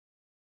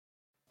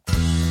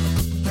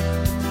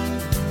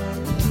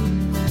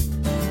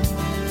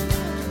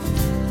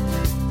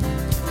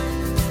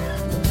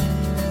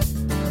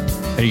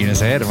Are you going to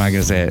say it or am I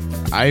going to say it?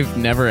 I've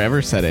never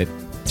ever said it.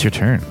 It's your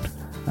turn.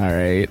 All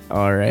right.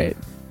 All right.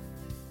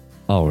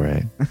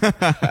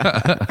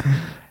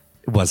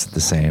 It wasn't the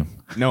same.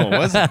 No, it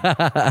wasn't.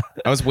 I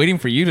was waiting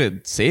for you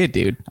to say it,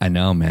 dude. I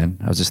know, man.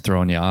 I was just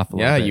throwing you off a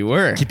little bit. You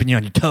were. Keeping you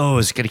on your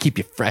toes. Got to keep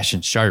you fresh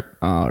and sharp.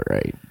 All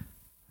right.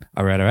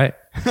 All right.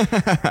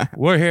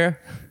 We're here.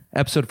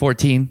 Episode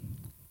 14.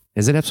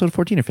 Is it episode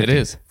 14 or 15?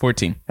 It is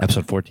 14.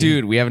 Episode 14.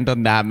 Dude, we haven't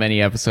done that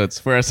many episodes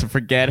for us to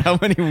forget how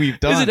many we've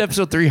done. Is it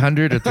episode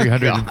 300 or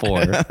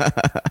 304?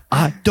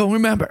 I don't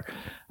remember.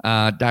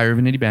 Diary of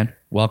an Indie Band.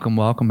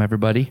 Welcome,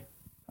 everybody.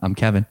 I'm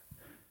Kevin.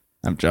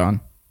 I'm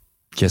John.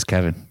 Just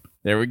Kevin.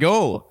 There we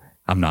go.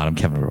 I'm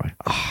Kevin Roy.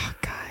 Oh,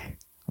 guy.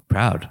 I'm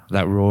proud.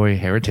 That Roy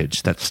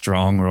heritage, that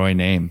strong Roy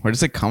name. Where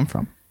does it come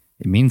from?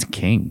 It means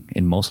king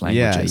in most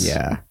languages.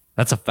 Yeah.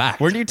 That's a fact.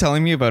 Weren't you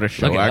telling me about a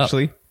show, Look it up.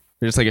 actually?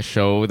 There's like a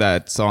show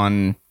that's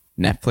on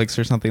Netflix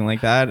or something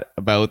like that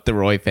about the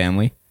Roy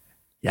family.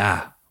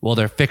 Yeah. Well,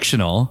 they're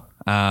fictional.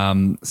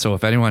 So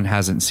if anyone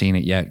hasn't seen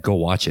it yet, go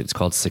watch it. It's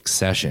called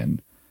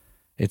Succession.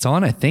 It's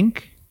on, I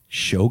think,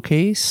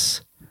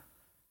 Showcase.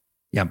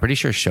 Yeah, I'm pretty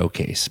sure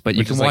Showcase, but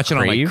you can watch it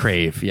on like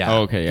Crave. Yeah.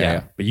 Oh, okay.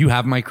 Yeah. But you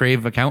have my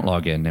Crave account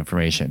login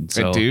information.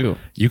 So I do.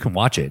 You can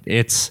watch it.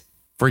 It's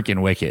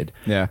freaking wicked.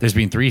 Yeah. There's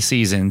been 3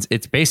 seasons.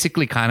 It's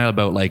basically kind of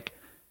about like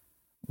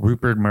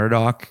Rupert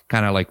Murdoch,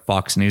 kind of like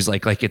Fox News.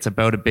 Like it's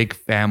about a big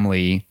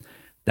family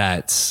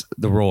that's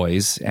the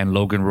Roys, and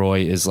Logan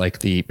Roy is like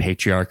the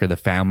patriarch of the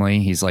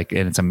family. He's like,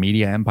 and it's a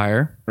media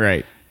empire.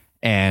 Right.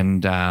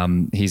 And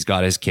he's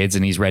got his kids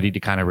and he's ready to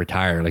kind of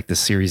retire. Like the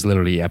series,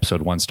 literally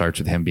episode 1 starts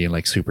with him being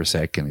like super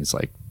sick and he's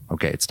like,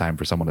 okay, it's time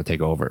for someone to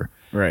take over.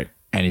 Right.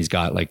 And he's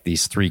got like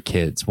these 3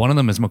 kids. One of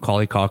them is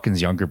Macaulay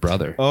Culkin's younger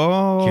brother.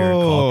 Oh, Kieran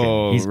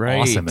Culkin. He's right.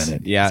 awesome in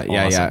it. Yeah, He's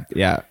yeah, awesome.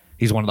 yeah.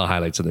 He's one of the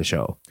highlights of the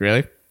show.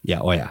 Really? Yeah.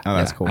 Oh yeah. Oh,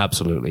 that's Yeah, cool.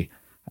 Absolutely.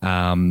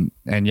 And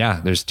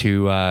yeah, there's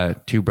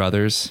two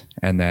brothers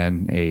and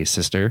then a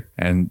sister,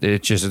 and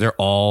it's just, they're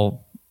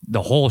all,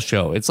 the whole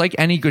show. It's like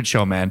any good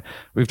show, man.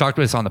 We've talked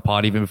about this on the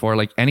pod even before.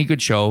 Like any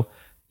good show,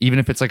 even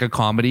if it's like a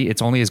comedy,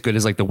 it's only as good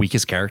as like the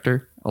weakest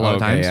character a lot of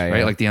times, right?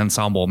 Yeah. Like the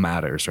ensemble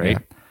matters, right?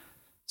 Yeah.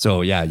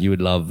 So yeah, you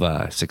would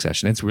love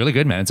Succession. It's really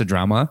good, man. It's a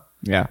drama.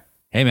 Yeah.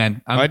 Hey,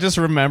 man. I just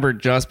remember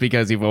just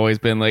because you've always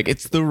been like,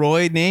 it's the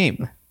Roy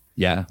name.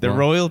 Yeah. The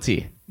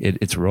royalty.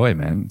 It's Roy,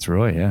 man. It's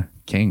Roy. Yeah.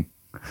 King.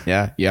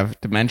 Yeah. You have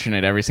to mention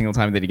it every single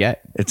time that you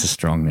get. It's a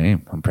strong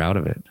name. I'm proud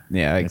of it.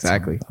 Yeah,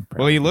 exactly.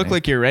 Well, you look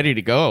like you're ready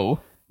to go.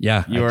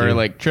 Yeah. You are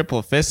like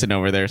triple fisting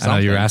over there. I know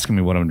you were asking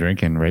me what I'm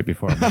drinking right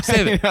before. I'm like,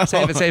 save it.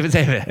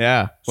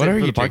 Yeah. What are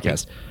you the drinking?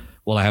 podcast?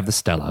 Well, I have the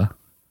Stella.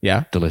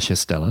 Yeah. Delicious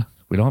Stella.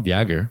 We don't have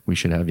Jaeger. We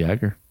should have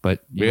Jaeger,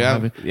 but you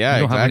don't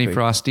have any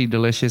frosty,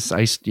 delicious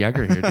iced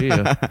Jaeger here, do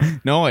you?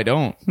 No, I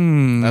don't.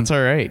 That's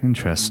all right.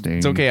 Interesting.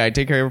 It's okay. I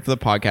take care of the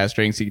podcast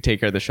drinks. You take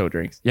care of the show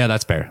drinks. Yeah,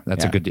 that's fair.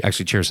 That's a good.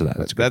 Actually, cheers to that.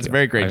 That's a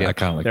very great deal. I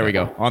kind of like. There that. we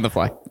go. On the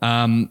fly.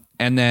 And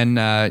then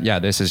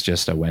this is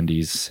just a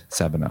Wendy's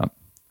 7-Up.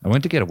 I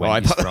went to get a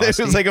Wendy's I thought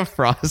Frosty. it was like a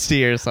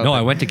Frosty or something. No,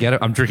 I went to get it.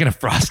 I'm drinking a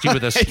Frosty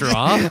with a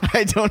straw.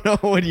 I don't know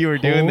what you were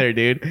doing there,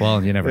 dude.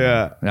 Well, you never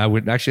Yeah. know. I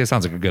would actually. That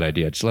sounds like a good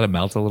idea. Just let it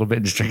melt a little bit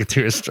and just drink it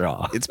through a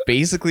straw. It's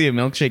basically a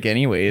milkshake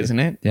anyway, isn't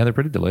it? Yeah, they're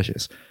pretty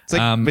delicious. It's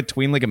like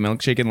between like a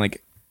milkshake and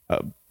like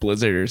a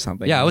Blizzard or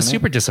something. Yeah, I was isn't it?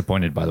 super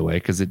disappointed, by the way,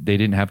 because they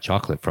didn't have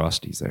chocolate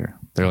Frosties there.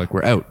 They're like,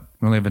 we're out.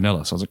 We only have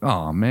vanilla. So I was like,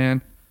 oh,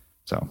 man.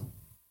 So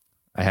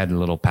I had a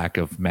little pack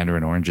of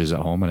mandarin oranges at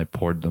home, and I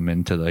poured them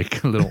into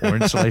like little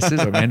orange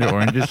slices or mandarin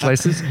orange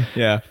slices.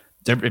 Yeah.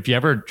 If you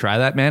ever try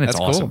that, man, it's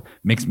That's awesome. cool.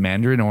 Mix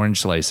mandarin orange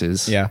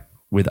slices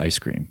with ice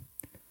cream.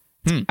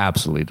 It's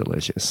absolutely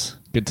delicious.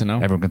 Good to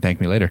know. Everyone can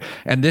thank me later.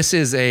 And this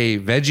is a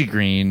veggie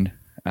green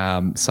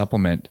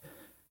supplement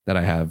that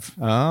I have mixed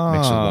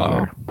with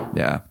water.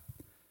 Yeah.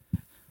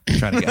 I'm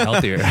trying to get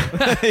healthier.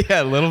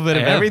 Yeah, a little bit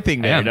of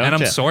everything there, don't and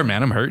I'm you? sore,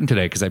 man. I'm hurting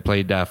today because I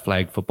played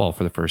flag football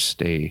for the first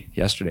day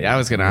yesterday. Yeah, I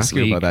was going to ask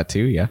you about that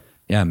too. Yeah.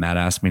 Yeah, Matt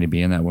asked me to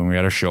be in that when we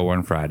had our show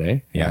on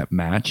Friday. Yeah.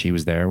 Match. He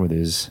was there with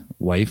his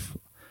wife,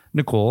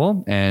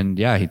 Nicole. And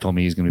yeah, he told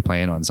me he's going to be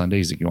playing on Sunday.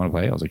 He's like, you want to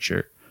play? I was like,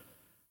 sure.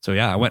 So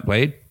yeah, I went and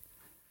played.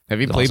 Have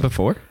you played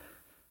before?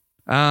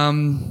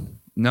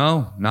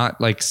 No, not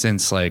like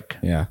since like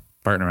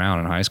farting around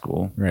in high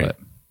school. Right. But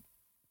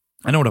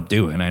I know what I'm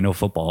doing. I know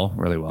football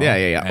really well. Yeah.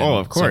 And Oh,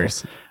 of course.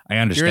 so I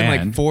understand. You're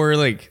in like 4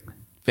 like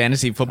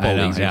fantasy football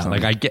leagues or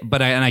something. Like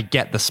I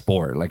get the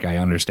sport. Like I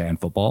understand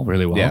football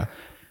really well. Yeah.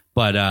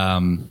 But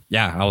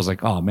I was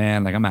like, oh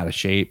man, like I'm out of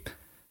shape.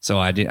 So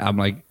I'm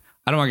like,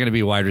 I don't want to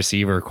be a wide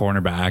receiver or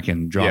cornerback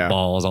and drop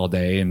balls all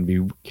day and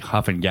be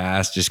huffing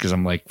gas just because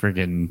I'm like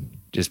freaking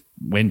just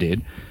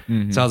winded.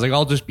 Mm-hmm. So I was like,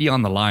 I'll just be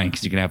on the line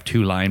because you can have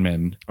 2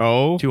 linemen,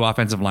 2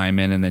 offensive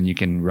linemen, and then you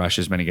can rush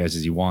as many guys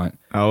as you want.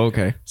 Oh,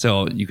 okay.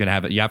 So you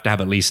have to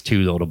have at least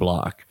 2 though to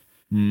block.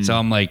 So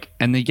I'm like,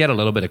 and they get a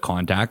little bit of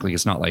contact. Like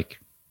it's not like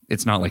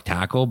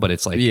tackle, but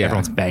it's like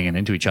everyone's banging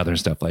into each other and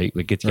stuff. Like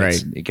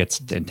it gets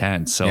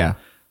intense. So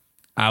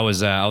I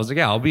was like,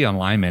 yeah, I'll be on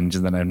lineman,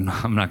 and then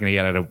I'm not gonna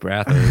get out of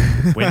breath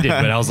or winded.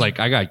 But I was like,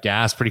 I got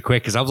gassed pretty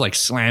quick because I was like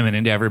slamming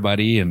into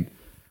everybody, and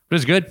it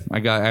was good.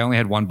 I only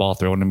had one ball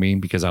thrown to me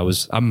because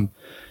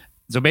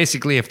so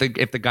basically, if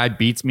the guy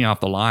beats me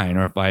off the line,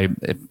 or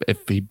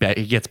if he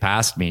gets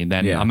past me,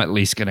 then I'm at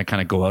least gonna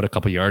kind of go out a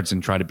couple yards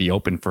and try to be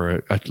open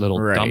for a little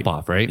dump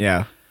off, right?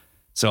 Yeah.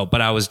 So,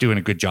 but I was doing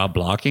a good job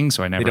blocking,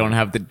 so I never. They don't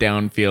have the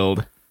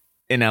downfield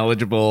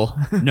ineligible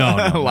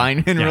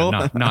lineman rule.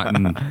 Not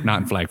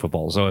in flag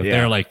football. So if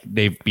they're like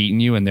they've beaten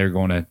you and they're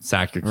going to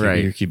sack your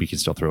QB, your QB can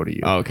still throw to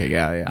you. Oh, okay,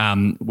 yeah.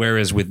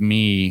 Whereas with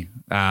me,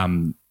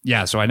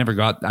 so I never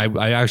got.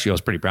 I actually was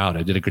pretty proud.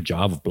 I did a good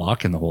job of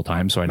blocking the whole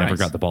time, so I never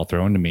got the ball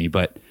thrown to me.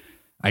 But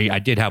I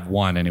did have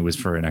one, and it was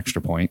for an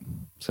extra point,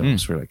 so it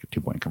was for like a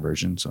 2-point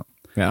conversion. So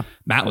yeah,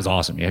 Matt was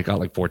awesome. He got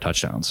like 4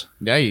 touchdowns.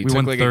 Yeah, we took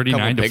won like 39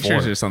 a couple to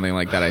pictures 4 or something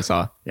like that. I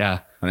saw on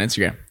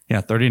Instagram.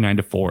 Yeah,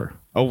 39-4.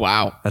 Oh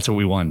wow, that's what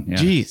we won. Yeah.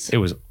 Jeez, it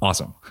was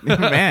awesome,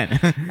 man.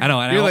 I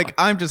know. You're like,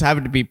 I'm just happy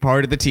to be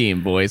part of the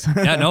team, boys.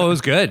 Yeah, no, it was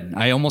good.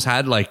 I almost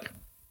had like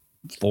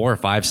 4 or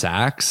 5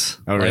 sacks.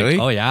 Oh really?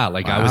 Oh yeah.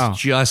 Like I was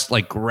just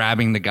like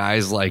grabbing the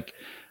guy's like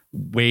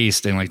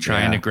waist and like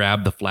trying to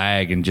grab the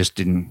flag and just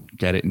didn't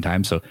get it in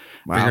time. So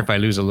I figure if I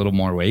lose a little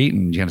more weight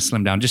and kind of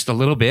slim down just a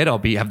little bit, I'll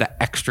have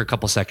the extra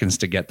couple seconds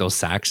to get those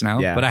sacks now.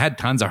 Yeah. But I had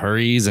tons of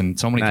hurries and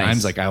so many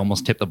times like I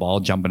almost tipped the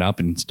ball jumping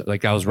up and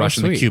like I was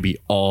rushing the QB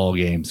all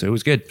game. So it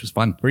was good. It was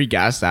fun. Were you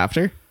gassed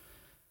after?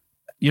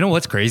 You know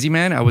what's crazy,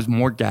 man? I was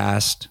more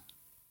gassed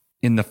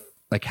in the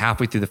like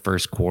halfway through the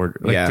first quarter,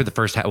 like through the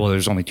first half. Well,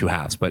 there's only 2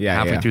 halves, but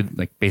halfway through,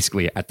 like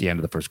basically at the end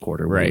of the first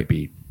quarter, would it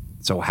be?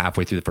 So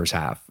halfway through the first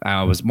half,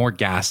 I was more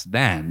gassed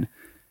then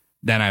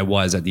than I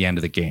was at the end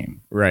of the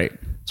game. Right.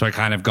 So I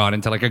kind of got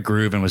into like a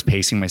groove and was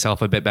pacing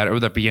myself a bit better. At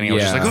the beginning, I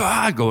was just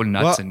like, going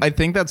nuts. Well, I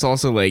think that's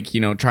also like,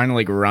 trying to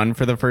like run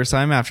for the first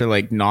time after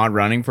like not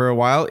running for a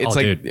while. It's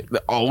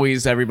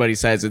always everybody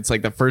says it's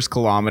like the first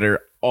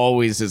kilometer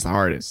always is the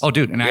hardest. Oh,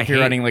 dude. And if you're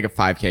running like a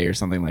 5K or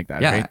something like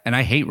that. Yeah. Right? And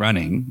I hate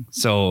running.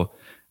 So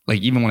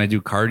like even when I do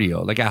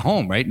cardio, like at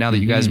home, right now that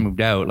you guys moved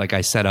out, like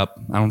I set up,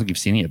 I don't think you've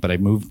seen it, but I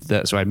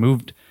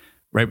moved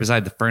right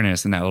beside the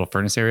furnace in that little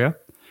furnace area.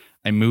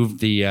 I moved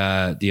the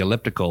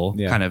elliptical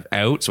kind of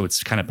out. So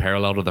it's kind of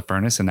parallel to the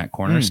furnace in that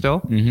corner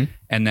still. Mm-hmm.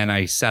 And then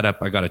I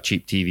got a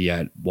cheap TV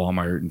at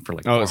Walmart and for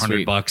like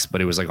 $400,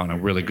 but it was like on a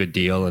really good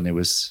deal. And it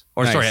was,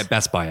 at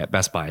Best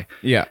Buy.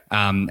 Yeah.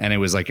 And it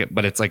was like,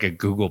 but it's like a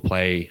Google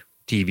Play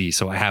TV.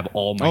 So I have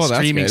all my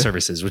streaming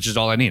services, which is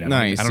all I need.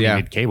 I don't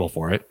need cable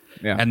for it.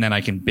 Yeah. And then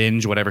I can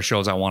binge whatever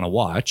shows I want to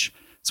watch.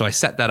 So I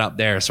set that up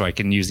there so I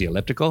can use the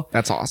elliptical.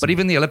 That's awesome. But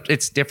even the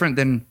it's different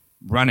than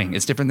running.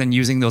 It's different than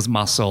using those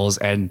muscles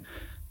and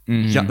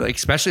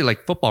especially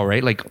like football,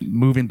 right? Like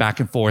moving back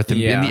and forth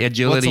and the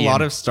agility. Well, it's a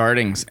lot of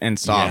startings and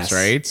stops,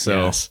 right?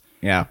 So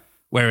yeah.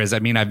 Whereas, I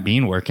mean, I've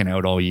been working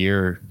out all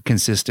year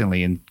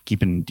consistently and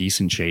keeping in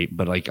decent shape,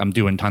 but like I'm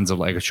doing tons of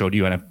like I showed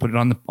you and I've put it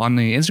on the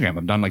Instagram.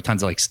 I've done like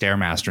tons of like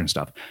Stairmaster and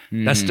stuff.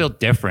 That's still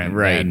different,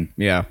 right?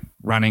 Than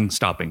running,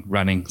 stopping,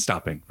 running,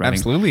 stopping, running.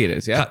 Absolutely, it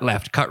is. Yeah, cut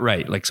left, cut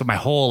right. Like so, my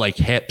whole like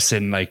hips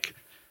and like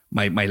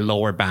my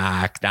lower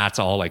back, that's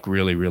all like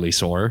really, really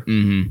sore.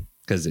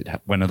 Because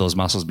one of those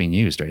muscles being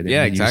used, right?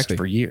 They've been used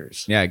for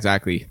years. Yeah,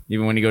 exactly.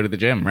 Even when you go to the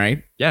gym,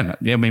 right? Yeah.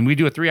 I mean, we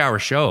do a 3-hour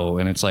show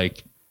and it's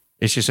like,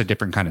 it's just a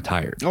different kind of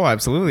tired. Oh,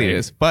 absolutely it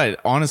is. But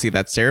honestly,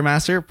 that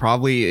Stairmaster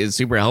probably is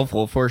super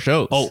helpful for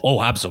shows.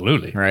 Oh,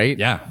 absolutely. Right?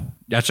 Yeah.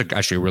 That's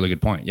actually a really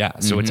good point. Yeah.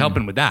 So it's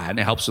helping with that. And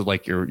it helps with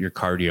like your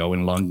cardio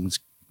and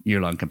your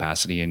lung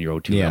capacity and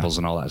your O2 levels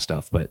and all that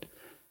stuff. But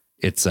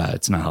it's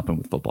not helping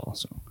with football.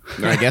 So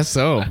I guess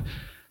so.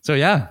 So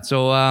yeah.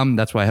 So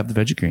that's why I have the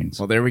veggie greens.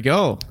 Well, there we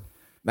go.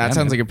 That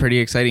sounds like a pretty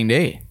exciting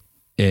day.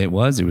 It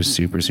was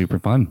super, super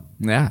fun.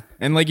 Yeah.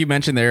 And like you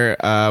mentioned there,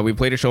 we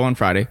played a show on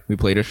Friday. We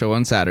played a show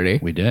on Saturday.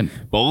 We did.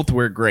 Both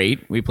were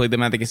great. We played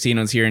them at the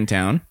casinos here in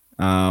town.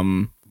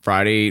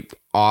 Friday,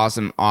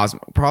 awesome.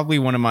 Probably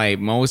one of my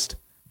most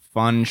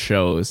fun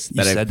shows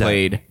that I've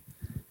played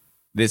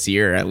this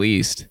year, at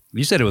least.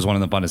 You said it was one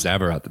of the funnest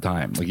ever at the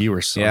time. Like you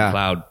were so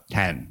cloud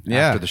 10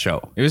 after the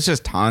show. It was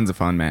just tons of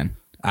fun, man.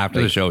 After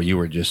the show, you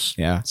were just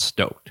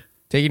stoked.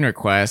 Taking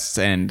requests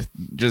and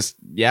just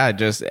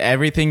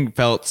everything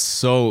felt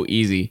so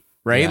easy,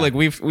 right? Like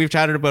we've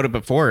chatted about it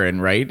before,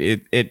 and right,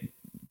 it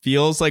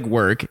feels like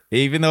work,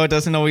 even though it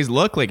doesn't always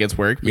look like it's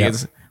work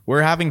because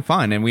we're having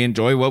fun and we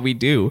enjoy what we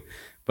do,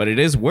 but it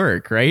is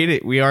work,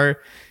 right? We are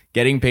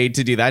getting paid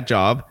to do that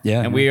job,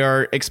 and we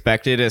are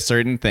expected a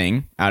certain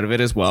thing out of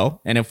it as well.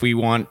 And if we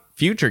want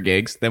future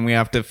gigs, then we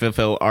have to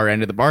fulfill our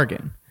end of the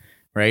bargain,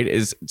 right?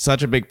 Is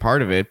such a big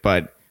part of it,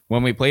 but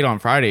when we played on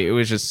Friday, it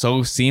was just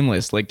so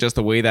seamless. Like just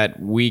the way that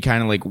we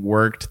kind of like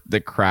worked the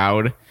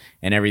crowd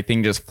and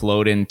everything just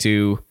flowed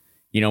into,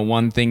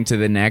 one thing to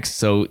the next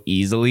so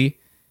easily.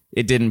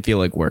 It didn't feel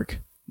like work.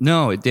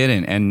 No, it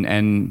didn't.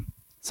 And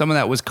some of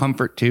that was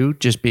comfort too,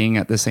 just being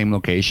at the same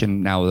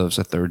location. Now there was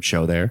a third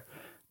show there.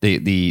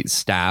 The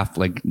staff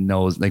like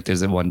knows, like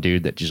there's one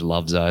dude that just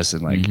loves us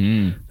and like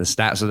the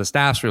staff. So the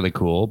staff's really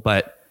cool,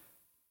 but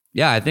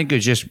I think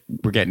it's just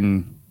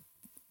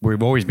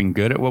we've always been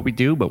good at what we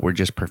do, but we're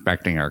just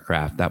perfecting our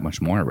craft that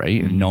much more,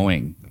 right? And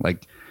knowing,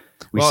 like,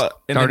 we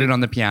started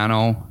on the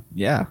piano.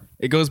 Yeah.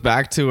 It goes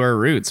back to our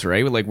roots,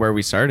 right? Like where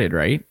we started,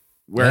 right?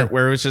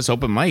 Where it was just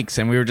open mics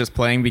and we were just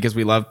playing because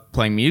we love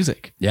playing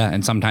music. Yeah.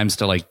 And sometimes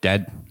to like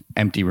dead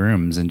empty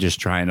rooms and just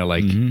trying to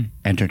like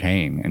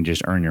entertain and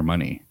just earn your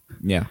money.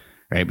 Yeah.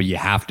 Right. But you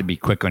have to be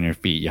quick on your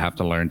feet. You have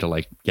to learn to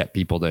like get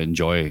people to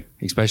enjoy,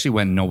 especially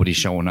when nobody's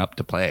showing up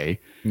to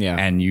play. Yeah.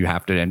 And you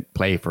have to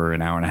play for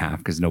an hour and a half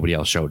because nobody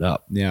else showed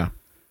up. Yeah.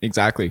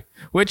 Exactly.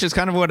 Which is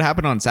kind of what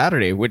happened on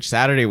Saturday, which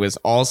Saturday was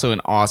also an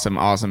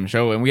awesome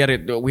show. And we had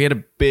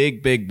a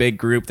big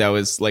group that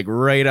was like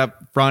right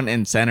up front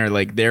and center,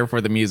 like there for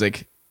the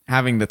music,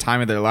 having the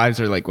time of their lives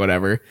or like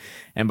whatever.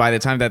 And by the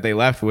time that they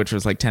left, which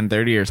was like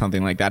 10:30 or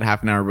something like that,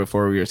 half an hour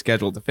before we were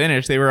scheduled to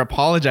finish, they were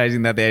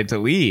apologizing that they had to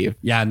leave.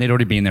 Yeah. And they'd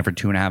already been there for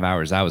 2.5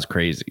 hours. That was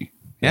crazy.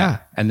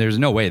 Yeah. And there's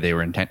no way they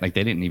were intent. Like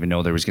they didn't even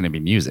know there was going to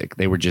be music.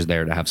 They were just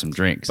there to have some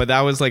drinks. But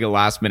that was like a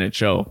last minute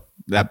show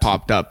that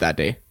popped up that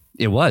day.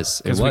 It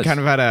was. Because we kind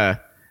of had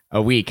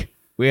a week.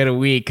 We had a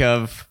week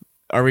of,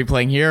 are we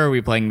playing here? Are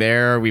we playing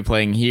there? Are we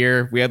playing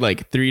here? We had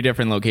like 3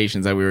 different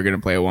locations that we were going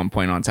to play at one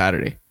point on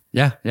Saturday.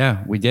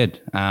 Yeah, we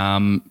did.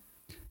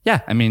 Yeah,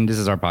 I mean, this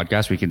is our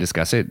podcast. We can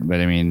discuss it. But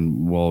I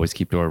mean, we'll always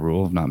keep to our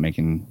rule of not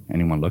making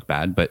anyone look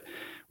bad. But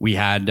we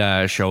had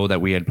a show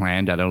that we had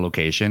planned at a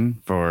location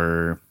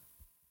for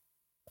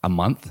a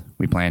month.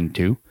 We planned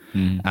 2.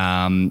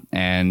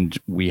 And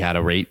we had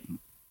a rate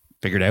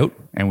figured out.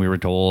 And we were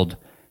told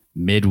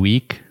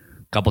midweek,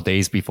 a couple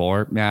days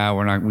before, we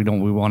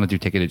want to do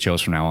ticketed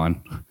shows from now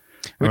on.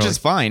 Which is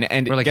fine.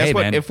 And we're like, guess hey,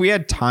 what? man. If we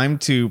had time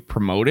to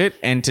promote it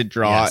and to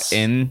draw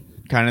in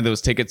kind of those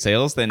ticket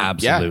sales, then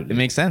absolutely, yeah, it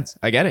makes sense.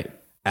 I get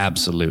it.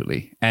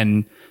 Absolutely.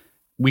 And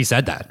we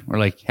said that. We're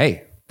like,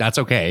 hey, that's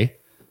okay.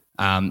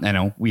 I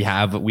know we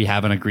have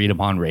an agreed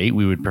upon rate.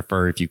 We would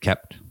prefer if you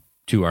kept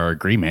to our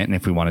agreement. And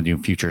if we want to do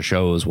future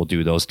shows, we'll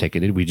do those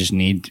ticketed. We just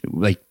need,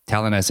 like,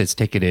 telling us it's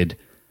ticketed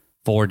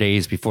 4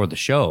 days before the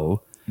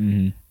show.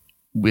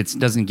 It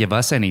doesn't give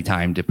us any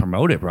time to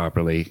promote it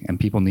properly, and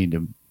people need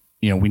to,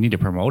 we need to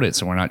promote it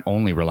so we're not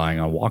only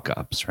relying on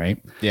walk-ups,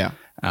 right? Yeah.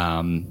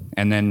 And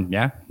then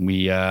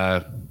we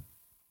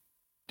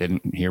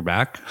didn't hear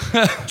back,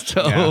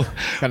 so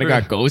kind of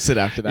got ghosted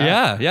after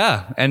that.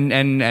 Yeah,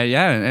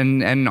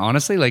 and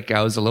honestly, like,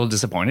 I was a little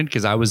disappointed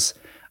because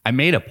I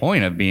made a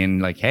point of being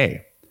like,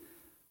 hey,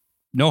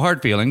 no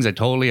hard feelings. I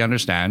totally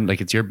understand.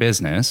 Like, it's your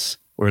business.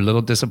 We're a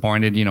little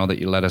disappointed, that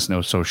you let us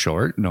know so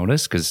short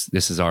notice because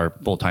this is our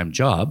full-time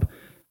job,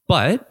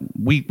 but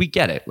we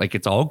get it. Like,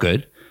 it's all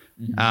good.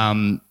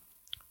 Do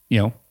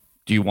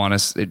you want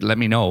us, let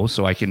me know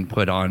so I can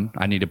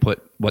I need to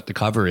put what the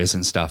cover is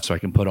and stuff so I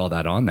can put all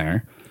that on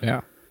there.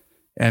 Yeah.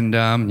 And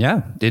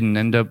didn't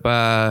end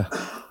up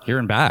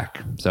hearing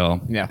back.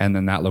 So, yeah. And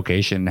then that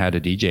location had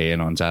a DJ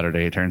in on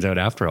Saturday, it turns out,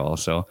 after all.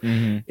 So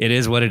it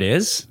is what it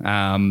is.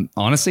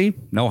 Honestly,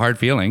 no hard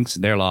feelings.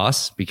 Their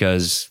loss,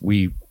 because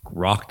we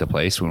rocked the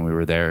place when we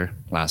were there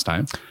last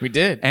time. We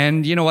did.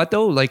 And you know what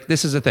though? Like,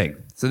 this is the thing.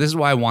 So this is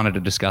why I wanted to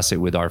discuss it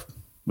with our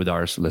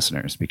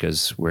listeners,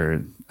 because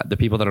we're the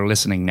people that are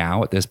listening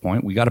now at this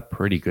point. We got a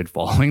pretty good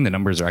following. The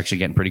numbers are actually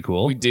getting pretty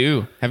cool. We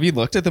do. Have you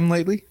looked at them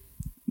lately?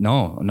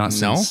 No, not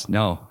since.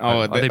 No.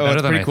 Oh, are they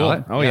better than I cool.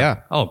 thought? Oh,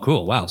 yeah. Oh,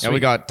 cool. Wow. Sweet. Yeah, we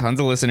got tons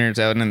of listeners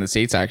out in the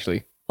States,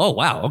 actually. Oh,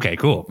 wow. Okay,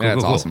 cool. Yeah,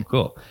 it's awesome.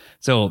 Cool.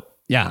 So,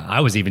 yeah,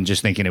 I was even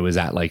just thinking it was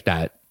at like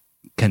that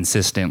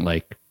consistent,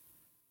 like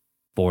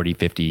 40,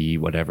 50,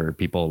 whatever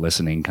people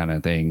listening kind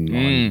of thing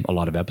on a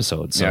lot of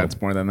episodes. So. Yeah,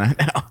 it's more than that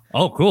now.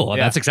 Oh, cool. Well,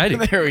 yeah. That's exciting.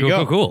 There we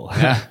go. Cool.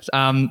 Yeah.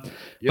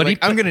 But like,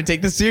 I'm going to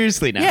take this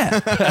seriously now.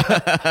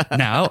 Yeah.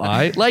 Now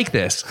I like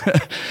this.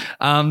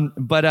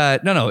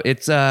 No,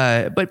 it's,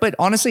 but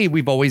honestly,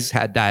 we've always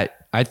had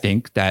that, I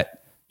think,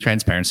 that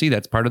transparency.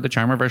 That's part of the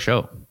charm of our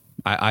show,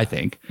 I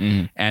think.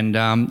 And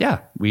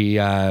we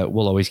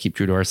will always keep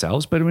true to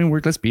ourselves, but I mean,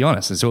 let's be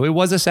honest. And so it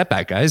was a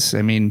setback, guys.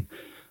 I mean,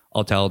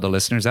 I'll tell the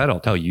listeners that.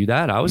 I'll tell you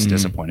that. I was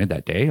disappointed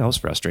that day. I was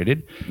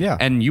frustrated. Yeah.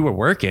 And you were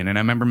working, and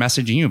I remember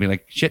messaging you and being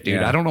like, shit,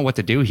 dude, I don't know what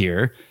to do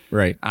here.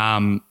 Right.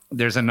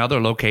 There's another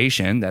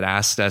location that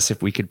asked us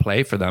if we could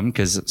play for them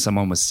because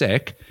someone was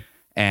sick,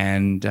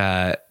 and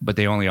but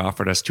they only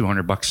offered us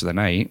 $200 for the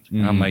night.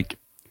 And I'm like,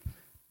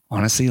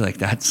 honestly, like,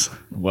 that's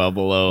way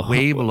below our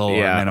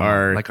minimum.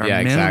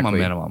 Our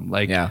minimum.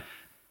 Like,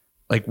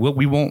 like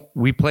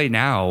we play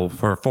now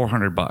for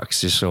 $400,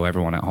 just so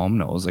everyone at home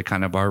knows, like,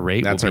 kind of our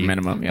rate. That's our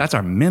minimum. Yeah. That's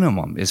our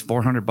minimum is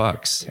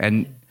 $400.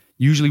 And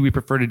usually we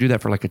prefer to do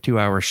that for like a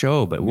 2-hour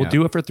show, but we'll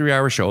do it for a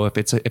 3-hour show. If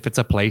it's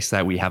a place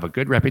that we have a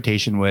good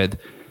reputation with,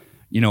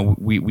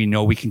 we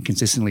know we can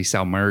consistently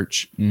sell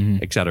merch,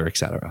 et cetera, et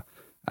cetera.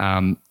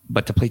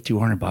 But to play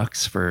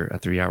 $200 for a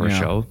 3-hour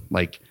show,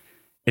 like,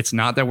 it's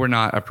not that we're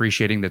not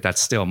appreciating that that's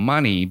still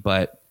money,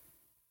 but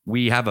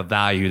we have a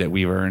value that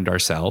we've earned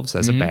ourselves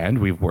as a band.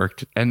 We've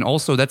worked. And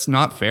also, that's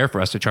not fair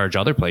for us to charge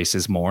other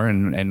places more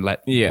and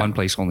let one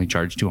place only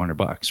charge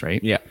 $200,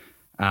 right? Yeah.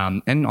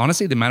 And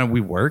honestly, the amount of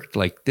we worked,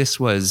 like, this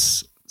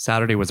was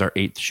Saturday was our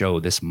 8th show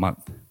this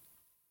month.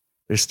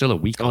 There's still a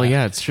week Oh, left.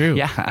 yeah, it's true.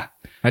 Yeah. I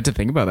had to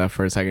think about that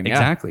for a second.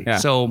 Exactly. Yeah.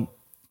 So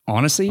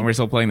honestly, And we're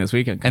still playing this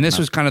weekend. and this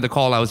was kind of the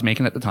call I was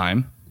making at the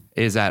time,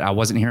 is that I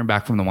wasn't hearing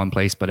back from the one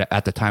place, but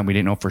at the time we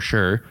didn't know for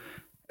sure.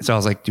 So I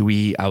was like,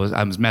 I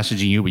was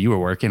messaging you, but you were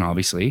working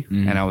obviously.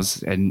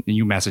 And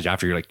you messaged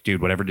after, you're like, dude,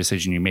 whatever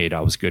decision you made,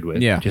 I was good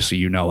with. Yeah. Just so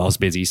you know, I was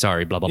busy.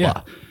 Sorry, blah, blah,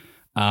 Yeah.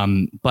 blah.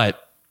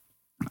 But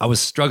I was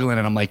struggling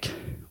and I'm like,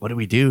 what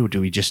do?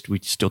 Do we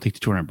still take the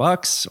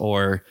 $200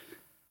 or,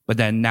 but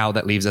then now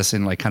that leaves us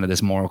in like kind of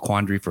this moral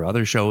quandary for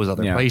other shows,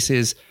 other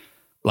places,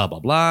 blah, blah,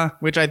 blah.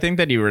 Which I think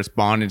that you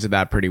responded to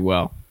that pretty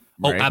well.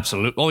 Oh, right?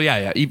 absolutely. Oh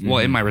yeah. Yeah. Well,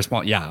 in my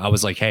response, I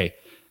was like, hey,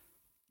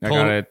 I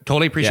gotta-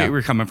 totally appreciate yeah. where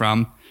you're coming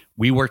from.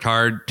 We worked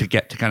hard to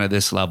get to kind of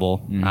this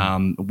level.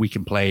 We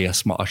can play a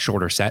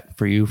shorter set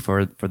for you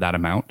for that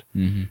amount.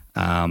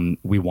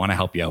 We want to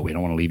help you out. We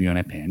don't want to leave you in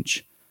a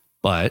pinch,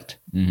 but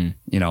you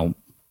know,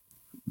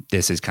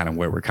 this is kind of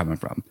where we're coming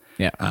from.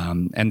 Yeah.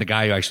 And the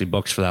guy who actually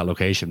books for that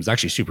location is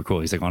actually super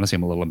cool. He's like, honestly,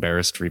 I'm a little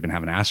embarrassed for even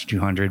having asked for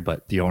 200,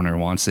 but the owner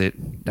wants it.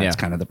 That's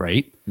kind of the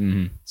rate.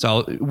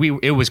 So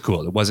it was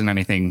cool. It wasn't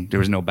anything. There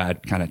was no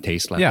bad kind of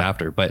taste left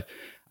after, but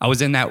I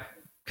was in that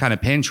kind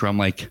of pinch where I'm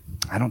like,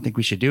 I don't think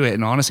we should do it.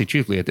 And honestly,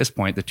 truthfully, at this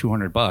point, the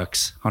 $200,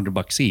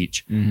 $100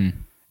 each,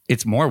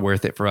 it's more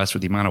worth it for us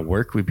with the amount of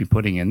work we'd be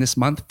putting in this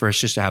month for us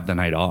just to have the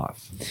night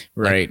off.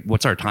 Right. Like,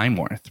 what's our time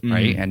worth?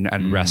 Right.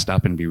 And rest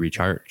up and be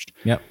recharged.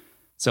 Yep.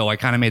 So I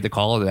kind of made the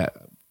call that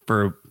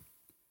for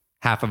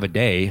half of a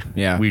day,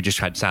 we just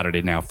had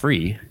Saturday now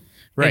free.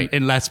 Right.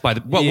 Unless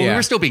we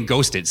were still being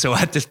ghosted. So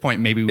at this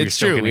point, maybe we were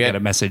still going to get a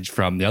message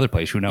from the other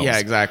place. Who knows? Yeah,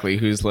 exactly.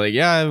 Who's like,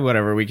 yeah,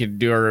 whatever. We could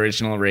do our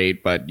original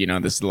rate, but you know,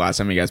 this is the last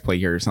time you guys play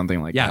here or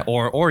something like that.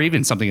 Yeah. Or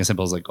even something as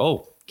simple as like,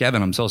 oh,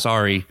 Kevin, I'm so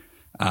sorry.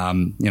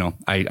 You know,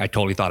 I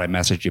totally thought I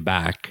messaged you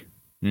back.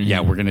 Yeah,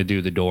 we're going to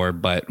do the door,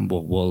 but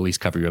we'll at least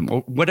cover you.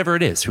 Or whatever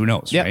it is, who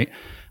knows? Right.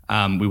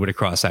 We would have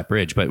crossed that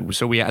bridge. But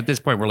so at this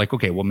point, we're like,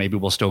 okay, well, maybe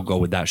we'll still go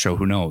with that show.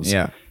 Who knows?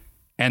 Yeah.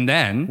 And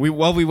then we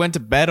went to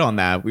bed on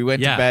that. We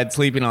went to bed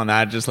sleeping on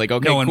that. Just like,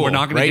 okay, no, and cool. we're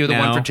not going to do the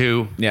 1 for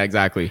 2. Yeah,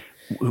 exactly.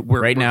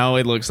 Right now,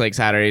 it looks like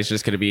Saturday's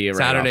just going to be a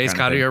Saturday's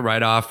kind of your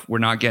write off. We're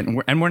not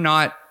getting, and we're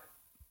not.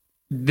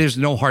 There's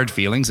no hard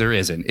feelings. There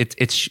isn't.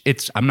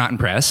 It's. I'm not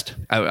impressed.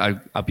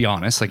 I'll be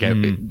honest. Like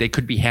they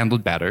could be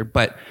handled better,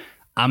 but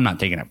I'm not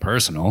taking it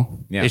personal.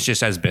 Yeah. It's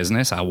just as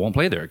business. I won't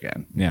play there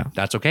again. Yeah,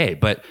 that's okay.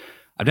 But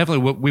I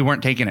definitely we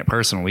weren't taking it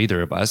personal,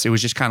 either of us. It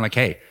was just kind of like,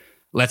 hey,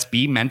 let's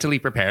be mentally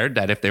prepared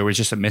that if there was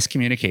just a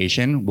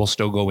miscommunication, we'll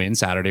still go in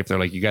Saturday. If they're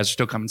like, you guys are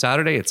still coming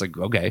Saturday, it's like,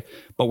 okay.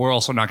 But we're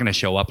also not going to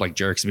show up like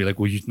jerks and be like,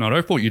 well, it's not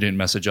our fault you didn't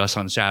message us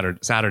on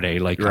Saturday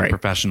like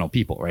unprofessional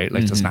people, right?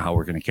 Like that's not how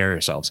we're going to carry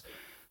ourselves.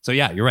 So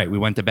yeah, you're right. We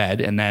went to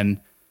bed, and then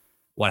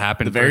what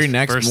happened? The very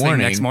next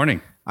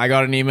morning, I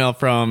got an email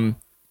from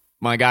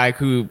my guy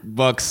who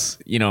books,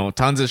 you know,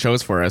 tons of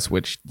shows for us,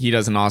 which he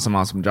does an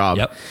awesome job.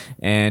 Yep.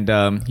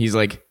 And he's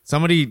like,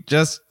 somebody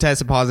just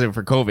tested positive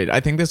for COVID.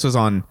 I think this was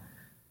on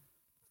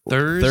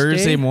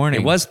Thursday morning.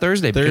 It was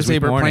Thursday because we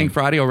were morning. playing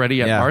Friday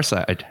already at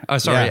Barside. Oh,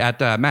 sorry, at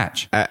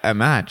Match. At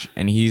Match.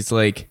 And he's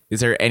like, is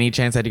there any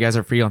chance that you guys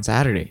are free on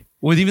Saturday?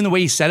 Well, even the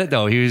way he said it,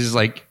 though, he was just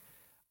like,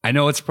 I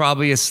know it's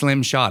probably a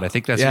slim shot. I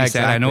think that's what he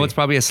said. I know it's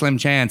probably a slim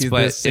chance,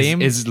 but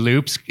is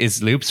Loops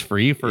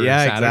free for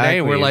Saturday?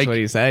 Exactly. We're like, that's what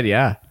he said.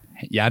 Yeah.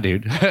 Yeah,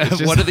 dude.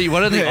 What are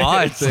the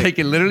odds? Like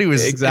it literally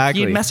was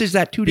exactly. If he messaged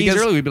that 2 days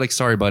early, we'd be like,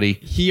 sorry, buddy.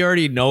 He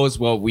already knows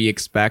what we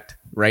expect,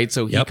 right?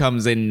 So he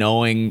comes in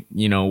knowing,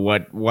 you know,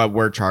 what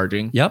we're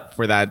charging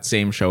for that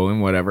same show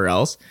and whatever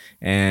else.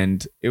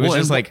 And it was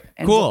just like,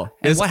 cool.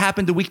 And what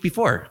happened the week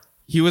before?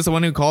 He was the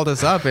one who called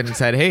us up and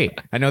said, hey,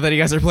 I know that you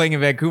guys are playing in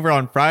Vancouver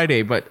on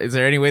Friday, but is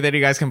there any way that you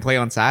guys can play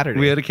on Saturday?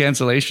 We had a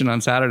cancellation on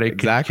Saturday.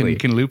 Exactly.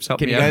 Can Loops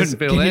help me out and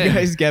fill in? Can you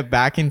guys get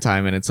back in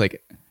time? And it's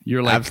like,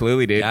 you're like,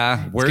 absolutely, dude.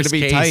 Yeah. Worst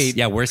case, tight.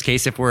 Yeah. Worst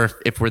case, if we're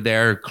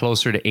there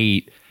closer to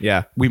 8,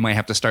 we might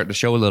have to start the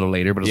show a little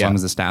later, but as long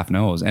as the staff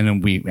knows. And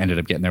then we ended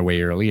up getting there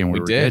way early, and we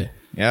were did. Good.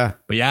 Yeah.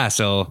 But yeah,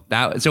 so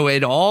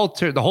it all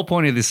the whole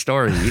point of this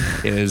story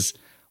is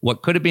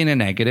what could have been a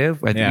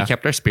negative. I think we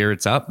kept our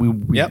spirits up.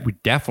 We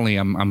definitely.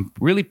 I'm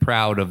really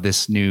proud of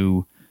this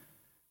new.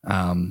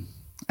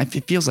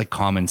 It feels like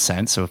common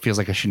sense, so it feels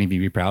like I shouldn't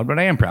even be proud, but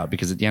I am proud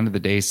because at the end of the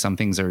day, some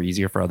things are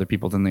easier for other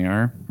people than they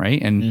are,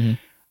 right? And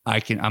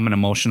I'm an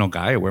emotional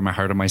guy. I wear my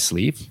heart on my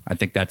sleeve. I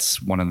think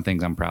that's one of the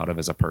things I'm proud of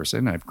as a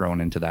person. I've grown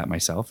into that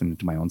myself and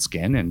into my own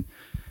skin,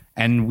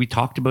 and we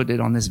talked about it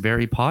on this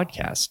very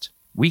podcast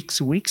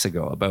weeks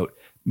ago about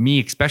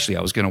me, especially.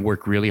 I was going to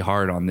work really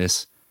hard on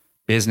this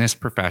business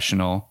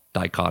professional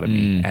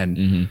dichotomy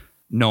and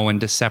knowing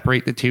to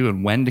separate the two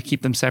and when to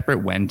keep them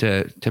separate, when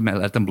to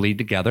let them bleed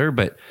together.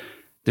 But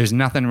there's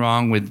nothing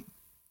wrong with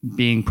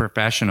being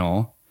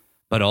professional,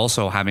 but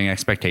also having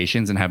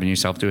expectations and having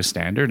yourself to a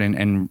standard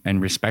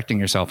and respecting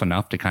yourself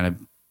enough to kind of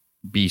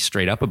be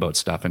straight up about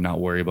stuff and not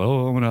worry about,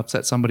 oh, I'm going to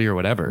upset somebody or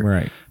whatever.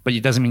 Right. But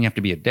it doesn't mean you have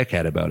to be a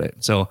dickhead about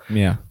it. So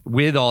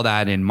with all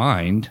that in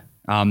mind,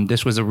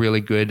 this was a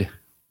really good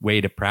way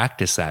to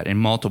practice that in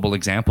multiple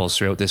examples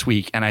throughout this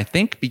week. And I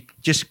think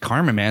just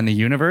karma, man, the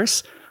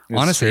universe,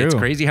 honestly, it's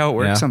crazy how it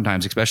works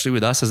sometimes, especially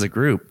with us as a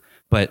group.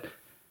 But,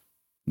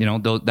 you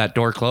know, that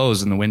door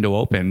closed and the window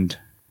opened.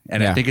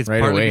 And I think it's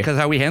partly because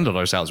how we handled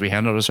ourselves. We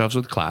handled ourselves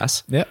with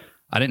class. Yeah.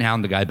 I didn't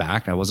hound the guy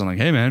back. I wasn't like,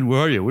 hey, man,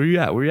 where are you? Where are you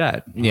at? Where are you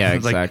at? Yeah,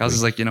 exactly. I was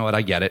just like, you know what?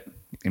 I get it.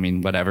 I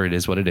mean, whatever it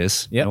is, what it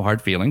is. Yep. No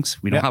hard feelings.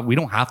 We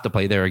don't have to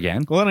play there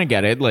again. Well, and I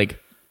get it. Like,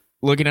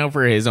 looking out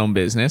for his own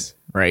business,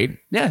 right?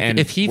 Yeah. And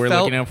if we're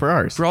looking out for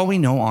ours. For all we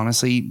know,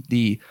 honestly,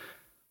 the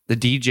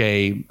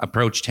DJ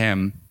approached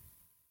him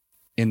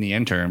in the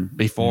interim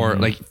before,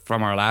 like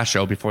from our last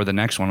show, before the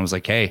next one, was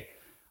like, hey,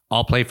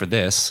 I'll play for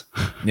this.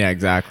 Yeah,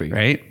 exactly.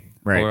 Right.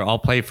 Or I'll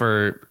play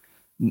for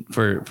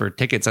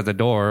tickets at the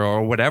door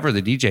or whatever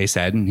the DJ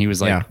said. And he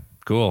was like,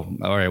 cool.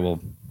 All right, well,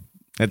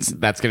 that's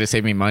going to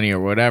save me money or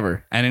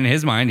whatever. And in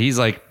his mind, he's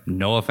like,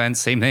 no offense,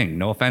 same thing.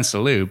 No offense to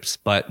Loops,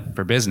 but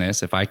for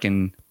business, if I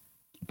can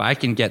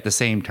get the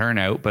same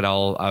turnout, but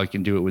I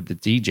can do it with the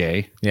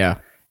DJ. Yeah.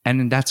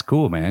 And that's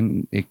cool,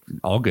 man.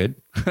 All good.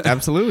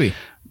 Absolutely.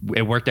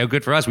 It worked out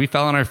good for us. We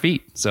fell on our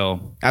feet.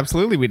 So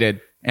absolutely we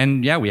did.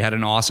 And yeah, we had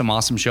an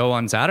awesome show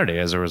on Saturday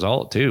as a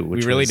result too.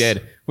 We really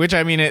did. Which,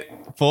 I mean, it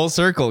full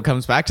circle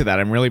comes back to that.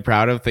 I'm really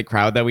proud of the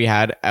crowd that we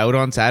had out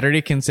on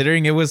Saturday,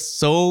 considering it was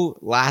so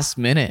last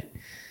minute.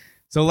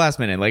 So last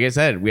minute, like I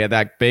said, we had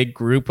that big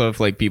group of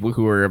like people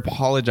who were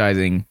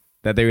apologizing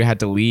that they had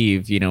to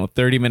leave,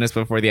 30 minutes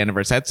before the end of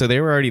our set. So they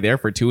were already there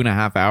for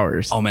 2.5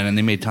 hours. Oh man, and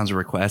they made tons of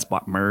requests,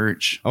 bought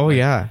merch. Oh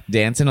yeah,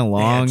 dancing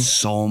along.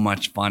 So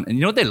much fun. And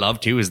you know what they love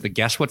too is the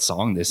guess what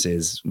song this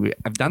is.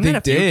 I've done that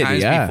a few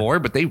times before,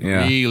 but they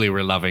really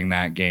were loving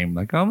that game.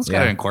 Like I almost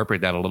got to incorporate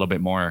that a little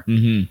bit more.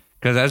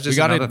 Because that's just we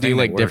got to do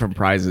like different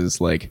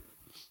prizes, like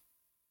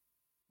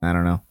I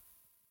don't know,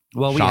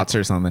 shots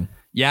or something.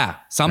 Yeah,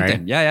 something.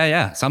 Right?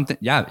 Yeah. Something.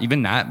 Yeah,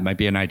 even that might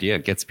be an idea.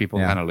 It gets people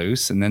kind of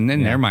loose. And then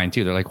in their mind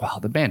too, they're like, wow,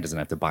 the band doesn't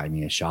have to buy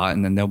me a shot.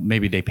 And then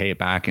maybe they pay it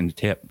back in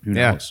tip. Who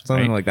knows?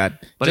 Something like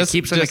that. But it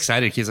keeps them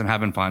excited, keeps them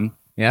having fun.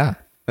 Yeah.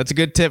 That's a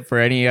good tip for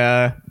any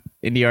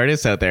indie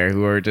artists out there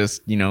who are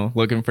just,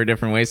 looking for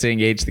different ways to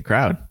engage the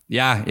crowd.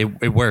 Yeah,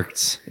 it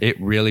works.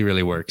 It really,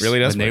 really works. Really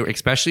does.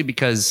 Especially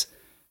because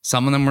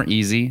some of them were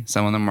easy,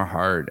 some of them were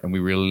hard, and we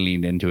really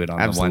leaned into it on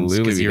the ones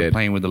because you're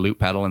playing with the loop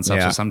pedal and stuff.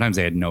 Yeah. So sometimes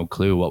they had no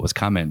clue what was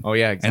coming. Oh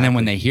yeah, exactly. And then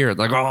when they hear it,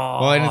 like, oh.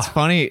 Well, and it's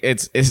funny.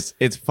 It's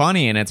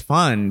funny and it's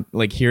fun,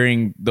 like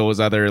hearing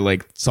those other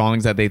like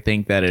songs that they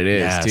think that it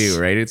is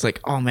too, right? It's like,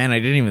 oh man, I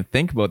didn't even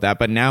think about that,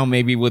 but now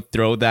maybe we'll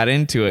throw that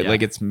into it,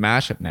 like it's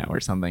mashup now or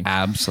something.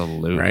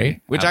 Absolutely,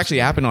 right? Which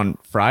actually happened on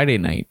Friday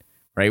night.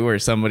 Right, where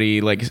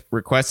somebody like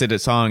requested a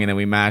song and then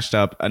we mashed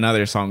up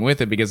another song with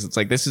it because it's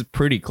like this is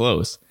pretty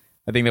close.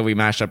 I think that we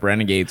mashed up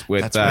Renegades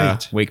with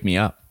Wake Me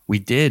Up. We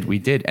did.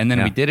 And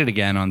then we did it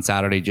again on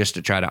Saturday just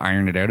to try to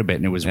iron it out a bit.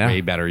 And it was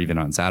way better even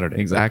on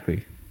Saturday.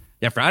 Exactly.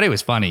 But, Friday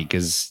was funny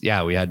because,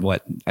 we had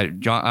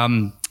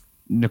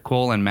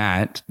Nicole and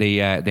Matt,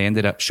 they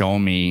ended up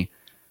showing me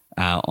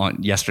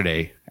on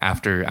yesterday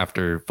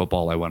after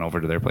football. I went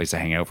over to their place to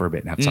hang out for a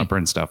bit and have supper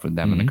and stuff with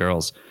them and the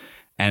girls.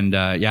 And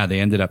they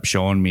ended up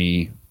showing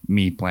me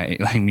playing,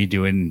 like me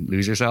doing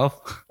Lose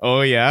Yourself.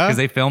 Oh yeah, because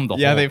they filmed the whole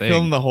thing. Yeah, they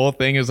filmed the whole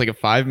thing. It was like a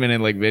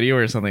 5-minute like video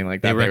or something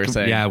like that. They were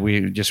saying. Yeah,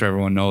 we just so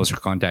everyone knows for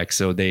context.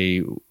 So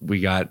we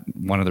got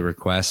one of the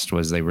requests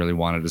was they really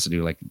wanted us to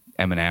do like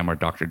Eminem or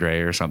Dr. Dre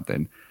or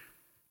something.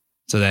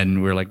 So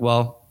then we were like,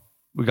 well,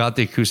 we got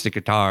the acoustic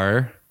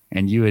guitar,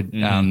 and you had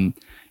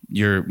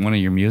you're one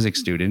of your music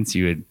students.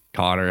 You had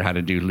taught her how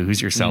to do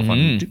Lose Yourself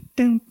on which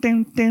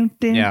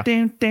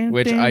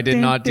I did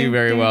not do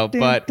very well,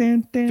 but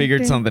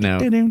figured something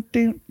out.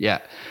 Yeah.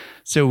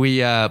 So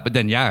we but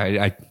then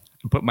I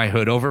put my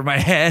hood over my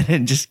head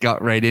and just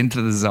got right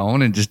into the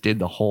zone and just did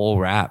the whole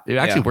rap. It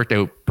actually worked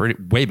out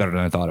way better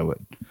than I thought it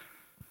would.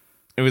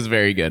 It was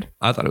very good.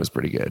 I thought it was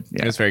pretty good.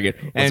 Yeah. It was very good.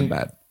 It wasn't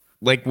bad.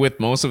 Like with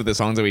most of the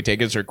songs that we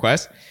take as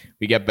requests,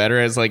 we get better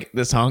as like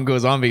the song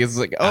goes on because it's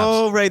like,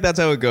 oh, right, that's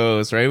how it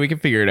goes, right? We can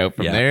figure it out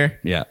from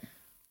there. Yeah.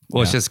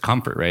 Well, it's just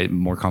comfort, right? The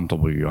more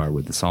comfortable you are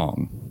with the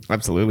song.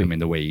 Absolutely. I mean,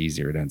 the way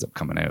easier it ends up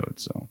coming out.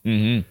 So,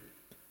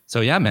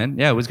 So yeah, man.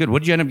 Yeah, it was good.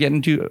 What did you end up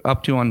getting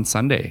up to on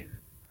Sunday?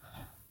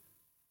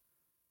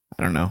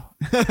 I don't know.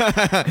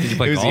 Did you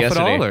play golf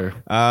yesterday. At all? Or?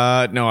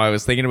 No, I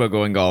was thinking about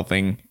going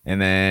golfing and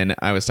then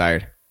I was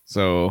tired.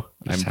 So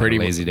I'm pretty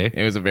lazy day.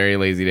 It was a very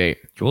lazy day.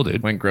 Cool,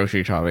 dude. Went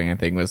grocery shopping, I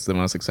think was the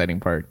most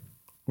exciting part.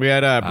 We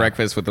had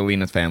breakfast with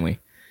Alina's family.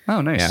 Oh,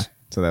 nice. Yeah.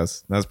 So that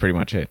was pretty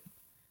much it.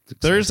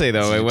 Thursday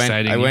though, I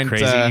went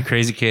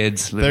crazy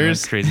kids living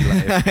a crazy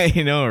life. I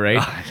know, right?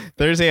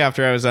 Thursday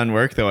after I was done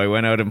work though, I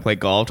went out and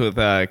played golf with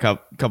a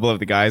couple of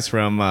the guys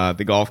from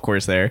the golf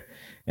course there,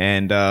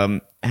 and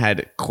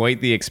had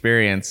quite the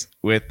experience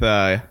with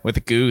a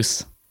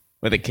goose,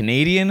 with a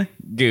Canadian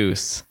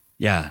goose.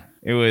 Yeah,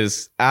 it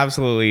was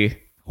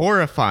absolutely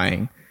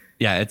horrifying.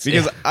 Yeah, it's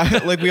because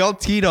we all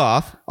teed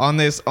off on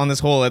this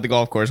hole at the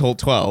golf course, hole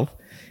 12,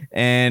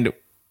 and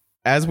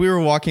as we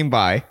were walking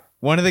by,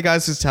 one of the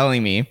guys was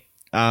telling me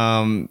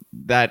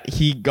that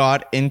he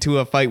got into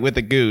a fight with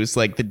a goose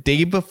like the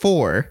day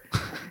before.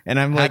 And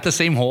I'm like, at the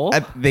same hole?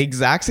 At the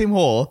exact same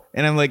hole.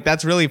 And I'm like,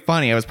 that's really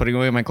funny. I was putting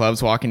away my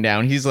clubs, walking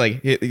down. He's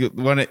like,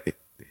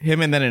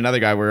 him and then another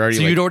guy were already.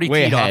 So you'd already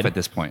way teed ahead. off at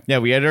this point. Yeah,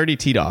 we had already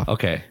teed off.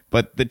 Okay.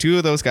 But the two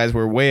of those guys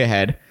were way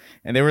ahead,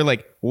 and they were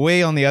like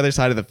way on the other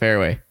side of the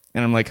fairway.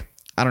 And I'm like,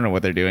 I don't know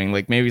what they're doing.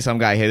 Like maybe some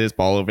guy hit his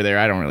ball over there.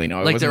 I don't really know.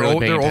 I Like wasn't they're really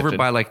paying over attention.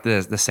 by like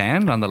the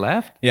sand on the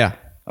left? Yeah.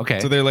 Okay.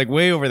 So they're like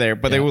way over there,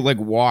 but they would like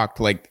walked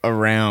like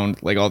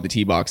around like all the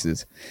tee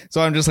boxes.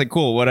 So I'm just like,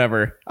 cool,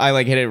 whatever. I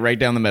like hit it right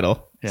down the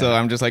middle. Yeah. So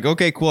I'm just like,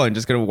 okay, cool. I'm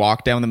just going to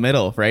walk down the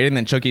middle. Right. And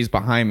then Chucky's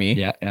behind me.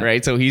 Yeah.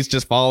 Right. So he's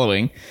just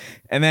following.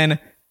 And then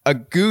a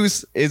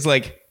goose is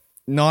like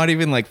not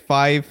even like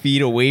 5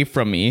 feet away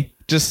from me,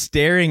 just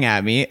staring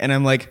at me. And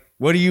I'm like,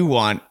 what do you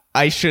want?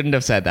 I shouldn't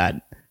have said that.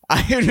 I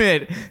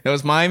admit that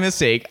was my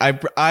mistake. I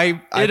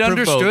It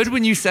understood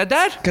when you said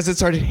that? because it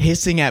started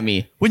hissing at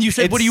me. When you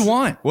said, what do you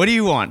want? What do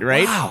you want?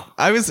 Right? Wow.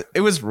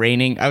 It was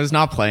raining. I was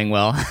not playing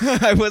well.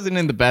 I wasn't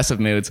in the best of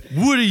moods.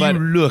 What are But you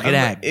looking I'm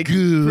at, like,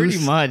 goose?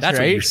 Pretty much, That's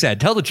right? what you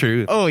said. Tell the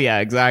truth. Oh yeah,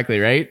 exactly,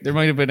 right? There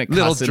might have been a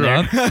Little cuss in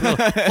there. drunk. Little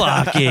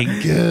fucking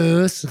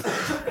goose.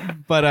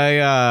 But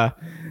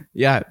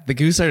the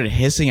goose started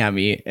hissing at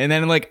me. And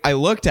then like I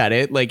looked at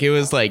it like it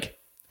was like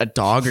a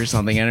dog or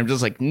something. And I'm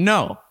just like,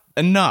 no,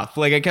 enough.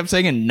 Like I kept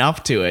saying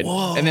enough to it.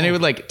 Whoa. And then it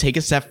would like take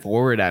a step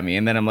forward at me.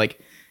 And then I'm like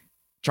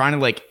trying to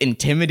like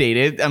intimidate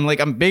it. I'm like,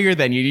 I'm bigger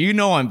than you. You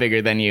know I'm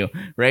bigger than you.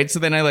 Right. So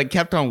then I like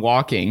kept on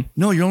walking.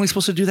 No, you're only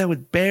supposed to do that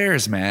with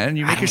bears, man.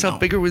 You make yourself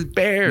bigger with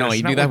bears. No,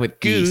 you not do that with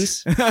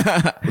goose. geese.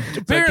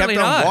 Apparently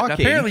not.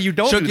 Apparently you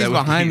don't do Chucky's that with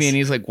behind me geese. and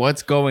he's like,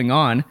 what's going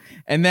on?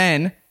 And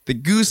then the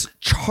goose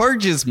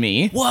charges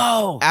me.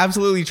 Whoa.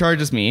 Absolutely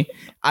charges me.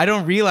 I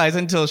don't realize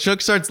until Shook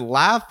starts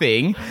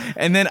laughing.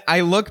 And then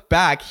I look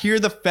back, hear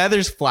the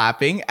feathers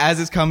flapping as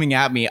it's coming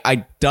at me.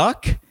 I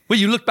duck. Well,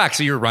 you look back,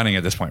 so you're running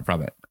at this point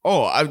from it.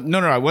 Oh, no,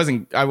 I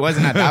wasn't at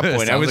that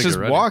point. I Sounds was like just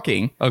you're running.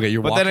 walking. Okay,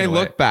 you're But then I walking away.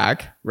 look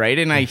back, right?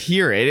 And I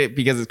hear it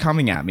because it's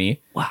coming at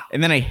me. Wow.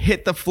 And then I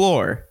hit the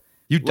floor.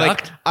 You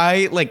Like, ducked?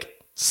 I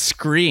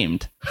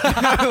screamed.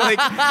 Like,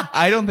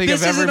 I don't think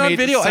This I've ever isn't on made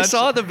video. I such-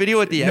 saw the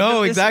video at the end. No,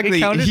 of this exactly.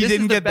 encounter. He This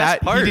didn't is the get best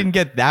that. part. He didn't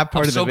get that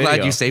part I'm of so the video.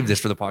 glad you saved this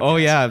for the podcast. Oh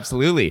yeah,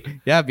 absolutely.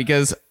 Yeah,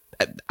 because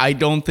I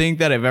don't think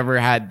that I've ever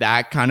had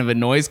that kind of a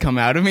noise come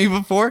out of me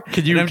before.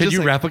 Could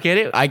you replicate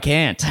it? I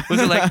can't. Was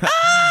it like,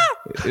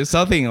 It's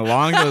something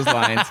along those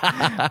lines.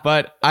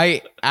 But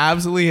I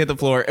absolutely hit the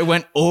floor. It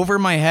went over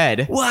my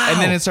head. Wow. And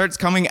then it starts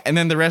coming, and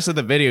then the rest of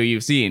the video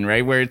you've seen,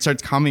 right? Where it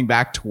starts coming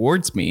back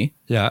towards me.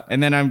 Yeah.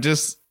 And then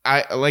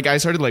I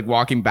started like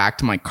walking back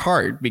to my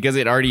cart because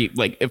it already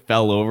like it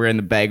fell over and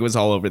the bag was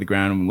all over the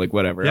ground and like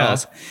whatever Yeah.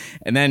 else.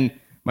 And then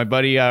my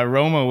buddy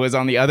Roma was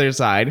on the other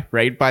side,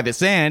 right by the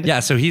sand. Yeah,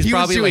 so he's He was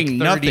probably, like, doing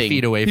 30 nothing.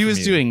 feet away He from was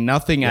you. doing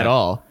nothing at Yeah.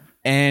 all.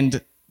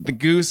 And the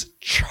goose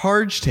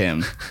charged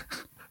him.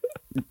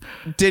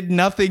 Did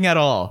nothing at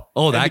all.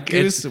 Oh, And that- the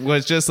goose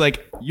was just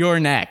like,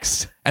 you're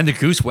next. and the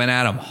goose went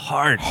at him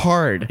hard.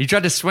 Hard. He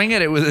tried to swing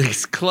at it with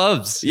his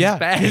clubs. Yeah. His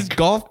bag. His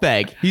golf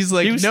bag. He's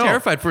like, He was no.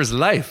 terrified for his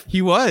life.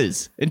 He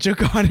was. And Joe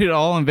got it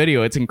all on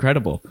video. It's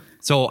incredible.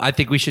 So I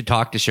think we should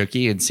talk to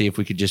Shooky and see if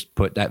we could just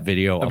put that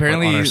video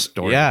Apparently, up on our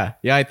story. yeah.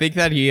 I think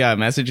that he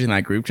messaged in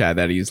that group chat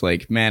that he's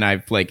like, man,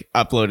 I've like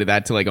uploaded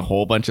that to like a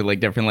whole bunch of like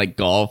different like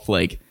golf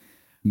like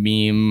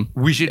meme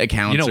We should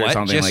accounts you know or what?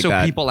 something Just like so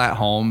that. people at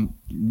home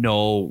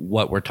know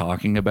what we're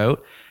talking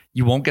about.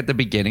 You won't get the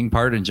beginning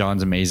part in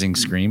John's amazing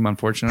scream,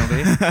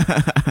 unfortunately.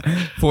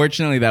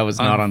 Fortunately, that was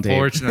not on tape.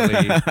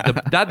 Unfortunately,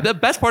 the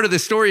best part of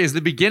this story is the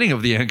beginning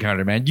of the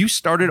encounter, man. You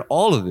started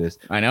all of this.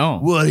 I know.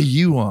 What do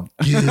you want,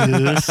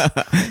 Goose?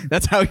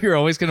 That's how you're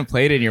always going to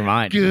play it in your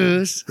mind.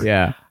 Goose.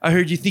 Yeah. I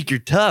heard you think you're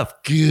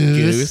tough,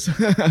 Goose.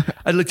 Goose.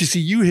 I'd like to see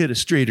you hit a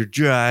straighter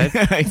drive.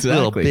 Exactly.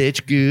 Little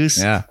bitch, Goose.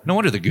 Yeah. No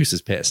wonder the goose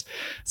is pissed.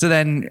 So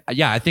then,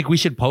 yeah, I think we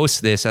should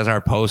post this as our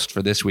post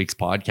for this week's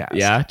podcast.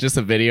 Yeah. Just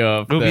a video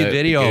of It'll be a the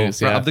video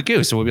goose, yeah. of the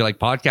goose. So we'll be like,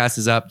 podcast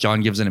is up. John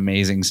gives an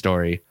amazing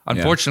story.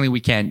 Unfortunately, we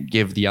can't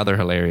give the other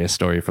hilarious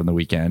story from the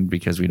weekend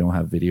because we don't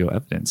have video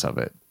evidence of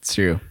it. It's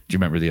true. Do you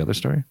remember the other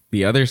story?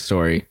 The other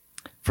story.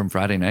 From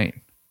Friday night.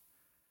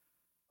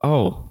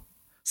 Oh,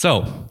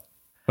 So,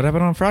 what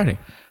happened on Friday?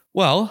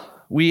 well,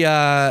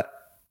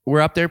 we're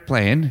up there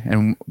playing,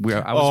 and you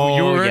were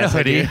wearing yes, a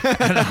I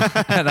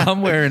hoodie, and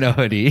I'm wearing a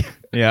hoodie.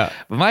 Yeah.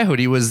 But my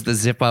hoodie was the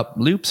Zip Up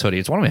Loops hoodie.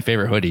 It's one of my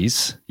favorite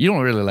hoodies. You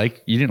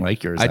didn't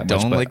like yours. I that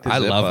don't much, but like the I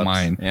Zip love Ups.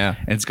 mine. Yeah.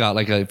 And it's got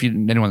like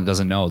anyone that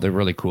doesn't know, they're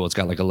really cool. It's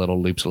got like a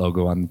little Loops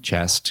logo on the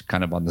chest,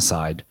 kind of on the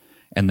side.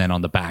 And then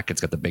on the back, it's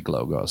got the big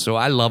logo. So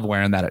I love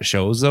wearing that at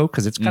shows though,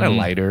 because it's kind of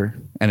lighter.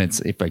 And it's,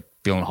 if like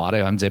feeling hot, I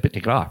unzip it,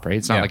 take it off, right?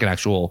 It's not Yeah. like an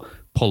actual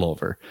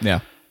pullover. Yeah.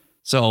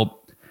 So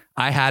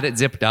I had it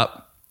zipped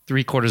up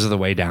 3/4 of the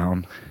way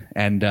down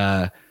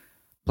and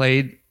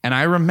played. And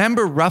I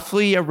remember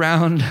roughly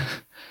around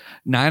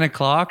 9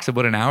 o'clock, so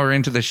about an hour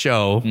into the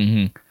show,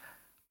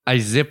 I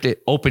zipped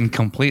it open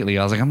completely.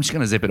 I was like, I'm just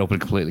going to zip it open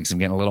completely because I'm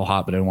getting a little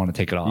hot, but I don't want to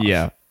take it off.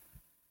 Yeah.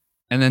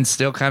 And then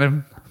still kind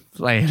of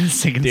playing and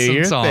singing Do some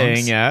your songs.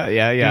 thing.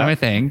 Yeah. Doing my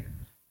thing.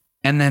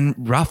 And then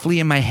roughly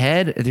in my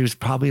head, there was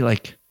probably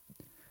like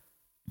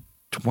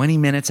 20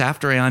 minutes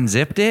after I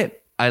unzipped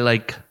it, I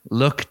like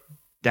looked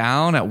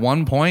down at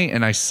one point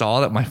and I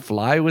saw that my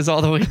fly was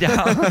all the way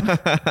down.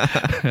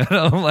 And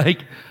I'm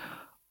like,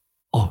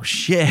 oh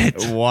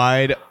shit.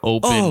 Wide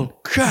open. Oh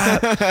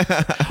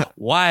crap.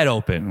 Wide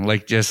open.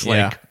 Like just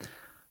like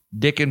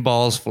dick and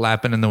balls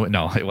flapping in the wind.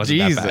 No, it wasn't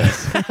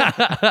that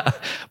bad.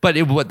 But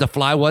the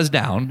fly was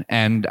down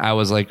and I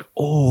was like,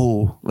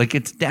 oh, like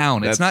it's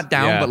down. It's not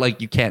down, but like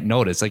you can't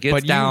notice. Like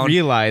it's down. But you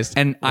realized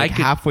and like I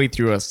could halfway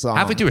through a song.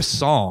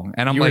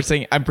 And I'm you like were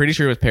saying, I'm pretty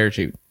sure it was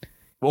Parachute.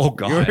 Oh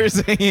God. You were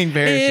singing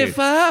Parachute. If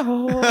I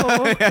hold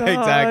yeah,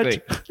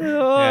 exactly.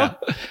 yeah.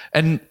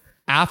 And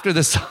after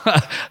this,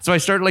 so I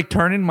started like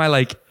turning my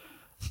like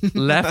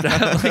left,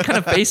 like kind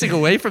of facing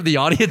away from the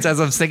audience as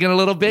I'm singing a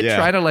little bit,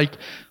 trying to like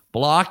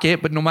block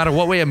it, but no matter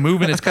what way I'm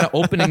moving, it's kind of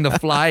opening the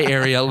fly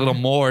area a little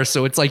more.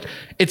 So it's like,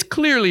 it's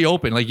clearly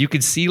open. Like you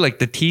can see like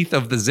the teeth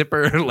of the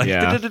zipper. Like,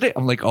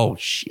 I'm like, oh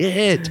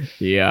shit.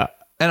 Yeah.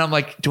 And I'm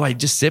like, do I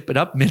just zip it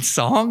up mid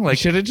song? Like,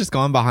 should have just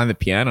gone behind the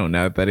piano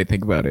now that I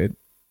think about it.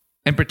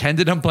 And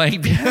pretended I'm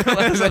playing piano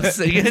as I'm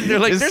singing. They're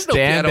like, there's no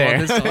piano on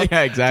this song.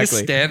 Yeah, exactly.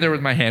 Just stand there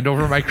with my hand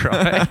over my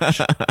crotch.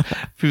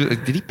 People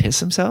like, did he piss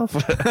himself?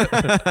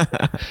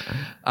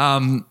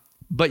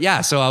 But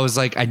yeah, so I was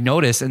like, I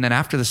noticed. And then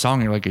after the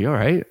song, you're like, are you all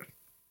right?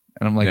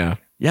 And I'm like,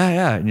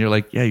 yeah. And you're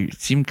like, yeah, you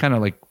seem kind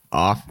of like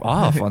off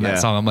on that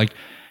song. I'm like,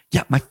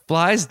 yeah, my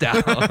fly's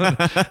down.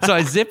 So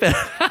I zip it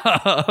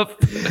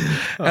up.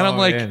 And I'm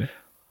like, man.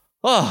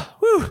 Oh,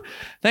 whew,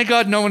 thank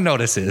God no one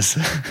notices.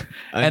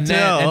 And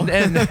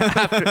then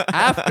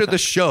after the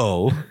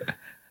show,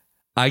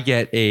 I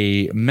get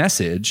a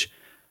message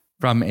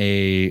from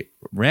a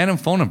random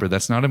phone number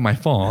that's not in my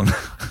phone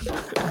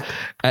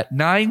at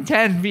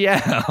 9:10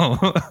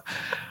 p.m.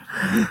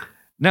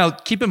 Now,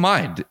 keep in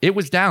mind, it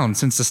was down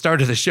since the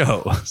start of the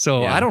show.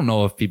 So I don't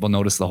know if people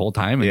noticed the whole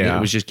time. And it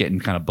was just getting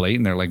kind of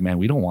blatant. They're like, man,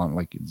 we don't want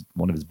like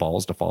one of his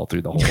balls to fall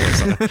through the hole or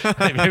something.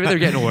 Maybe they're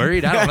getting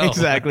worried. I don't know.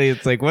 Exactly.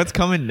 It's like, what's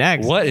coming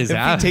next? What is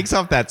that? If he takes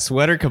off that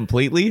sweater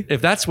completely.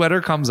 If that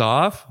sweater comes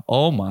off,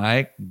 oh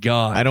my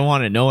God. I don't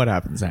want to know what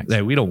happens next.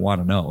 Like, we don't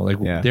want to know.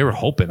 Like they were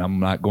hoping I'm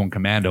not going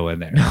commando in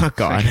there. Oh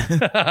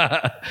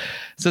God.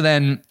 So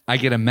then I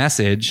get a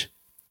message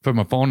from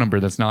a phone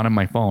number that's not on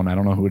my phone. I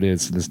don't know who it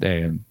is to this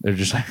day. And they're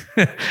just like,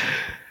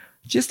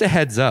 just a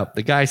heads up.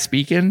 The guy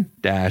speaking,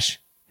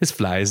 his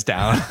fly is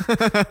down.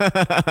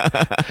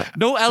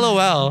 No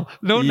LOL.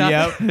 No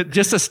nothing.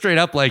 Just a straight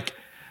up like,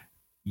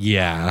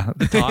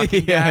 the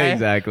talking guy.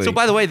 Exactly. So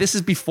by the way, this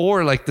is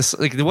before like this,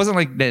 like it wasn't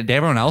like that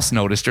everyone else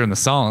noticed during the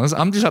song.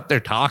 I'm just up there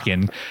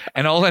talking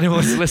and all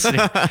anyone's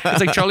listening. It's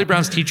like Charlie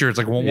Brown's teacher. It's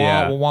like wah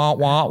wah wah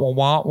wah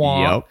wah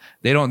wah. Yep.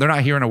 They're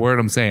not hearing a word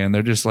I'm saying.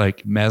 They're just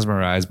like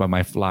mesmerized by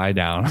my fly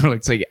down. Like,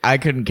 it's like I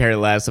couldn't care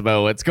less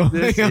about what's going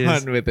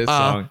on with this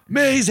song.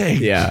 Amazing.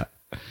 Yeah.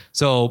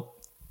 So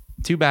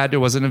too bad there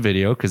wasn't a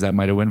video because that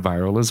might have went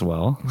viral as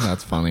well.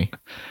 That's funny.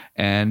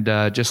 And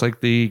just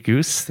like the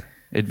Goose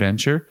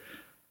adventure,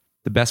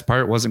 the best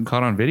part wasn't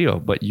caught on video,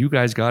 but you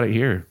guys got it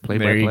here. Play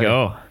by play. There you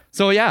go.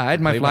 So yeah, I had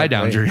my fly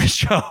down during the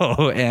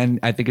show, and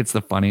I think it's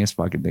the funniest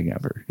fucking thing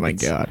ever. My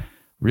God.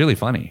 Really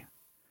funny.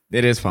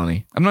 It is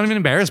funny. I'm not even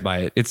embarrassed by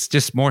it. It's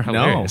just more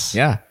hilarious.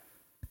 No. Yeah.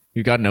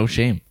 You got no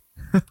shame.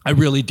 I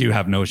really do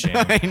have no shame.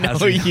 I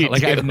know you do. I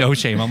have no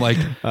shame. I'm like,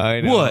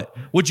 what?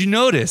 Would you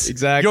notice?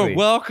 Exactly. You're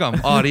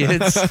welcome,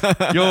 audience.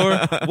 You're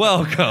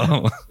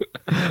welcome.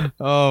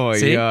 Oh my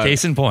God.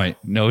 Case in point,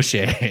 no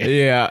shame.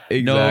 Yeah,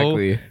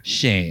 exactly. No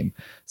shame.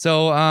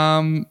 So,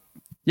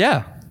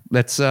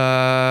 let's,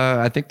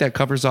 I think that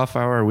covers off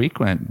our week,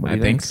 Glenn. I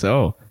think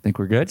so. Think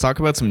we're good? Let's talk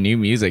about some new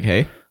music,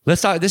 hey?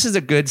 Let's talk. This is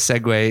a good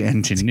segue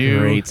into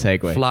great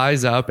segue.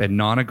 Flies Up and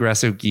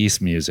non-aggressive geese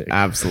music.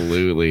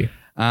 Absolutely.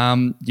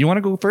 Do you want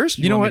to go first?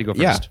 You know what? Me to go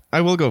Yeah, first?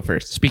 I will go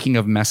first. Speaking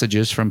of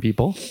messages from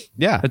people.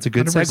 Yeah. That's a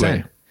good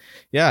 100%. segue.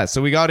 Yeah.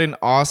 So we got an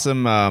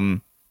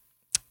awesome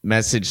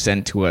message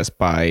sent to us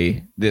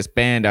by this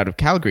band out of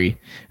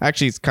Calgary.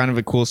 Actually, it's kind of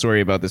a cool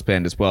story about this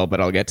band as well,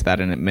 but I'll get to that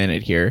in a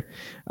minute here.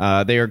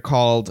 They are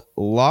called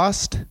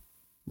Lost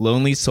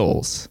Lonely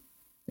Souls.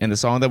 And the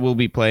song that we'll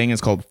be playing is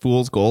called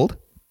Fool's Gold.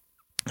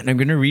 And I'm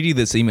going to read you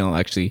this email,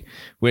 actually,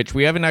 which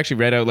we haven't actually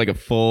read out like a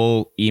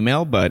full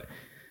email, but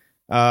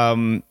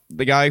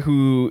the guy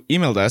who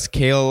emailed us,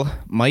 Kale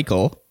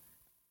Michael,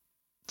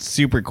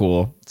 super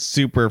cool,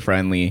 super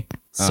friendly.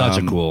 Such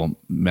a cool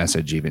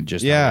message, even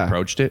just how I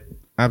approached it.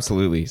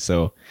 Absolutely.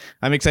 So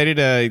I'm excited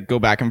to go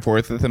back and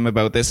forth with him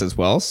about this as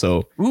well.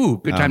 So,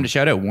 good time to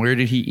shout out. Where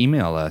did he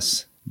email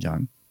us,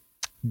 John?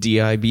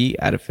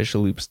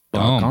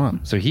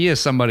 dib@officialloops.com. So he is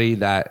somebody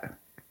that,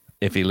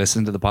 if he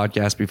listened to the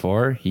podcast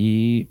before,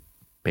 he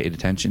paid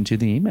attention to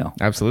the email.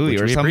 Absolutely.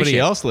 Or somebody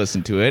else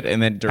listened to it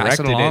and then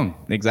directed it along.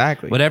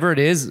 Exactly. Whatever it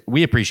is,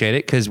 we appreciate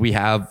it because we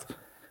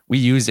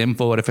use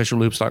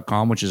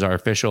info@officialloops.com, which is our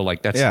official,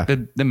 like that's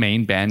the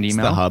main band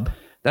email. It's the hub.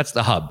 That's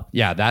the hub.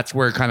 Yeah. That's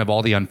where kind of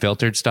all the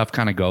unfiltered stuff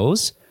kind of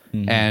goes.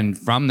 And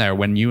from there,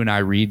 when you and I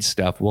read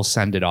stuff, we'll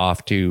send it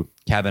off to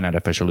Kevin at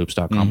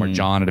officialloops.com or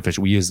John at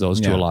official. We use those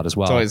two a lot as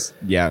well. It's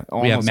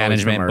always, we have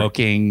management,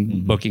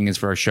 booking. Booking is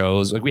for our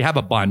shows. Like we have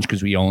a bunch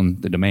because we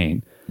own the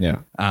domain.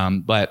 Yeah.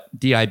 But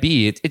DIB,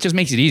 it just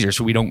makes it easier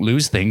so we don't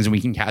lose things and we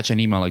can catch an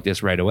email like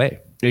this right away.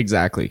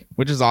 Exactly.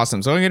 Which is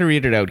awesome. So I'm going to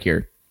read it out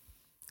here.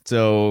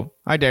 So,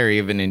 hi Diary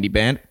of an Indie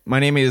Band. My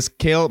name is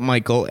Cale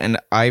Michael and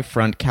I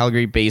front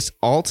Calgary-based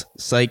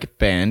alt-psych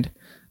band,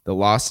 The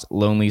Lost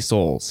Lonely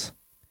Souls.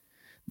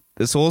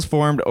 The Souls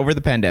formed over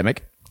the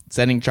pandemic,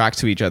 sending tracks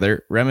to each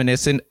other,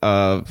 reminiscent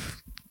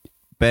of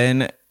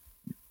Ben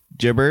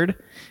Gibbard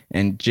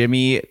and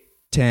Jimmy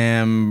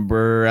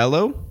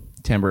Tamburello,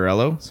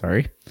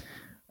 sorry,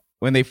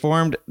 when they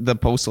formed the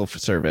Postal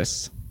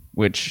Service,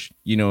 which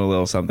you know a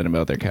little something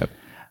about there, Kev.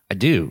 I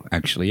do,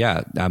 actually,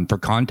 yeah. For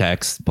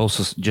context,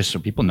 Postal, just so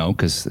people know,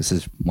 because this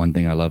is one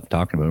thing I love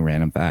talking about,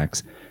 random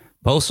facts.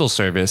 Postal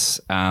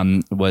Service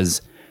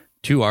was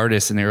two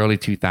artists in the early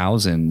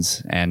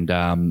 2000s,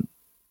 and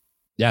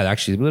yeah,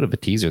 actually, a bit of a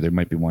teaser. There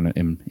might be one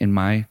in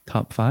my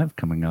top 5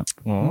 coming up.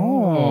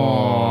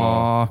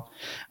 Oh.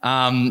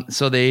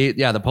 So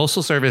the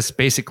Postal Service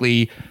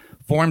basically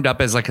formed up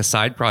as like a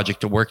side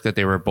project to work that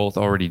they were both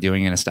already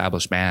doing in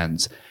established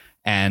bands.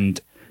 And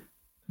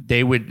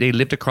they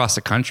lived across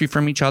the country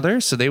from each other.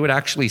 So they would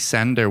actually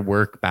send their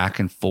work back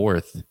and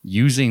forth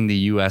using the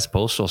US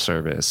Postal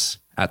Service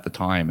at the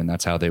time. And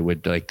that's how they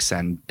would like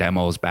send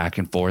demos back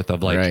and forth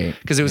of like,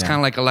 because it was kind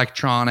of like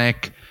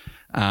electronic,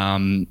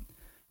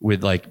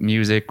 with like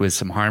music with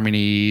some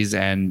harmonies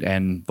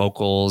and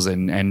vocals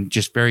and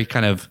just very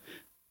kind of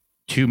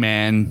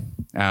 2-man,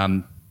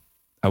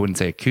 I wouldn't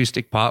say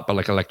acoustic pop, but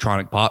like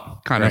electronic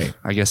pop kind of,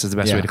 I guess is the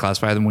best way to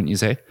classify them, wouldn't you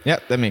say?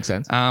 Yep, that makes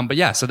sense. But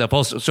yeah, so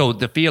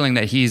the feeling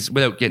that he's,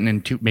 without getting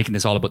into making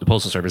this all about the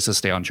Postal Service, to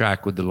stay on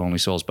track with the Lonely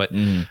Souls, but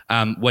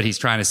what he's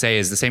trying to say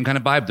is the same kind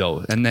of vibe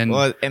though. And then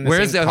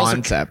where's the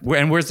concept?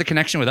 Where's the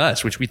connection with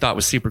us, which we thought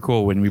was super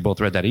cool when we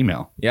both read that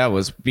email? Yeah, it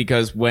was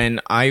because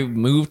when I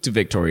moved to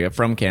Victoria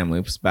from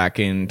Kamloops back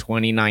in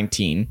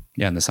 2019.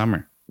 Yeah, in the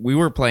summer. We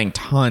were playing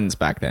tons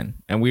back then,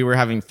 and we were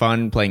having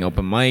fun playing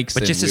open mics.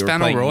 But just we as were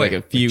playing like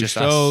a few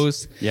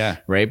shows,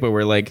 right? But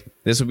we're like,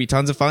 this would be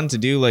tons of fun to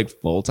do like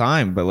full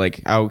time. But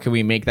like, how can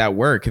we make that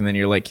work? And then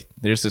you're like,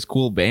 there's this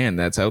cool band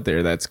that's out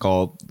there that's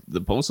called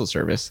the Postal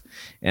Service,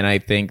 and I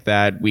think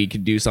that we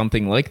could do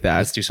something like that.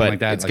 Let's do something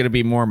like that. It's going to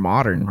be more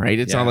modern, right?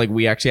 It's not like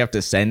we actually have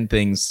to send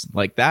things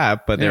like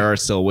that, but there are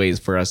still ways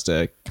for us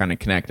to kind of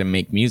connect and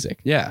make music.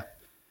 Yeah.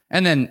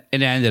 And then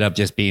it ended up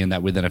just being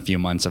that within a few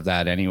months of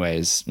that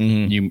anyways,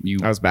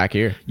 I was back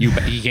here.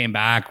 He came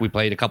back, we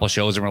played a couple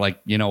shows and we're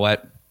like, you know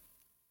what?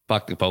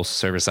 Fuck the Postal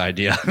Service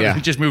idea. Yeah.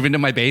 Just move into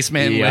my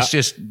basement. Yeah. Let's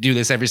just do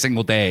this every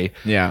single day.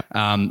 Yeah.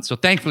 So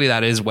thankfully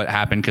that is what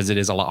happened because it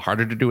is a lot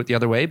harder to do it the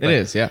other way. But it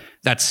is, yeah.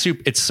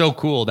 It's so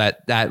cool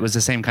that was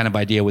the same kind of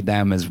idea with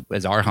them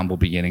as our humble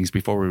beginnings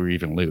before we were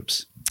even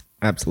Loops.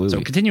 Absolutely.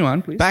 So continue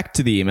on, please. Back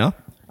to the email.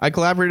 I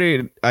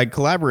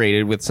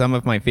collaborated with some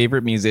of my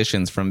favorite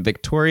musicians from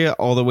Victoria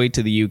all the way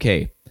to the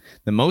UK.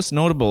 The most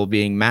notable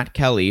being Matt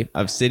Kelly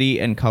of City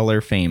and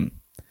Colour fame.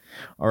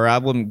 Our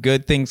album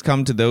Good Things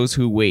Come to Those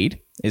Who Wait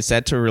is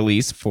set to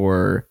release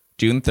for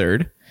June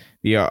 3rd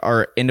via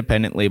our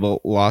independent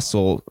label Lost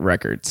Soul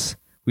Records.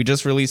 We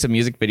just released a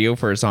music video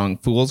for a song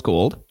Fool's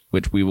Gold,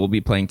 which we will be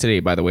playing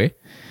today, by the way,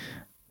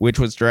 which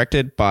was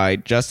directed by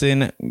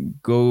Justin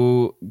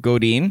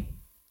Godin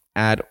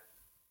at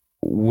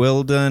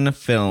Wilden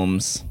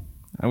Films.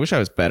 I wish I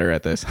was better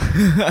at this.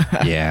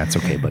 Yeah, it's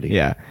okay, buddy.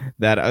 Yeah,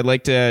 that I'd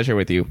like to share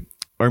with you.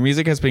 Our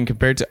music has been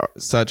compared to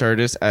such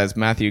artists as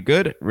Matthew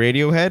Good,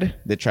 Radiohead,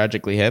 The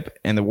Tragically Hip,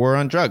 and The War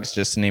on Drugs,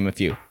 just to name a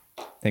few.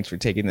 Thanks for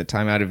taking the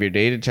time out of your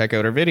day to check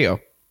out our video.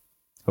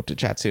 Hope to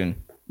chat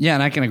soon. Yeah,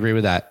 and I can agree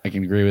with that. I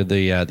can agree with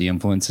the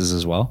influences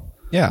as well.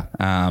 Yeah.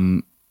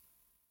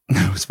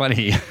 It was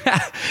funny.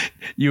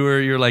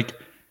 You're like,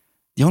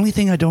 the only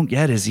thing I don't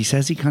get is he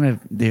says they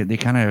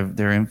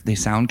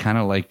sound kind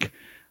of like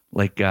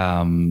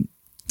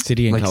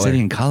City and Colour. City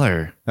and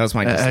Colour. That was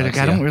my I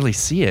don't really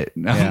see it.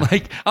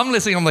 I'm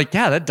listening. I'm like,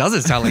 yeah, that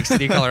doesn't sound like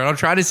City and Colour. And I'm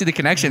trying to see the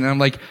connection, and I'm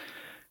like,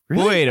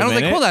 really? Wait a minute. I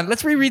was like, hold on,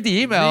 let's reread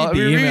the email.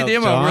 Read the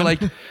email, We're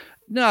like,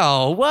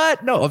 no,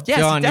 what? No, yes,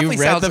 John, it you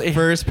read the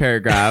first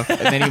paragraph, and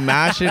then you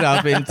mash it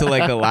up into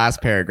like the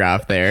last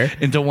paragraph there.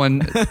 Into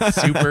one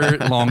super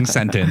long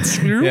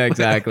sentence. Yeah,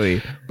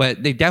 exactly.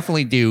 But they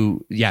definitely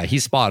do. Yeah,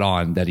 he's spot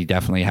on that he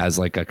definitely has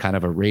like a kind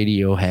of a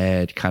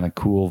Radiohead kind of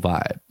cool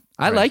vibe.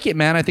 I like it,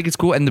 man. I think it's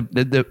cool. And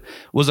the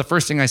was the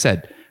first thing I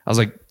said. I was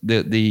like,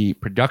 the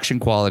production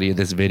quality of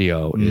this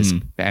video is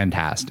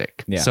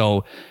fantastic. Yeah.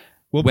 So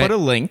we'll put a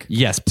link to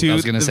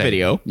the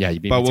video. Yeah, you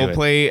beat but me to we'll it.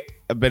 play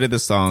a bit of the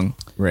song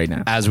right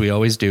now. As we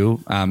always do.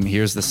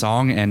 Here's the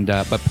song, and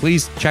but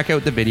please check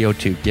out the video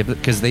too,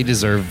 because they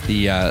deserve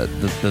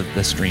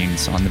the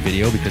streams on the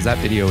video, because that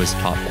video is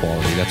top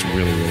quality. That's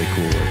really, really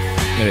cool.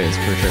 It is,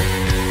 for sure.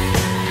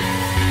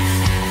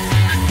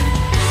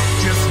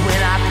 Just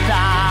when I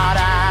thought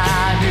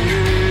I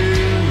knew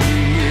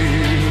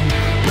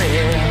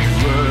where the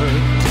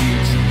road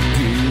takes me,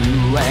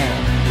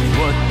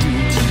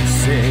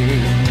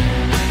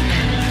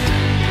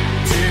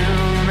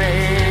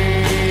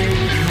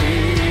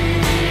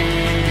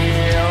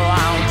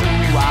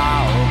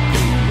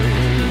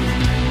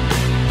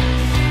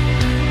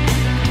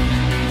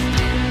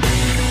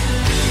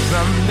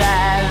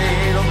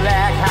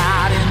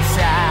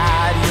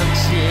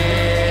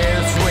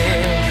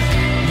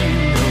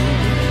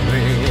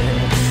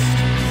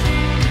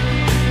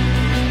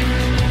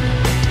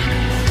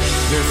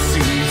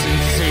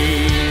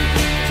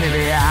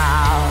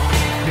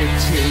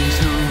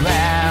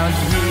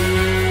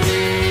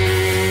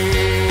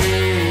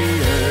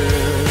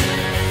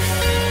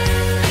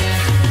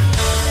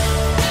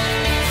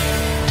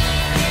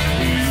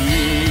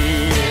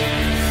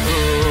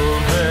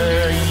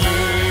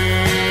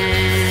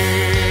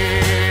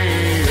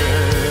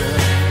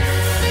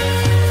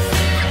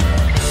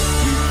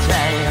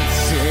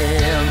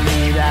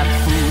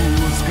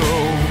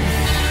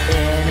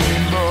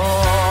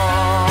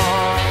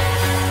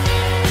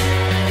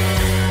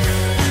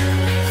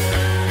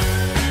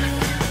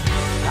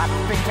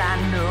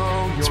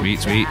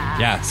 Sweet.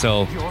 Yeah.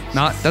 So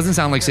doesn't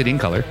sound like City and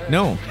Color,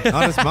 No,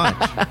 not as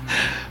much.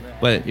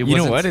 but You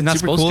know what? It's not super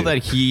supposed cool to. that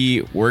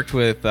he worked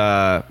with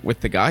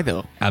the guy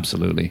though,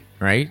 Absolutely.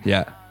 right?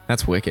 Yeah.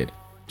 That's wicked.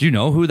 Do you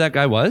know who that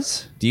guy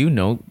was? Do you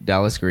know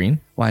Dallas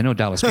Green? Well, I know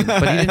Dallas Green,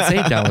 but he didn't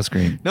say Dallas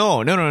Green.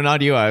 No,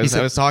 not you. I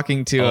was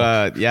talking to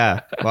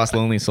Lost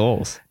Lonely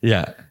Souls.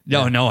 Yeah.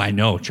 No, I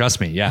know.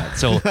 Trust me. Yeah.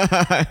 So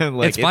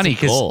Like, it's funny a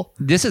because goal.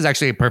 this is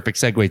actually a perfect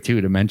segue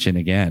too to mention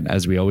again,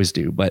 as we always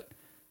do. But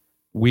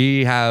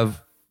we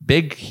have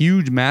big,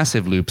 huge,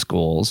 massive loops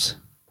goals,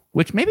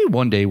 which maybe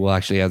one day we'll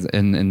actually have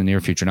in the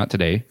near future. Not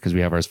today because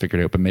we have ours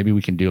figured out, but maybe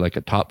we can do like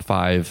a top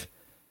 5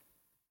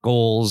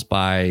 goals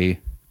by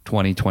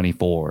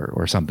 2024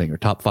 or something, or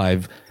top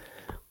 5.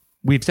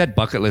 We've said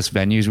bucket list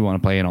venues we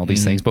want to play and all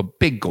these things, but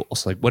big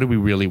goals. Like what do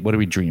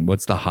we dream?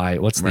 What's the high?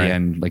 What's the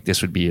end? Like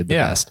this would be the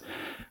best.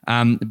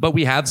 But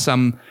we have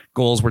some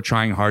goals we're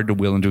trying hard to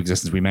will into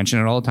existence. We mention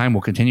it all the time.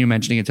 We'll continue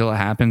mentioning it until it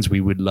happens. We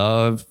would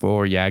love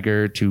for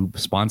Jagger to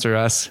sponsor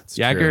us.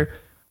 Jagger,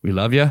 we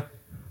love you.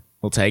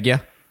 We'll tag you.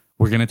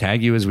 We're going to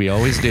tag you as we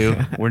always do.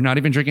 We're not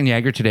even drinking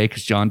Jagger today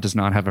because John does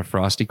not have a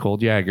frosty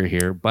cold Jagger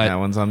here. But That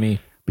one's on me.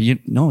 But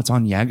it's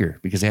on Jagger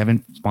because they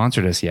haven't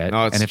sponsored us yet.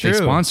 No, it's and if true. they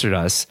sponsored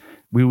us,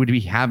 we would be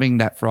having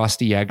that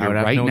frosty Jagger I would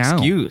have right no now.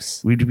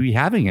 excuse. We'd be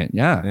having it,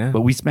 yeah.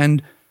 But we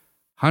spend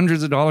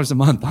hundreds of dollars a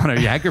month on our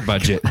Jagger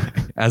budget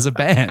as a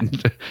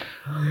band.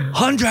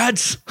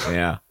 Hundreds.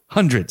 Yeah.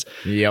 Hundreds.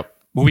 Yep.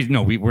 Well,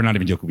 we're not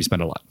even joking. We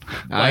spend a lot.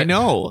 I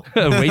know.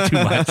 Way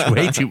too much.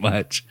 Way too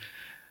much.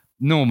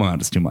 No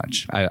amount is too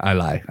much. I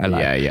lie.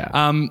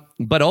 Yeah.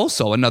 But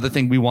also another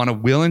thing we want to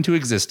will into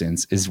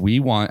existence is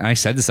and I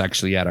said this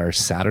actually at our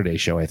Saturday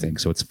show, I think.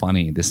 So it's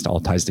funny. This all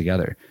ties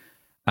together.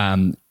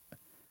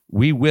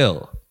 We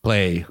will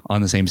play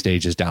on the same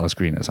stage as Dallas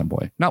Green at some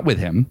point. Not with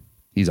him.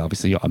 He's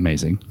obviously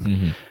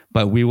amazing.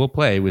 But we will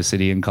play with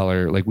City and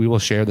Color. Like we will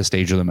share the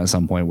stage with them at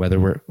some point,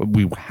 whether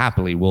we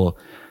happily will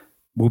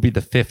be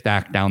the 5th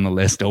act down the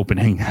list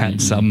opening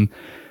at some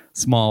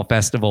small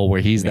festival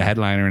where he's the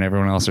headliner and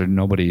everyone else are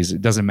nobody's.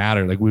 It doesn't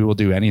matter. Like we will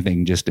do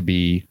anything just to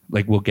be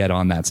like, we'll get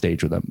on that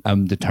stage with them.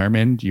 I'm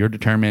determined. You're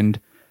determined.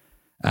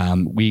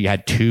 We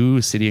had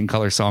 2 City and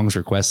Color songs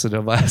requested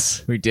of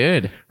us, We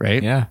did.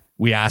 right? Yeah.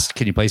 We asked,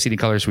 can you play City and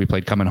Color? So we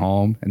played Coming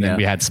Home. And then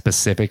we had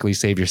specifically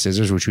Save Your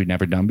Scissors, which we'd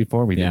never done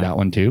before. We did that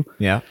one too.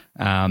 Yeah.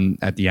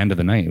 At the end of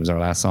the night, it was our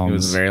last song. It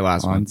was the very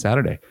last on one.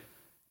 Saturday.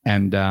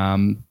 And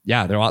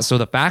they're all, so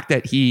the fact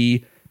that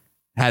he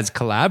has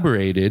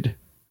collaborated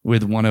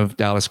with one of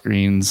Dallas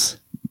Green's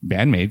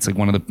bandmates, like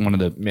one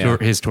of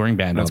his touring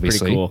band, That's pretty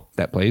obviously, cool.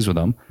 that plays with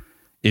him,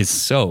 is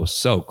so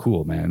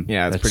cool, man.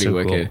 Yeah, it's pretty so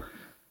wicked. Cool.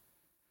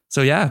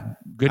 So yeah,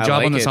 good I job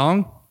like on the it.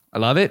 song. I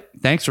love it.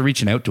 Thanks for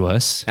reaching out to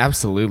us.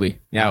 Absolutely.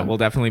 Yeah, we'll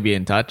definitely be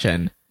in touch.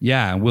 And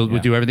Yeah, we'll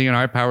do everything in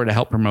our power to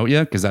help promote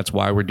you because that's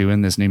why we're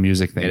doing this new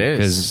music thing. It is.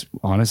 Because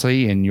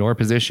honestly, in your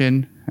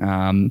position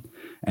and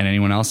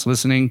anyone else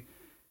listening,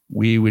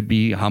 we would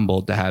be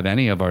humbled to have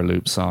any of our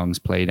loop songs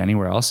played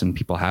anywhere else. And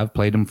people have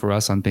played them for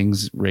us on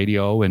things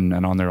radio and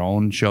on their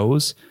own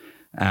shows.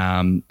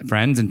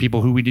 Friends and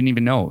people who we didn't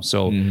even know.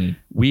 So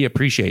we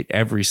appreciate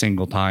every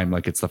single time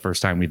like it's the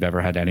first time we've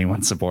ever had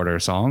anyone support our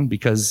song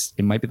because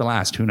it might be the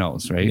last. Who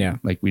knows, right? Yeah.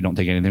 Like we don't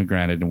take anything for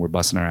granted and we're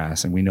busting our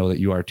ass and we know that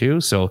you are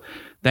too. So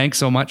thanks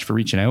so much for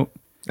reaching out.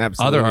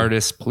 Absolutely. Other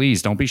artists,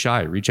 please don't be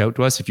shy. Reach out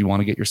to us if you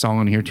want to get your song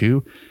on here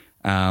too.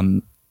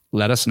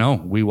 Let us know.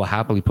 We will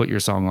happily put your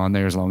song on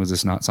there as long as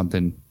it's not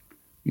something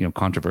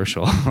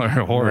controversial or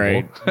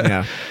horrible.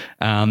 Right.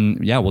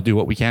 Yeah. We'll do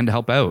what we can to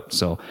help out.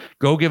 So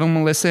go give them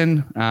a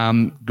listen.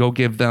 Go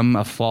give them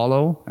a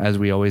follow, as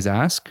we always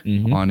ask,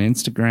 on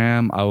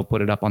Instagram. I will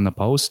put it up on the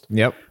post.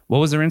 Yep. What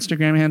was their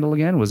Instagram handle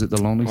again? Was it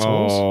The Lonely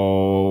Souls?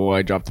 Oh,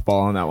 I dropped the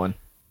ball on that one.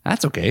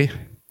 That's okay.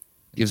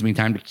 Gives me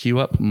time to queue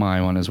up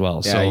my one as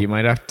well. Yeah, So you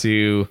might have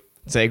to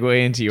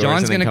segue into yours.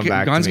 John's and then gonna come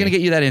back John's to me. gonna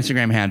get you that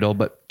Instagram handle,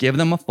 but give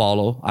them a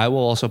follow. I will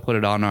also put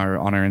it on our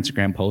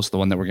Instagram post, the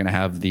one that we're gonna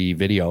have the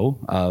video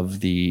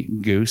of the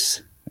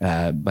goose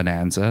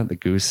bonanza, the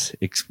goose.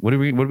 What are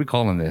we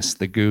calling this?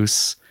 The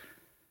goose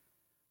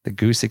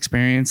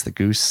experience, the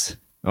goose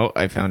Oh,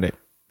 I found it.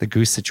 the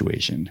goose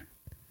situation.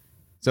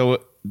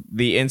 So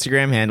the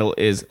Instagram handle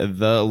is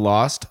The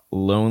Lost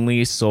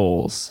Lonely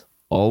Souls.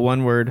 All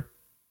one word.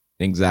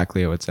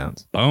 Exactly how it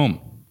sounds.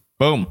 Boom.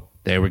 Boom.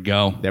 There we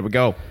go. There we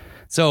go.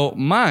 So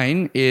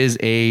mine is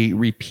a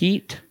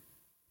repeat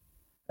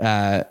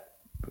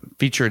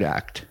featured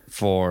act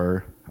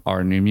for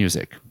our new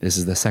music. This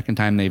is the second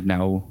time they've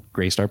now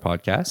graced our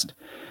podcast.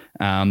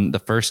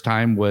 The first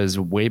time was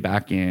way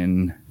back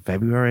in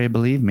February, I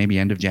believe, maybe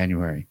end of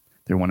January.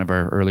 They're one of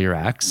our earlier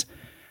acts.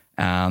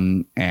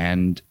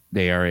 And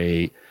they are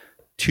a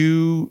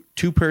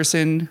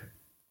two-person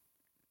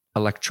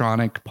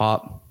electronic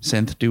pop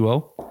synth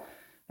duo.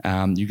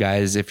 You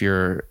guys, if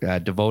you're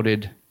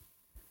devoted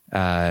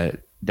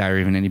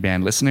Diary of an Indie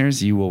Band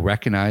listeners, you will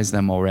recognize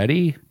them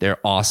already. They're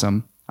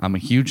awesome. I'm a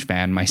huge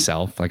fan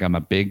myself. Like I'm a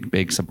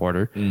big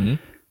supporter.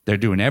 They're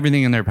doing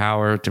everything in their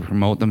power to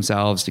promote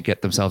themselves, to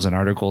get themselves in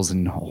articles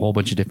and a whole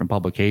bunch of different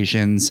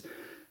publications.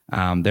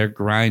 They're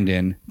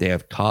grinding. They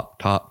have top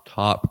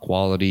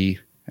quality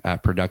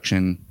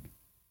production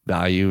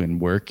value and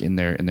work in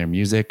their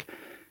music.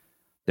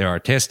 They're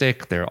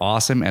artistic, they're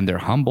awesome, and they're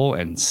humble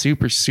and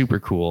super, super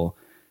cool.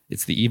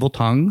 It's the Evil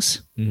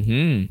Tongues.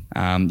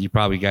 Mm-hmm. You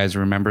probably guys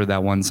remember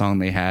that one song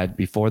they had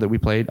before that we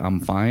played, I'm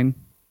Fine.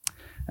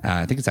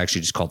 I think it's actually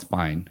just called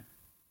Fine.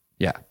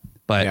 Yeah.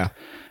 But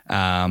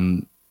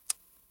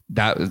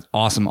that was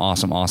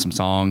awesome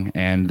song.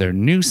 And their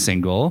new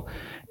single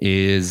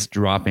is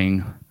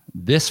dropping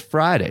this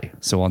Friday.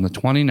 So on the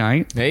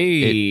 29th,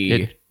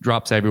 it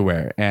drops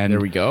everywhere. And there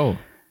we go.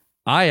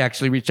 I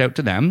actually reached out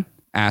to them,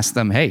 asked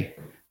them, hey,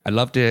 I'd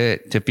love to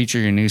feature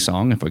your new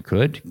song if I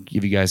could,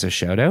 give you guys a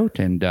shout out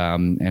and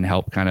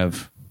help kind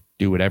of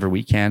do whatever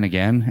we can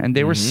again. And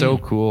they were so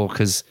cool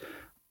because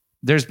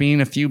there's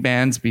been a few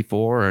bands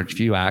before or a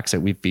few acts that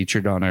we've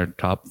featured on our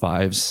top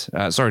fives.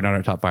 Sorry, not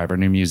our top five, our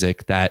new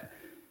music that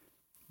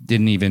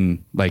didn't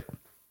even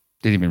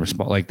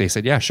respond. Like they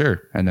said, yeah,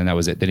 sure. And then that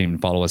was it. They didn't even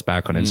follow us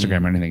back on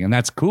Instagram or anything. And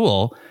that's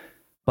cool.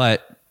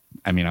 But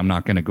I mean, I'm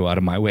not going to go out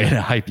of my way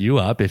to hype you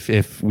up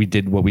if we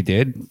did what we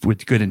did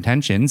with good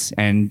intentions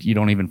and you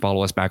don't even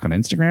follow us back on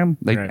Instagram.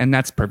 And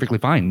that's perfectly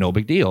fine. No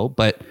big deal.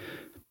 But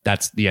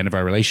that's the end of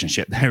our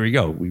relationship. There we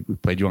go. We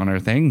played you on our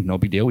thing. No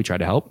big deal. We tried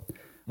to help.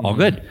 All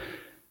good.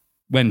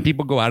 When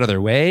people go out of their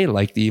way,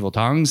 like the Evil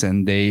Tongues,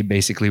 and they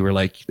basically were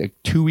like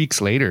 2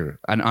 weeks later,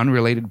 an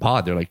unrelated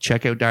pod. They're like,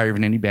 check out Diary of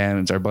an Indie Band.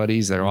 It's our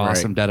buddies. They're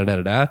awesome.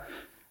 Right.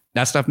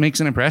 That stuff makes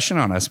an impression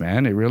on us,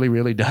 man. It really,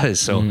 really does.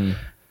 So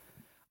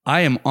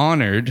I am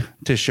honored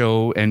to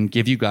show and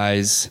give you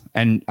guys,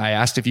 and I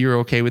asked if you were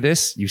okay with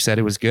this. You said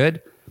it was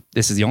good.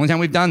 This is the only time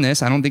we've done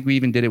this. I don't think we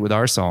even did it with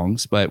our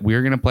songs, but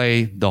we're going to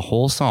play the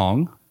whole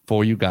song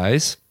for you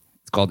guys.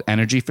 It's called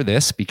Energy for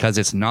This because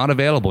it's not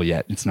available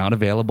yet. It's not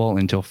available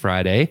until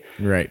Friday.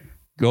 Right.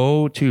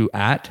 Go to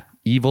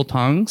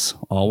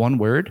 @EvilTongues, all one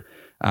word.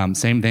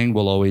 Same thing.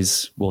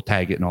 We'll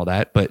tag it and all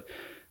that. But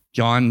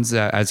John's,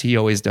 as he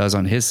always does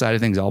on his side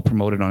of things, I'll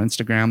promote it on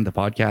Instagram, the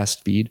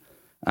podcast feed.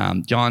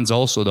 John's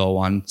also though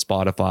on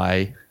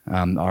Spotify,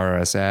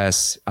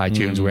 RSS,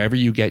 iTunes, wherever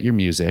you get your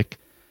music.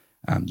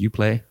 You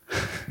play.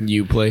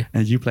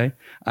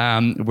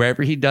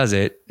 Wherever he does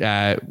it,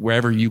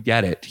 wherever you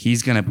get it,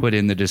 he's going to put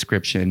in the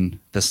description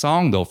the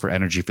song though for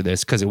Energy for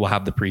This because it will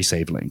have the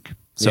pre-save link.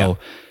 So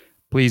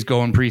please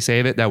go and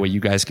pre-save it. That way you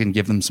guys can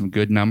give them some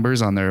good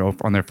numbers on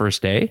their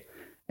first day.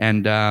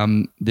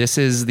 And this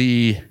is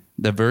the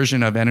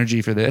version of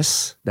Energy for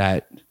This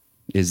that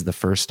is the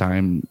first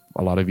time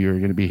a lot of you are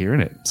going to be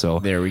hearing it. So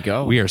there we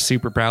go. We are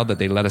super proud that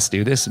they let us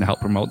do this and help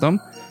promote them.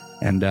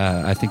 And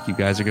I think you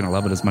guys are going to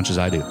love it as much as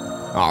I do.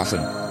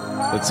 Awesome.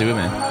 Let's do it,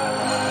 man.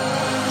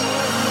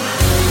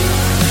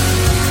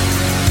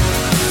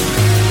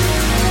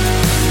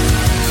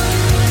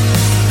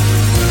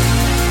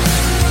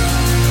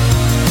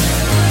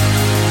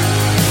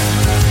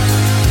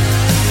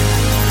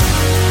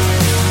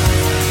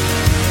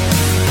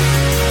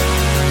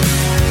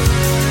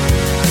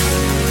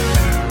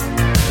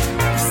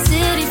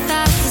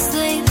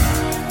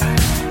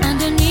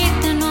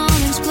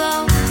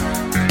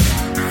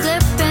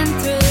 Flipping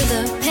through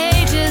the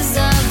pages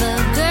of the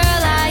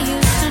girl I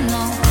used to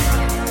know.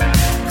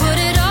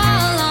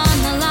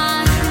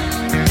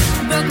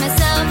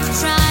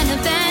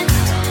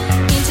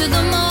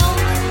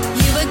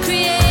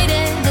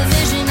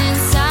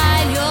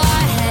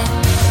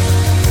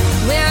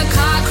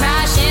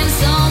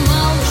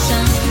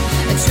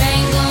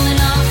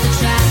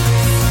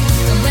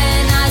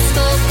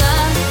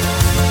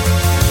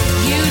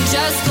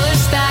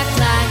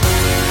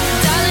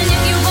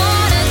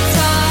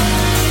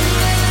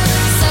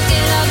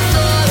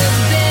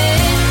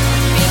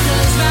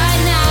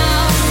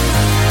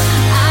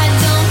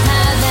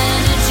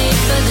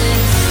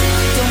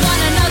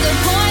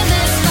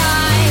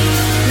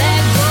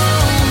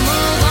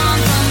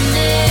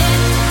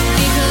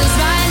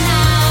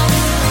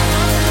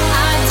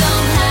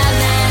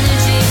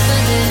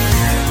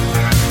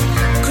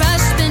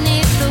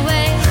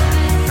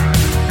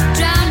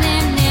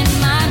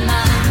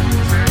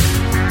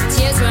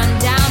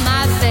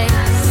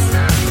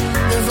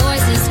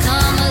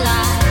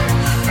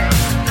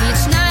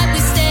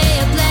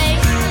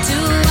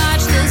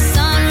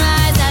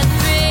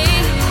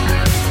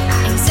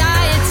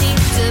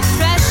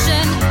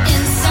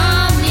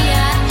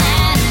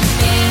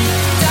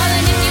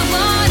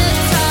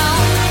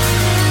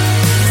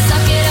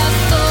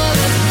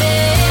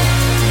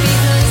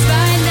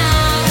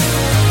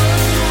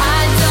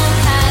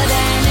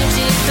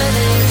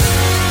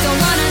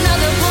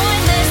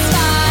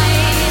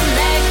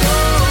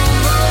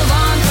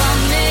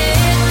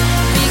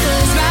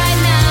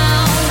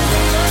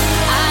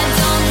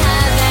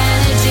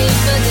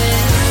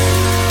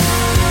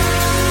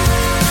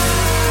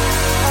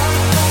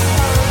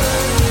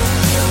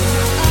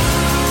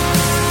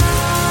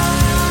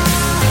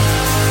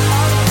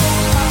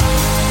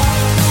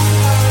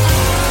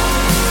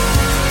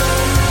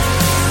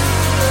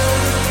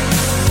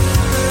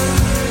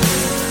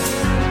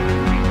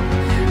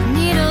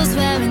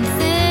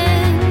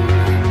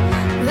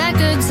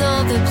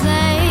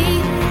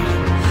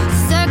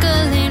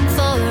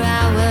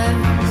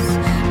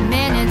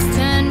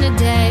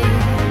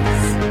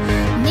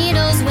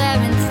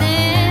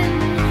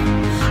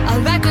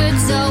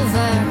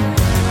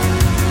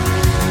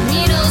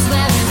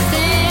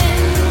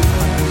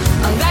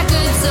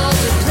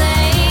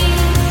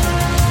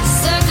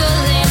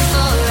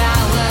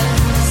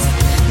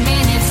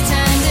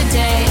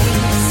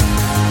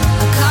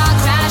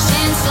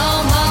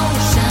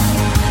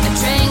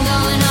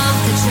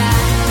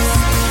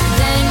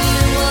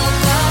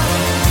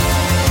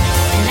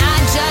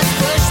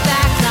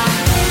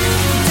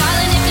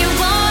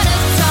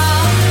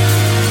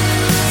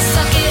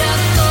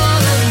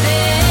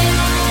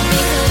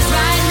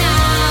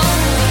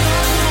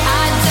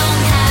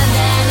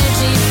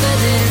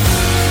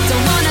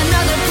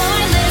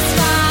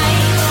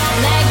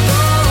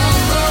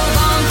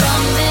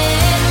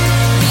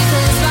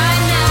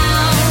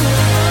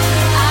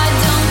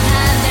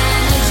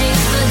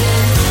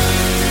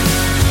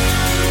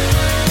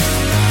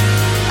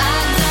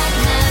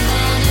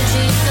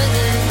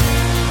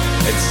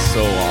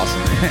 so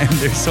awesome. And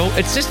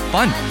it's just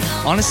fun.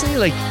 Honestly,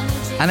 like,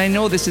 and I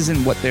know this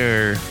isn't what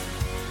they're,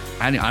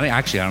 I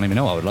don't even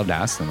know. I would love to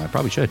ask them. I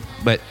probably should.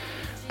 But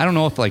I don't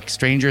know if like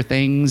Stranger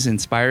Things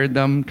inspired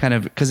them kind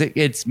of, because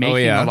it's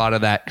making a lot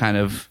of that kind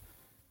of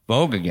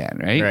vogue again,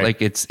 right?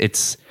 Like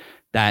it's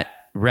that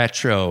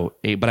retro,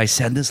 but I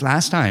said this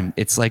last time,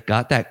 it's like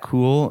got that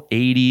cool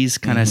 80s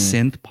kind of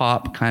synth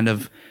pop kind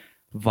of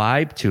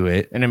vibe to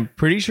it. And I'm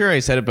pretty sure I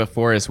said it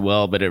before as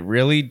well, but it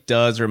really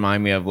does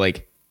remind me of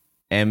like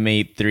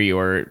M83,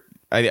 or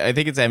I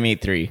think it's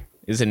M83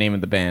 is the name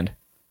of the band.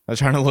 I was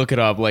trying to look it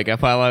up like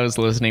while I was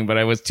listening, but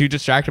I was too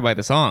distracted by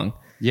the song.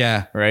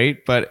 Yeah. Right?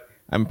 But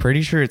I'm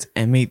pretty sure it's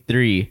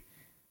M83.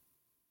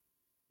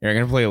 Here, I'm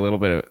going to play a little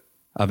bit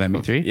of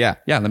M83? Yeah.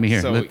 Yeah, let me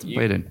hear. So Let's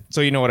play it in.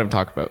 So you know what I'm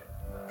talking about.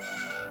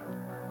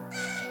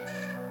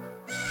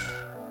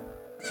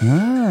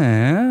 Ah,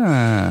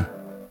 yeah.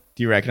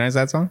 Do you recognize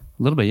that song?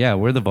 A little bit, yeah.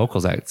 Where are the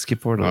vocals at?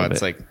 Skip forward a little bit.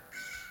 It's like...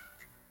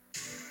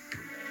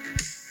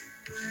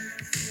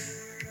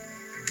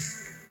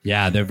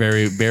 Yeah, they're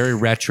very, very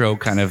retro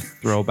kind of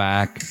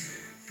throwback.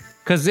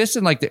 Because this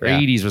in like the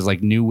 80s was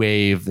like new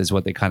wave is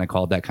what they kind of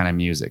called that kind of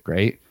music,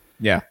 right?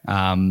 Yeah.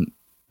 And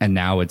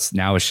now it's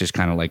just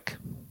kind of like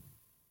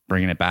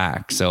bringing it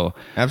back. So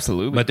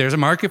absolutely. But there's a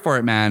market for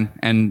it, man.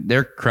 And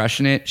they're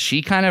crushing it.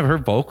 Her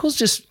vocals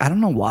just, I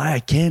don't know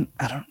why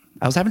I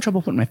was having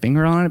trouble putting my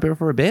finger on it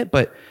for a bit,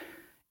 but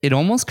it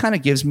almost kind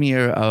of gives me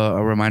a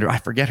reminder. I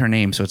forget her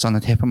name, so it's on the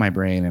tip of my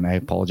brain, and I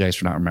apologize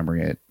for not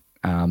remembering it.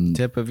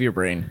 Tip of your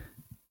brain.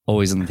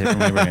 Always on the tip of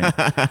my brain.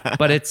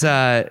 But it's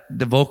the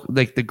vocal,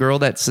 like the girl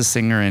that's the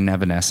singer in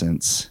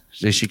Evanescence.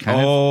 She kind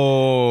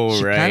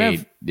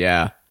of,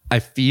 yeah. I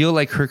feel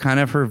like her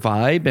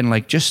vibe, and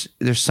like just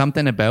there's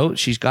something about,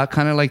 she's got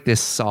kind of like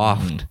this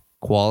soft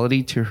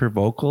quality to her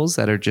vocals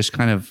that are just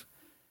kind of,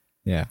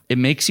 yeah, it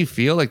makes you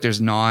feel like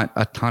there's not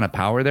a ton of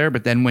power there.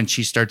 But then when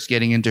she starts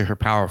getting into her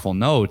powerful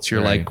notes,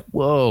 you're like,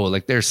 whoa,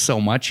 like there's so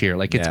much here.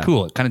 Like it's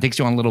cool. It kind of takes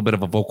you on a little bit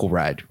of a vocal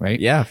ride, right?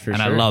 Yeah, for sure.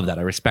 And I love that.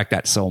 I respect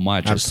that so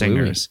much as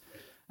singers.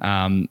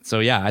 So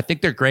yeah, I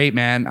think they're great,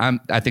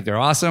 man. I think they're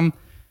awesome.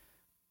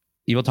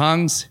 Evil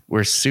Tongues,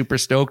 we're super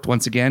stoked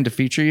once again to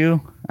feature you.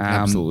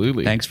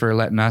 Absolutely. Thanks for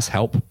letting us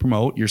help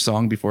promote your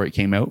song before it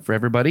came out for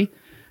everybody.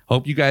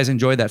 Hope you guys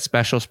enjoyed that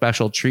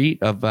special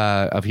treat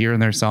of hearing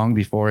their song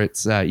before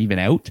it's even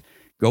out.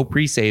 Go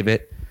pre-save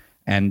it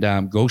and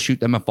go shoot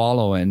them a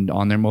follow. And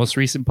on their most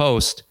recent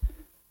post,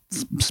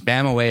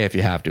 spam away if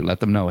you have to. Let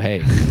them know,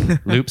 hey,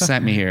 Loop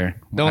sent me here.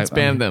 Don't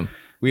spam them.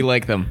 We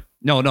like them.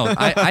 No,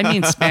 I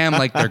mean spam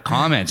like their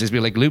comments. Just be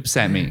like, Loop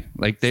sent me.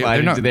 Like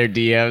they're not their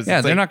DMs.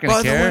 Yeah, they're not going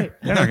to care.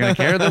 They're not going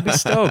to care. They'll be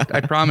stoked.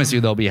 I promise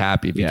you, they'll be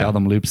happy if you tell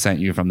them Loop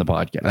sent you from the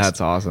podcast. That's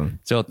awesome.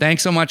 So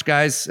thanks so much,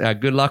 guys.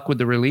 Good luck with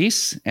the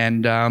release,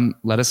 and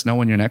let us know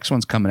when your next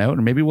one's coming out,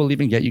 or maybe we'll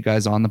even get you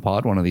guys on the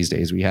pod one of these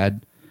days. We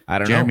had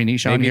Jeremy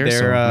Nish on here,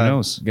 so who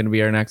knows? Going to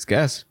be our next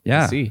guest. Yeah,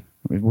 we'll see.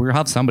 We'll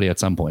have somebody at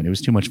some point. It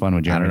was too much fun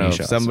with Jeremy Nish.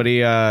 If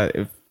somebody,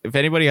 if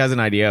anybody has an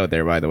idea out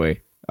there, by the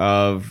way,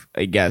 of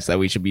a guest that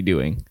we should be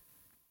doing,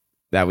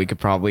 that we could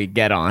probably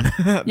get on,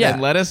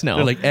 then let us know.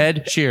 They're like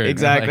Ed Sheeran.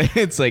 Exactly.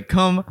 It's like,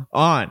 come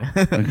on.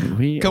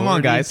 Come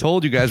on, guys.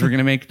 Told you guys we're going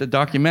to make the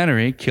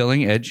documentary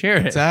Killing Ed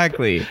Sheeran.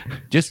 Exactly.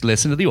 Just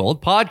listen to the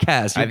old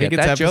podcast. I think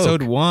it's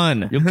episode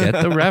 1. You'll get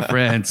the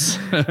reference.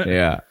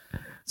 Yeah.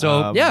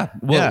 So,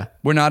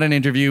 we're not an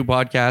interview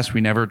podcast.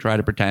 We never try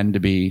to pretend to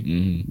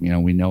be,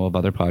 we know of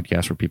other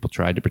podcasts where people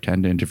tried to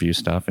pretend to interview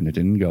stuff and it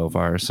didn't go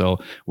far. So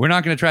we're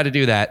not going to try to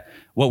do that.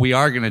 What we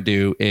are going to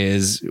do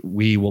is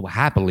we will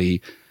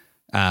happily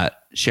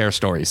share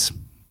stories.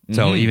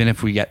 So even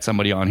if we get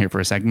somebody on here for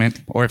a segment,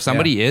 or if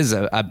somebody is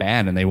a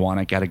band and they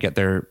want to get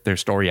their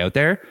story out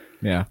there,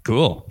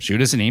 cool.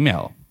 Shoot us an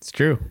email. It's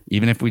true.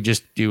 Even if we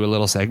just do a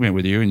little segment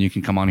with you and you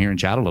can come on here and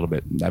chat a little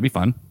bit, that'd be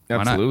fun.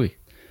 Absolutely.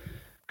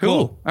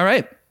 Cool. All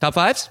right. Top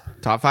fives?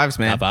 Top fives,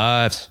 man. Top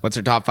fives. What's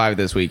our top 5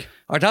 this week?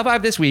 Our top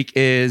 5 this week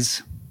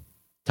is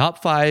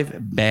top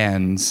 5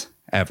 bands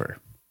ever.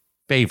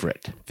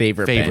 Favorite.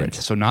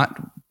 Bands. So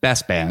not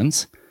best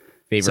bands.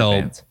 Favorite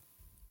bands.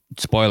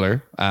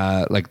 Spoiler,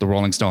 like the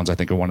Rolling Stones, I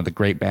think are one of the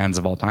great bands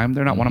of all time.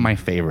 They're not one of my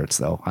favorites,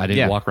 though. I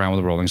didn't walk around with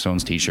the Rolling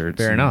Stones t-shirts.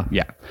 Fair enough.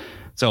 Yeah.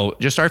 So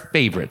just our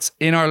favorites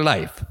in our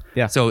life.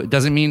 Yeah. So it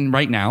doesn't mean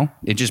right now.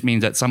 It just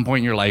means at some point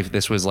in your life,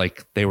 this was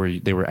like they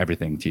were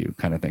everything to you,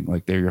 kind of thing.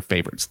 Like they're your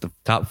favorites. The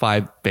top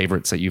 5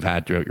 favorites that you've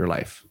had throughout your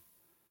life.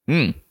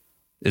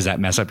 Does that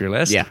mess up your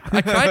list? Yeah.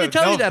 I tried to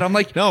tell you that. I'm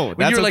like, no,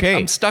 that's you're okay.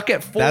 Like, I'm stuck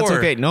at 4. That's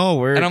okay.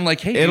 No, and I'm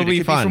like, hey, it'll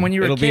be fun. From when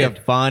you were it'll a kid. be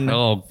a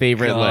fun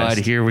favorite list.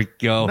 Here we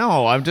go.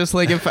 No, I'm just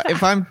like,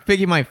 if I'm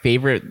picking my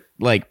favorite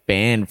like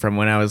band from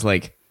when I was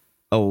like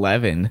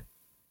 11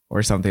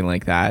 or something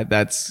like that,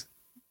 that's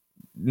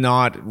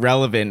not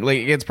relevant. Like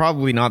it's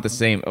probably not the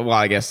same. Well,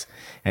 I guess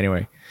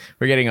anyway,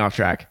 we're getting off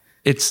track.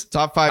 It's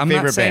top 5 I'm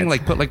favorite not saying bands.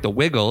 like put like the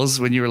Wiggles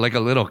when you were like a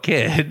little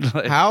kid.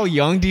 Like, how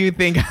young do you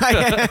think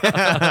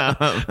I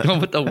am? Don't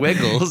put the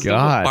Wiggles.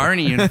 God.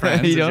 Barney and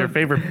Friends is your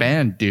favorite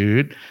band,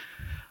 dude.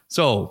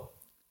 So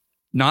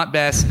Not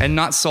best and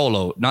not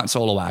solo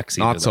acts.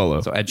 Not either, though.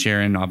 solo. So Ed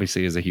Sheeran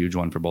obviously is a huge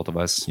one for both of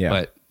us. Yeah.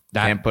 But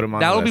Can't put him on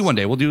the that'll be list. one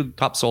day. We'll do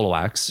top solo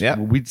acts. Yeah.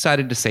 We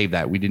decided to save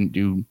that. We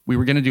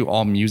were going to do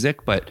all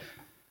music, but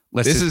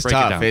let's This just is break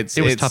tough. it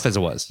down. It's tough as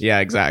it was. Yeah,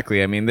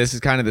 exactly. I mean, this is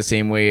kind of the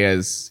same way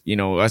as,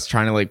 us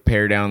trying to like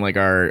pare down like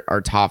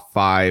our top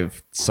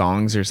 5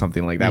 songs or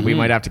something like that. Mm-hmm. We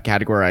might have to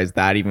categorize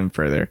that even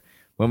further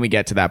when we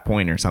get to that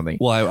point or something.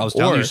 Well, I was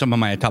telling Or- you some of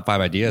my top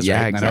 5 ideas.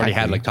 Yeah, right? And I already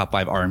had exactly. like top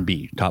 5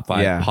 R&B, top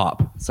 5 Yeah.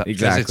 pop. So, 'cause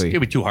Exactly.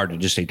 It'd be too hard to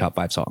just say top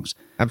 5 songs.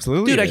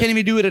 Absolutely. Dude, it I is. can't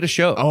even do it at a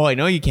show. Oh, I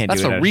know you can't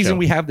That's do it. the at a reason show.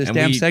 we have this And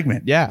damn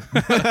segment. Yeah.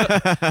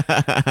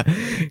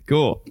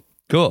 Cool.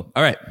 Cool.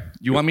 All right.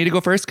 You want me to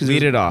go first?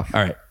 Lead it off.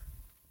 All right.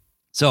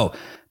 So,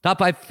 top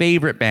 5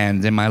 favorite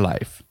bands in my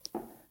life.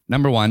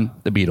 Number 1,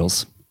 the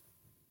Beatles.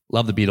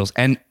 Love the Beatles.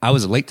 And I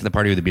was late to the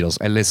party with the Beatles.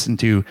 I listened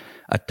to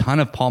a ton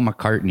of Paul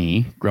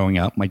McCartney growing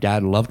up. My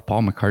dad loved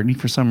Paul McCartney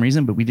for some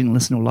reason, but we didn't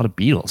listen to a lot of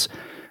Beatles,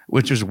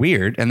 which was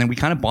weird. And then we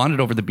kind of bonded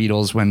over the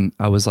Beatles when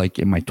I was like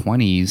in my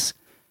 20s.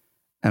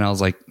 And I was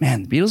like,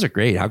 man, the Beatles are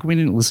great. How come we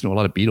didn't listen to a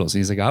lot of Beatles? And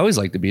he's like, I always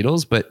liked the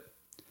Beatles, but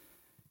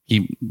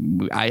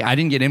I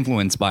didn't get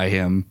influenced by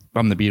him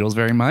from the Beatles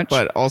very much.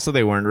 But also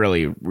they weren't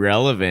really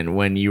relevant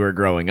when you were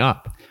growing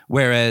up.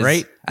 Whereas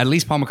Right? at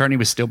least Paul McCartney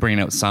was still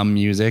bringing out some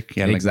music. He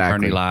had like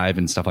Exactly. McCartney Live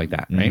and stuff like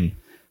that, right?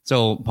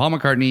 So Paul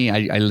McCartney,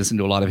 I listened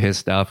to a lot of his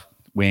stuff,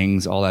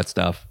 Wings, all that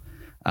stuff.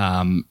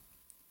 And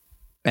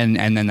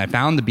then I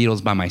found the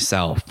Beatles by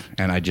myself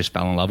and I just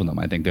fell in love with them.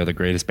 I think they're the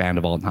greatest band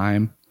of all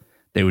time.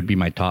 They would be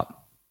my top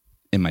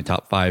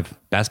 5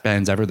 best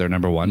bands ever. They're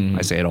number 1.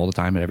 I say it all the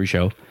time at every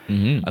show.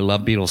 I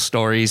love Beatles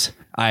stories.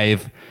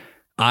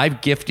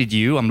 I've gifted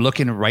you. I'm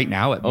looking right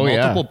now at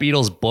multiple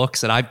Beatles books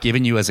that I've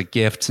given you as a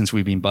gift since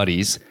we've been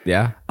buddies.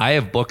 Yeah. I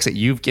have books that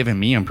you've given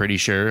me, I'm pretty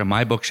sure, on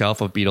my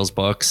bookshelf of Beatles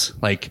books.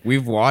 Like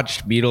We've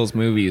watched Beatles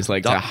movies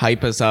like to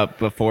hype us up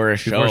before a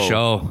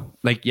show.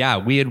 Like, yeah,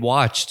 we had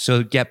watched.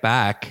 So Get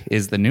Back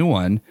is the new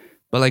one.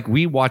 But like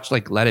we watched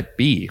like Let It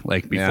Be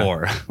like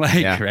before.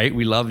 Right?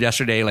 We loved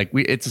Yesterday. Like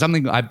it's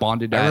something I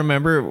bonded I at.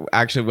 remember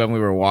actually when we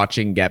were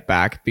watching Get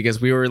Back,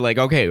 because we were like,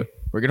 okay,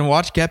 we're going to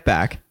watch Get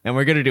Back and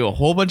we're going to do a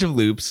whole bunch of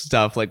loops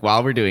stuff like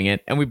while we're doing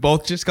it. And we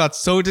both just got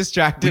so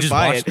distracted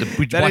by it.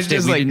 We that watched it's it.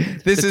 just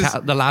like, this is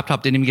The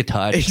laptop didn't even get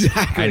touched.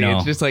 exactly. I know.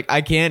 It's just like,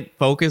 I can't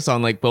focus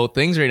on like both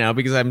things right now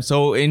because I'm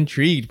so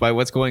intrigued by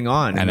what's going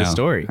on in the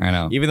story. I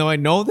know. Even though I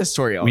know the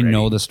story We already.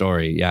 know the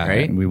story, yeah.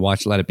 Right? And we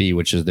watched Let It Be,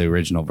 which is the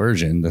original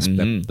version,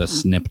 the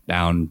snipped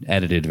down,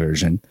 edited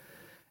version,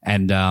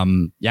 and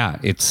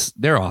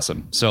they're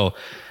awesome. So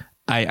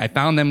I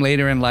found them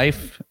later in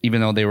life,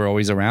 even though they were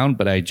always around.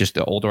 But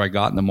the older I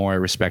got, and the more I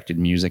respected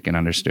music and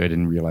understood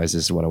and realized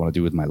this is what I want to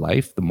do with my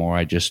life, the more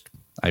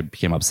I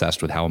became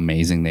obsessed with how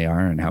amazing they are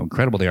and how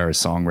incredible they are as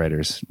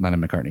songwriters,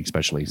 Lennon McCartney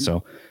especially.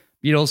 So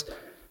Beatles,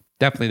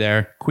 definitely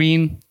there.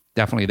 Queen,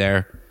 definitely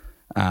there.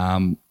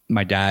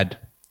 My dad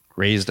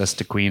raised us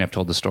to Queen. I've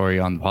told the story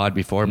on the pod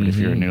before, but if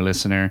you're a new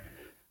listener,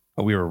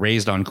 we were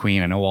raised on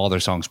Queen. I know all their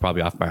songs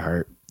probably off by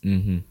heart.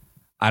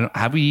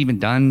 Have we even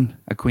done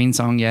a Queen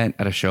song yet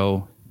at a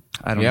show?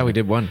 I don't know. we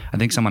did one. I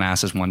think someone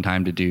asked us one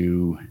time to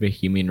do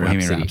Bohemian Bohemian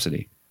Rhapsody.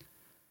 Rhapsody.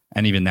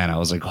 And even then I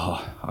was like,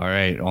 oh, all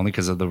right, only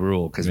because of the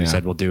rule, because we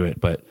said we'll do it.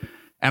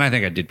 And I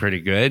think I did pretty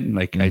good.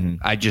 Like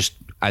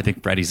I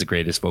think Freddie's the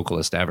greatest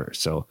vocalist ever.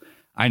 So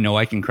I know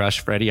I can crush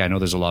Freddie. I know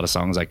there's a lot of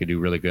songs I could do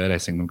really good. I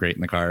sing them great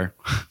in the car.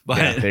 But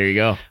Yeah, there you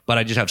go. but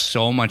I just have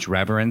so much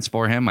reverence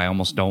for him. I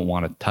almost don't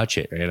want to touch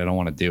it. Right? I don't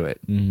want to do it.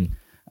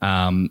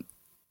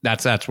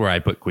 That's where I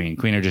put Queen.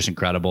 Queen are just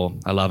incredible.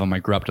 I love them. I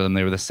grew up to them.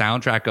 They were the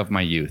soundtrack of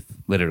my youth.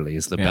 Literally,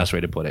 is the best way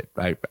to put it.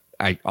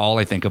 All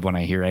I think of when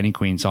I hear any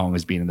Queen song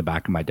is being in the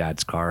back of my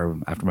dad's car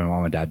after my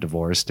mom and dad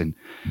divorced, and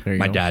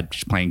my dad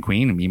just playing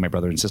Queen, and me, my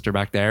brother and sister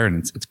back there, and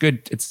it's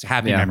good. It's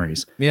happy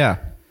memories. Yeah.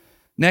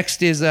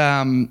 Next is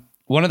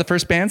one of the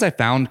first bands I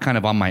found kind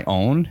of on my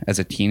own as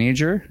a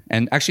teenager.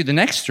 And actually the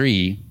next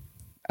 3,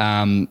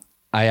 I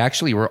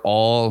actually were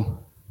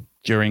all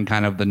during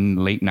kind of the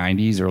late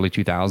 90s, early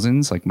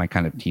 2000s, like my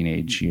kind of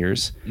teenage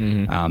years,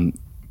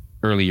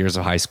 early years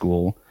of high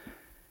school.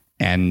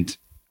 And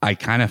I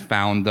kind of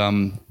found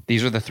them.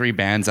 These are the 3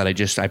 bands that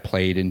I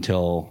played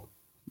until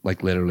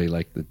like literally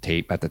like the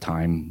tape at the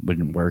time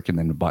wouldn't work. And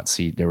then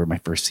they were my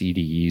first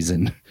CDs,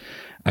 and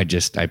I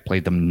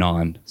played them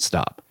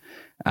non-stop.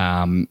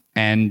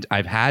 And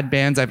I've had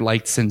bands I've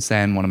liked since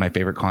then. One of my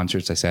favorite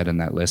concerts I said in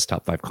that list,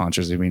 top 5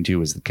 concerts I've been to,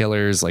 was the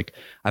Killers. Like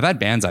I've had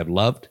bands I've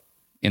loved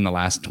in the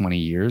last 20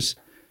 years,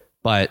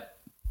 but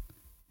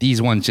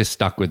these ones just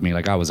stuck with me.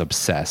 Like I was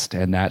obsessed,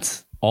 and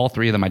that's all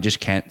 3 of them. I just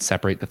can't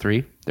separate the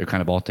 3. They're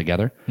kind of all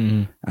together,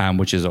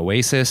 which is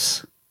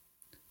Oasis,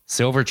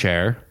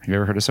 Silverchair. Have you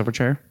ever heard of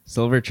Silverchair?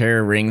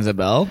 Silverchair rings a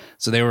bell.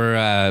 So they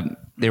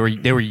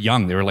were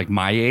young. They were like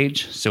my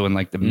age. So in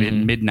like the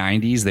mid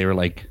 90s, they were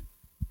like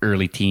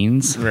early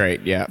teens,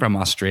 Right. Yeah. from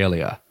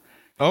Australia.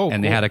 Oh,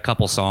 And they had a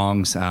couple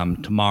songs,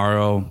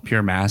 Tomorrow,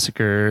 Pure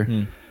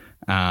Massacre.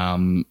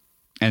 And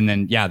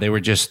then, they were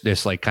just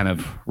this like kind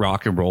of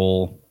rock and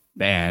roll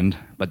band,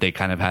 but they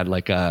kind of had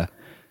like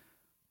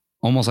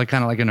almost like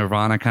kind of like a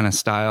Nirvana kind of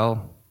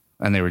style.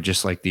 And they were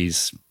just like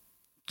these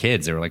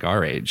kids. They were like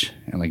our age.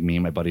 And like me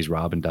and my buddies,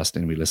 Rob and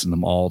Dustin, we listened to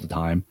them all the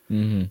time.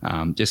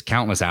 Just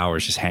countless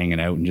hours just hanging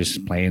out and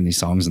just playing these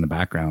songs in the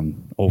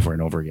background over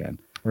and over again.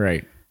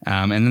 Right.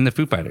 And then the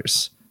Foo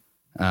Fighters.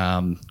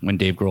 When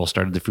Dave Grohl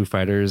started the Foo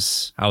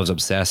Fighters, I was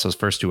obsessed. Those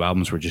first 2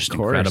 albums were just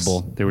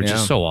incredible. They were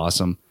just so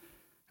awesome.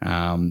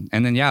 And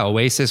then,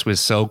 Oasis was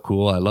so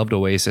cool. I loved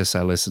Oasis.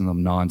 I listened to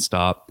them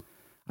nonstop.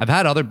 I've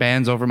had other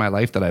bands over my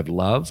life that I've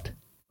loved,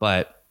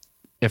 but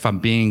if I'm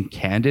being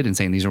candid and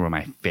saying these are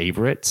my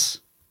favorites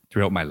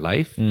throughout my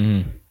life,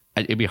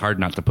 it'd be hard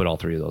not to put all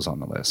 3 of those on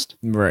the list.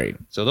 Right.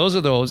 So those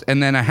are those.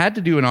 And then I had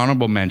to do an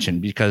honorable mention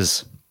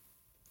because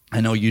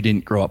I know you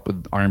didn't grow up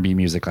with R&B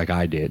music like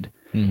I did.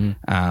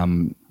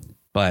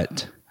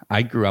 But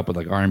I grew up with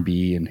like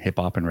R&B and hip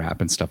hop and rap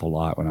and stuff a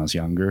lot when I was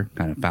younger,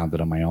 kind of found it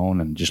on my own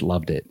and just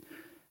loved it.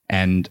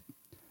 And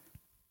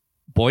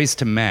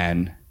Boyz II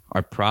Men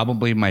are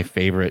probably my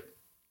favorite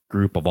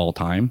group of all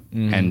time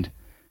and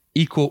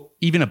equal,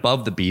 even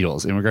above the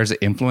Beatles in regards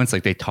to influence.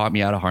 Like they taught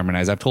me how to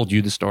harmonize. I've told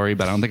you the story,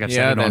 but I don't think I've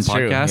said it on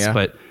podcasts,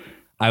 but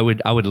I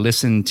would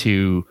listen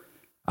to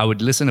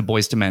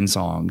Boyz II Men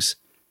songs.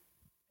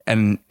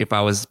 And if I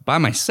was by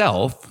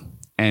myself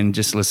and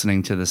just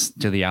listening to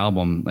the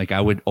album, like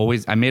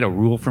I made a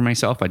rule for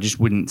myself. I just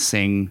wouldn't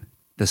sing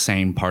the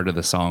same part of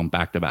the song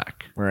back to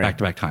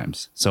back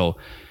times. So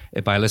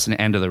if I listen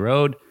to End of the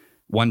Road,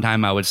 one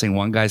time I would sing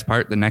one guy's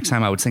part. The next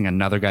time I would sing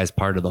another guy's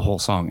part of the whole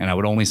song. And I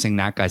would only sing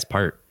that guy's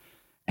part.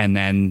 And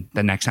then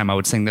the next time I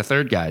would sing the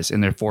third guys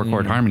in their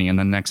 4-chord harmony. And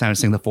then the next time I'd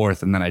sing the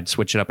fourth. And then I'd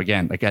switch it up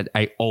again. Like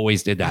I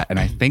always did that. And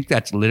I think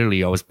that's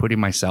literally, I was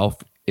putting myself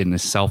in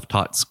this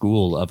self-taught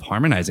school of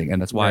harmonizing.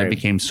 And that's why I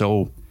became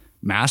so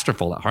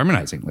masterful at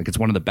harmonizing. Like it's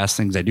one of the best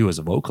things I do as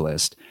a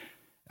vocalist.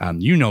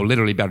 You know,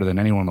 literally better than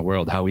anyone in the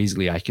world, how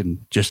easily I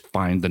can just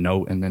find the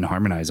note and then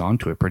harmonize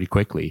onto it pretty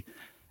quickly.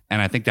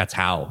 And I think that's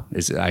how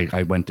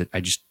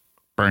I just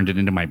burned it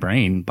into my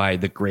brain by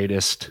the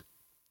greatest,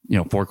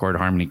 4-chord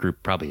harmony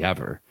group probably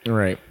ever.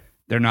 Right.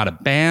 They're not a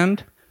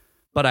band,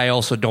 but I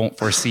also don't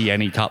foresee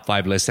any top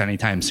 5 lists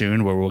anytime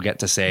soon where we'll get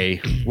to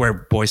say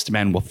where Boyz II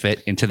Men will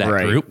fit into that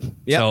group.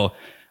 Yep. So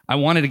I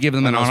wanted to give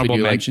them an honorable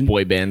mention. Like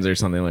boy bands or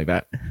something like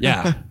that.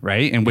 Yeah,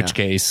 right. In which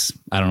case,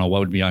 I don't know what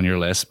would be on your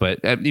list,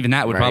 but even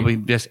that would probably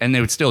and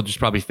they would still just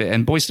probably fit.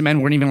 And Boyz II Men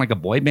weren't even like a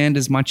boy band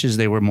as much as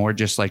they were more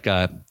just like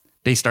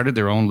they started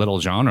their own little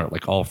genre,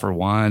 like All for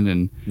One,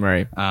 and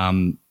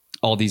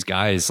all these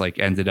guys like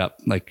ended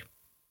up like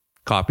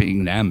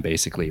copying them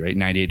basically, right?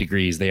 98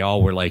 Degrees. They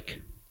all were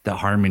like the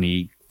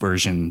harmony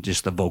version,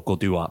 just the vocal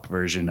doo-wop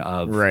version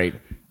of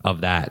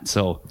that.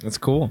 So that's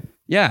cool.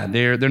 Yeah,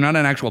 they're not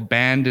an actual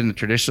band in the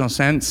traditional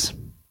sense,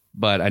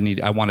 but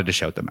I wanted to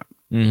shout them out.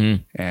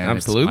 And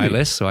absolutely, it's my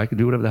list, so I can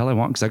do whatever the hell I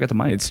want because I got the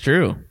mic. It's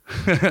true.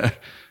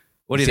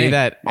 What do you say think?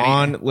 that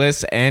on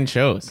lists and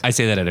shows? I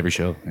say that at every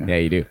show. Yeah,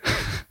 you do.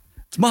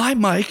 It's my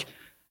mic.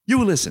 You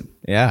will listen.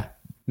 Yeah.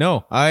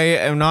 No, I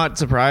am not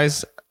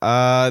surprised.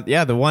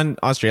 The one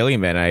Australian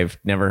band I've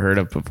never heard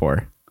of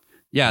before.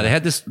 Yeah, they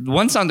had this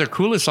one song. Their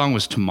coolest song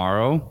was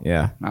Tomorrow.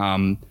 Yeah.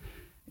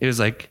 It was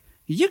like,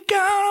 you're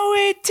gonna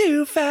wait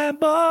too, fat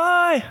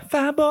boy,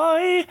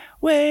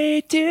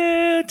 wait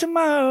till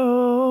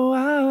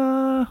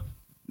tomorrow.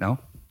 No?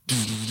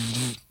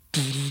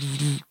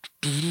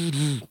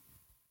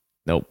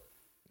 Nope.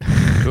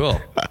 Cool.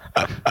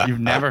 You've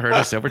never heard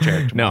of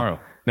Silverchair Tomorrow?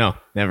 No,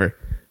 never.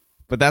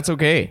 But that's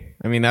okay.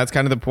 I mean, that's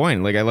kind of the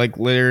point. Like, I like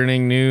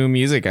learning new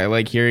music. I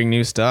like hearing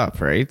new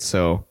stuff, right?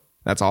 So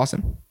that's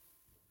awesome.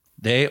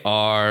 They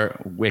are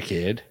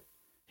wicked.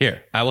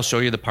 Here, I will show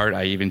you the part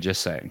I even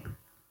just sang.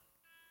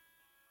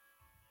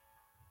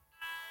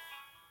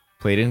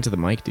 Play it into the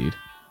mic, dude.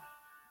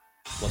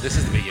 Well, this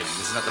is the beginning.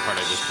 This is not the part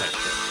I just played.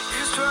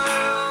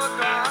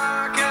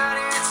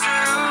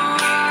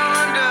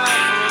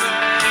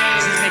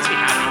 This makes me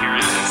happy hearing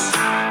this.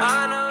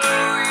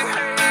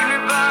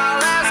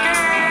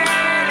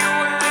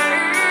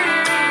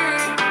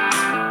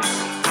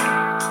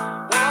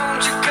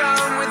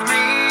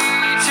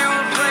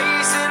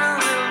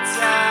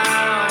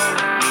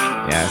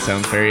 Yeah, it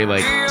sounds very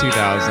like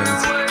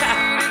 2000s.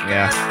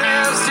 Yeah.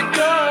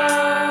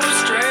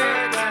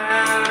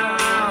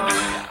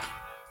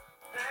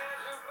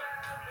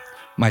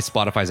 My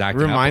Spotify's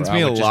acting reminds up,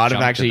 me a would just lot of jump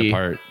to the actually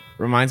part.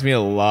 reminds me a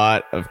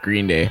lot of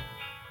Green Day.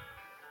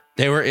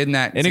 They were in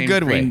that in a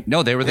good way.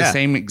 No, they were the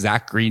same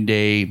exact Green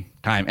Day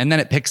time, and then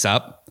it picks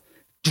up.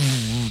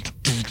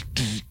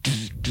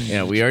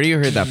 Yeah, we already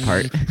heard that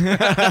part.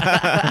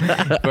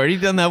 We've already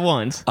done that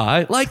once.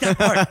 I like that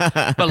part,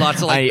 but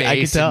lots of like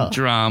bass and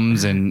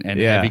drums and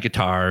heavy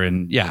guitar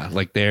and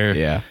like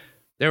they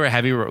were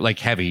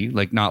heavy,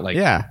 like not like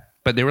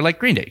but they were like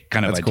Green Day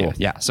kind of idea. Cool.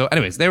 Yeah. So,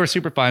 anyways, they were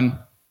super fun.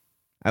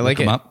 I like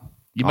them it. Up.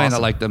 You might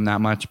not like them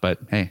that much, but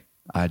hey,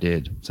 I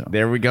did. So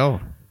there we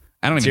go.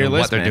 I don't even know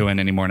what they're doing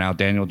anymore now.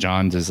 Daniel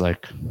Johns is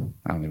like,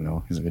 I don't even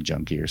know. He's like a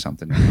junkie or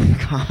something.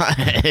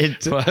 God.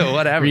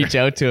 Whatever. Reach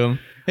out to him.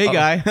 Hey,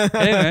 guy.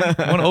 Hey, man.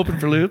 Want to open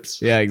for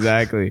loops? Yeah,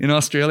 exactly. In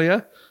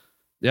Australia?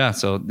 Yeah,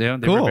 so they were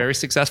Cool. very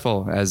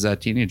successful as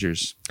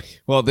teenagers.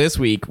 Well, this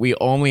week we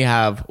only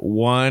have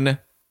one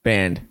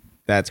band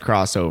that's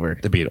crossover.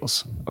 The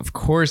Beatles, Of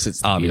course,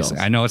 it's the obviously.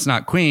 Beatles. I know it's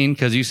not Queen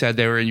because you said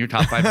they were in your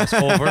top 5 most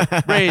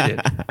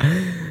overrated.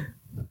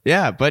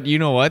 Yeah, but you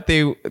know what?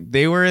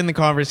 They were in the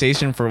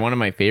conversation for one of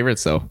my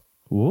favorites, though.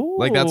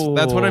 Like that's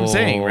what I'm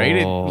saying,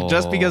 right?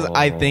 Just because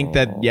I think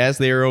that yes,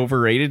 they are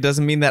overrated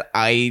doesn't mean that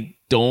I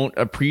don't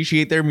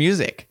appreciate their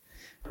music,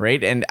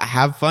 right? And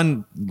have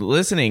fun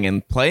listening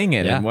and playing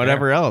it and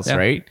whatever fair. else, Yeah.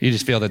 right? You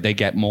just feel that they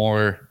get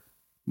more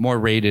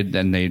rated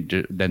than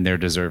they're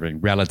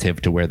deserving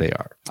relative to where they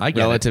are. I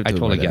get Relative it. I to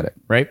totally where get they it.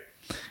 are,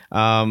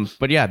 right?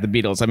 But yeah, the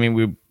Beatles. I mean,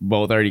 we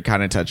both already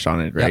kind of touched on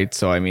it, right? Yep.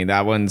 So I mean,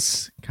 that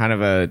one's kind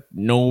of a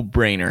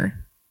no-brainer.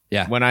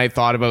 Yeah. When I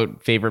thought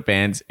about favorite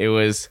bands, it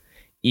was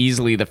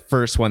easily the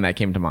first one that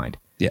came to mind.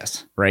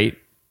 Yes. Right?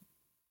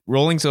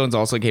 Rolling Stones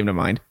also came to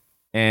mind.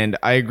 And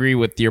I agree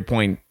with your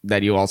point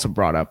that you also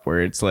brought up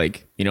where it's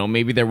like, you know,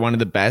 maybe they're one of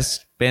the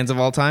best bands of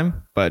all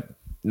time, but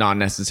not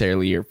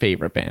necessarily your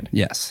favorite band,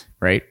 Yes.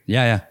 right?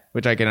 Yeah.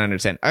 Which I can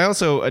understand. I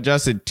also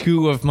adjusted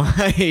two of my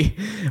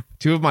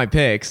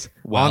picks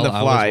on the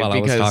fly while I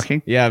was because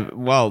talking?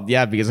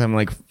 because I'm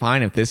like,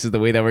 fine, if this is the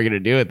way that we're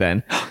gonna do it,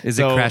 then Is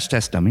So- it Crash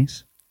Test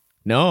Dummies?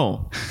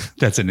 No,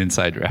 That's an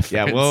inside reference.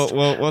 yeah,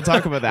 we'll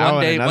talk about that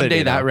one day. another One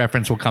day that though.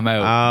 reference will come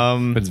out.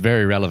 Um, It's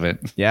very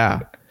relevant.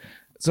 yeah.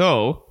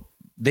 So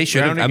They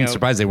should have. rounding I'm out-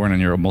 surprised they weren't on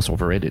your most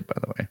overrated, by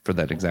the way, for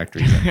that exact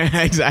reason.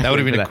 exactly, That would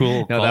have been for a cool.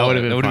 No, call that would out. have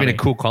been. That would have been a funny.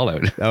 cool call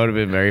out. That would have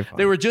been very fun.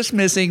 They were just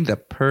missing the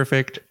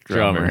perfect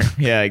drummer.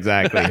 Yeah,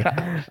 exactly.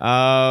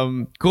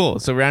 Cool.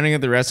 So rounding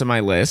out the rest of my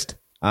list,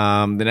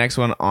 the next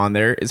one on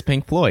there is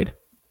Pink Floyd.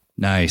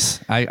 Nice.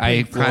 I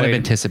kind Floyd. of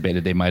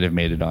anticipated they might have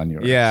made it on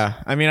yours. Yeah,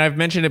 I mean, I've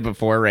mentioned it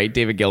before, right?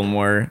 David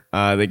Gilmour,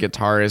 the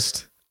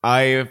guitarist,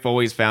 I've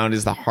always found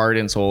is the heart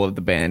and soul of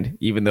the band,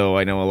 even though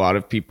I know a lot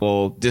of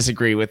people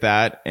disagree with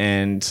that.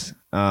 And,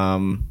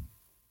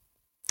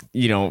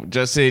 you know,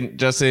 just in,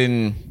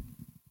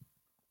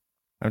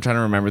 I'm trying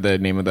to remember the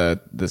name of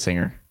the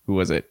singer. Who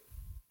was it?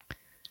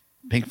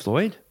 Pink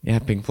Floyd. Yeah,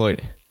 Pink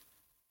Floyd.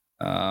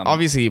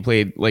 Obviously, he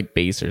played like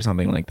bass or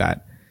something like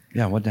that.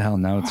 Yeah. What the hell?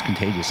 Now it's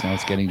contagious. Now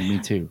it's getting to me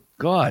too.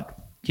 God.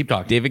 Keep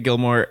talking. David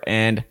Gilmour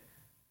and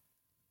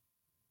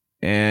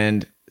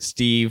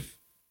Steve.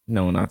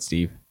 No, not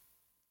Steve.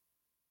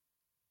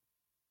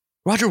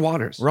 Roger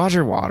Waters.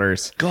 Roger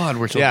Waters. God,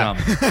 we're so Yeah.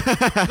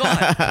 dumb.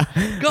 God.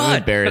 I'm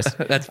embarrassed.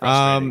 That's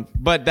frustrating.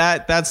 But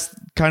that's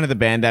kind of the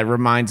band that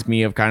reminds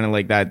me of kind of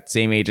like that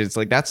same age. It's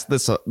like that's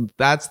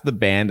the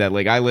band that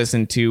like I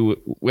listened to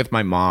with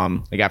my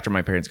mom, like after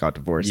my parents got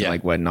divorced Yeah. and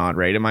like whatnot,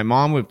 right? And my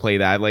mom would play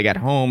that like at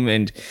home,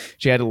 and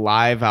she had a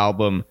live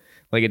album,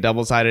 like a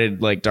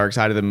double-sided like Dark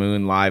Side of the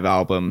Moon live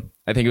album.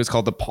 I think it was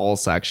called The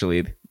Pulse,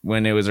 actually,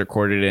 when it was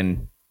recorded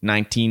in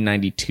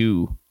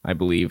 1992, I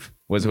believe,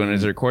 was when it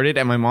was recorded.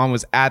 And my mom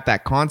was at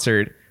that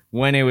concert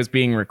when it was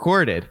being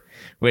recorded,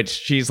 which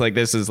she's like,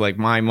 this is like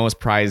my most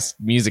prized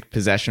music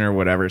possession or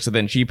whatever. So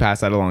then she passed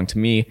that along to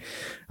me.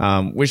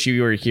 Wish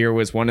You Were Here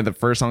was one of the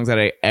first songs that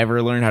I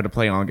ever learned how to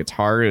play on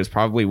guitar. It was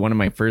probably one of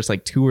my first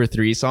like 2 or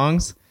 3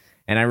 songs.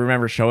 And I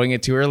remember showing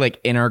it to her like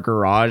in our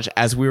garage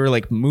as we were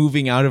like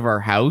moving out of our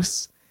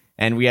house,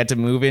 and we had to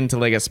move into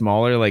like a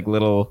smaller, like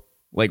little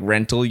like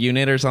rental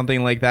unit or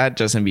something like that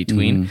just in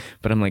between.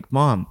 But I'm like,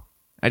 Mom,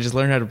 I just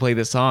learned how to play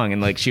this song.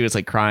 And like she was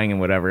like crying and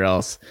whatever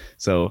else.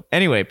 So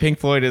anyway, Pink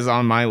Floyd is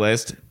on my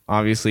list,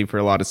 obviously for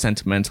a lot of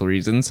sentimental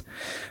reasons.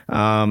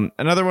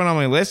 Another one on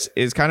my list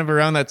is kind of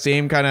around that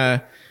same kind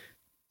of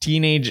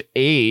teenage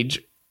age,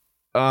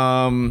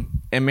 and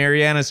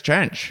Mariana's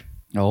Trench,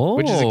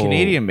 which is a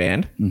Canadian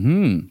band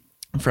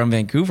from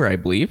Vancouver, I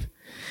believe.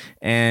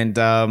 And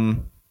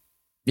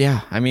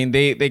yeah, I mean,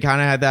 they kind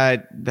of had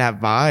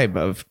that vibe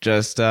of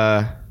just,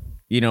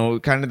 you know,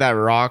 kind of that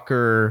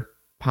rocker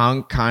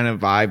punk kind of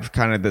vibe,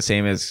 kind of the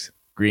same as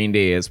Green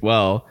Day as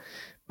well.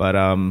 But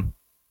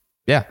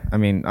yeah, I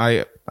mean,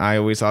 I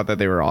always thought that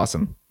they were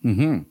awesome.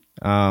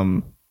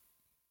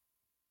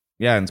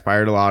 Yeah,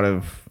 inspired a lot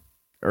of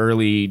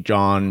early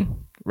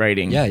John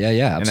writing. Yeah. And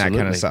Absolutely. that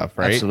kind of stuff,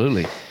 right?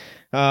 Absolutely.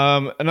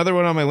 Another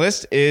one on my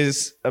list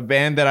is a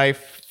band that I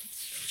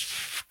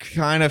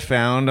kind of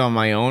found on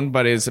my own,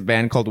 but it's a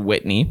band called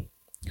Whitney,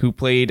 who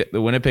played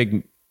the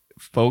Winnipeg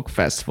Folk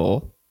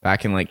Festival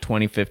back in like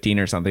 2015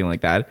 or something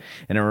like that.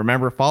 And I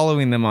remember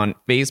following them on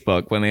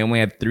Facebook when they only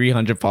had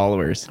 300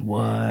 followers.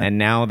 What? And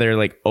now they're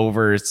like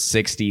over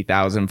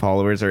 60,000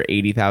 followers or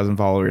 80,000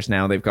 followers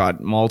now. They've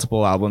got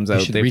multiple albums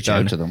out. should They've reach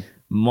done out to them.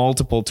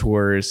 multiple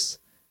tours.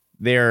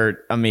 They're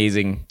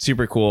amazing,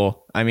 super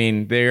cool. I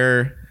mean,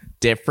 they're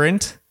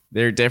different.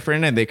 They're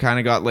different, and they kind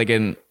of got like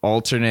an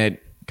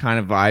alternate kind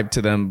of vibe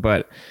to them.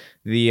 But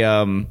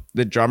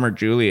the drummer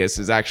Julius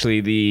is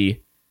actually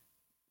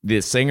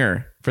the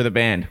singer for the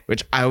band,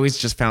 which I always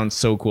just found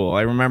so cool.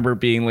 I remember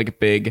being like a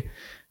big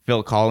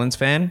Phil Collins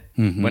fan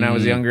when I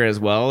was younger as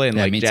well, and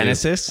Yeah, like me too.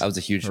 Genesis. I was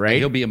a huge right,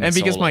 He'll be in my and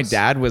because my solos.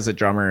 dad was a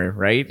drummer,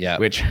 right? Yeah.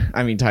 Which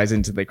I mean ties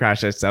into the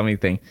Crash Test Dummy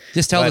thing.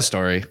 Just tell But- the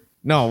story.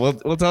 No,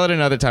 we'll tell it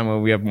another time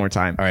when we have more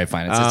time. All right,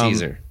 fine. It's a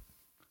teaser.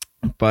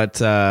 But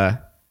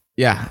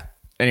yeah.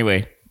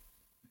 Anyway,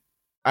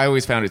 I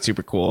always found it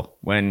super cool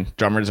when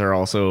drummers are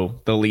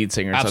also the lead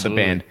singers of the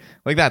band.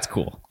 Like, that's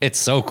cool. It's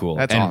so cool.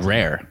 That's and awesome.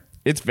 rare.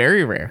 It's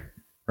very rare,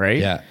 right?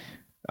 Yeah.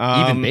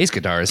 Even bass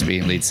guitarist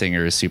being lead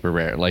singer is super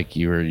rare. Like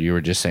you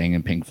were just saying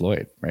in Pink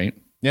Floyd, right?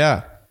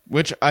 Yeah.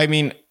 Which, I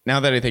mean,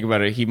 now that I think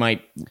about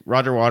it,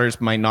 Roger Waters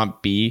might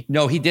not be.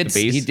 No, he did.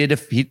 The bass? He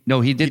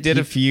did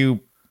a few.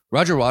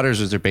 Roger Waters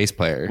was their bass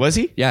player. Was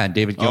he? Yeah, and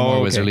David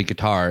Gilmour was okay. their lead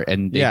guitar,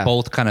 and they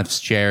both kind of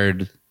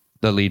shared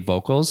the lead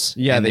vocals.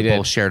 Yeah, and they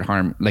both shared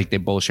they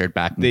both shared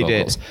backing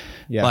vocals. Did.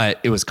 Yeah. But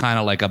it was kind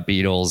of like a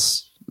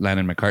Beatles,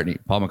 Lennon McCartney.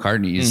 Paul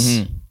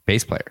McCartney's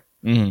bass player,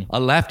 a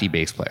lefty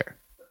bass player,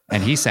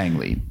 and he sang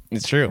lead,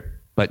 It's true.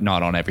 but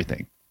not on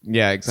everything.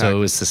 Yeah, exactly. So it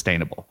was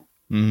sustainable.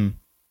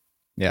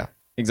 Yeah,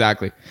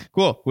 exactly.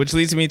 Cool. Which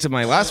leads me to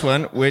my last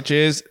one, which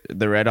is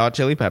the Red Hot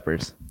Chili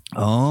Peppers.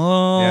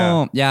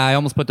 Oh, yeah. I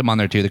almost put them on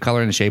there too. The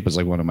Color and the Shape was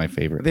like one of my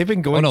favorite. They've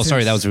been going. Oh no,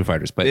 sorry, since- that was Foo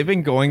Fighters. But They've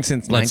been going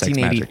since Blood Sex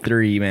Magic.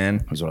 1983,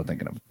 man. was what I'm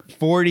thinking of.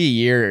 40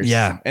 years.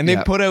 Yeah, And they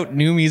yeah. put out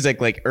new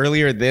music like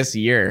earlier this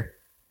year.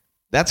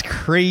 That's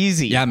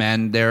crazy. Yeah,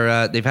 man.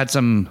 They've had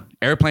some.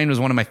 Airplane was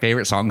one of my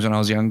favorite songs when I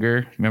was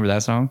younger. Remember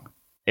that song?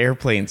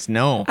 Airplanes.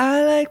 No.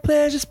 I like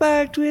pleasure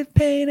sparked with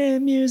pain,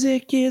 and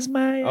music is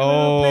my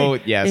Oh,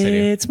 yes, I do.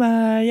 It's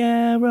my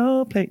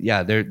aeroplane.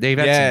 Yeah, they've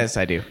had Yes,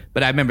 some, I do.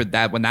 but I remember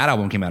that when that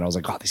album came out, I was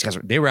like, oh, these guys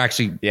they were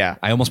actually. Yeah.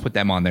 I almost put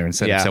them on there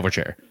instead of Yeah.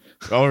 Silverchair.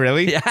 Oh,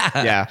 really? Yeah.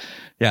 Yeah.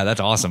 Yeah,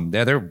 that's awesome.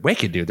 They're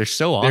wicked, dude. They're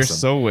so awesome. They're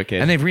so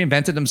wicked. And they've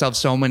reinvented themselves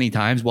so many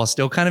times while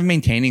still kind of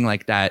maintaining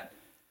like that.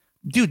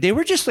 Dude, they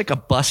were just like a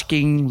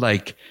busking,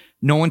 like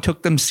no one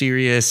took them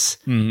serious,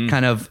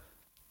 kind of,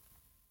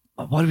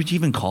 what would you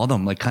even call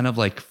them? Like kind of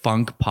like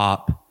funk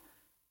pop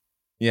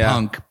Yeah.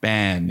 punk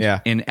band Yeah.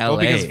 in LA. Well,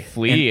 because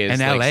Flea in is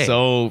LA. like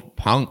so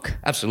punk.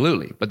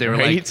 Absolutely. But they were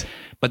Right? like,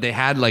 but they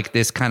had like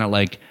this kind of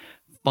like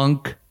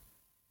funk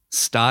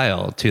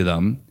style to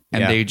them.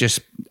 And Yeah. they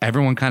just,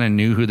 everyone kind of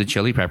knew who the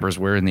Chili Peppers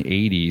were in the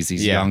 80s,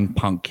 these Yeah. young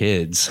punk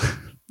kids.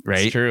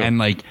 Right. It's true. And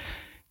like,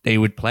 they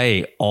would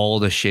play all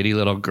the shitty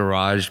little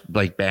garage,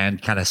 like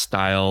band kind of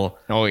style,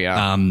 Oh,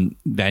 yeah.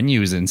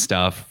 venues and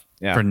stuff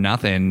Yeah. for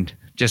nothing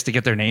just to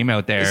get their name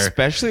out there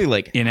Especially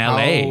like in how-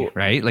 LA,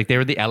 right? Like they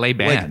were the LA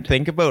band. Like,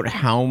 think about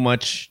how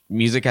much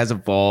music has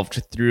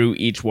evolved through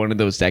each one of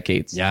those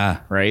decades. Yeah.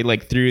 Right?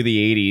 Like through the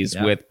 80s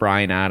Yeah. with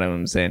Bryan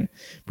Adams and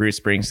Bruce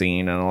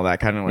Springsteen and all that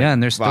kind of like Yeah,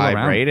 and they're still vibe,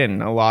 around. right?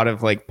 And a lot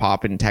of like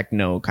pop and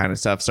techno kind of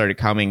stuff started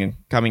coming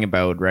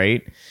about,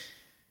 right?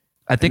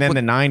 I think And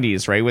then what- the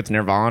 90s, right? With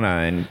Nirvana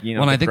and, you know,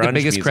 well, and I the think the grunge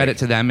biggest music. credit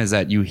to them is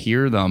that you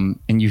hear them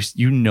and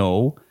you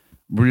know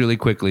really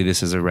quickly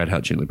this is a Red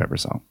Hot Chili Pepper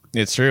song,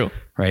 It's true.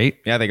 right?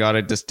 Yeah, they got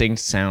a distinct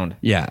sound.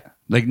 Yeah.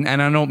 Like,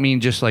 and I don't mean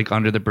just like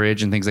Under the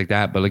Bridge and things like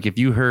that, but like if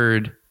you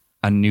heard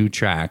a new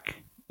track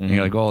and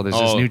you're like, oh, there's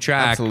this new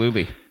track.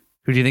 Absolutely.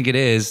 Who do you think it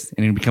is?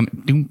 And it'd become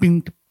doom,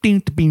 boom, ding,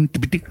 ding,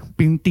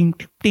 ding, ding,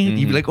 ding.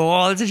 You'd be like,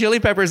 oh, it's a Chili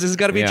Peppers. This has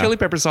got to be a Yeah. Chili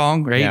Pepper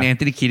song, right? Yeah. And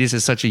Anthony Kiedis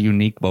is such a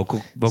unique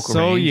vocal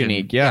So range.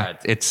 unique, And yeah.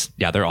 it's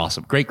they're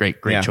awesome. Great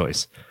Yeah.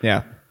 choice.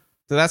 Yeah.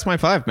 So that's my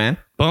 5, man.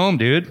 Boom,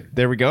 dude.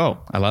 There we go.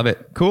 I love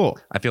it. Cool.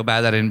 I feel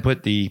bad that I didn't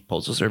put the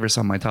Postal Service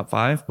on my top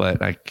 5,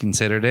 but I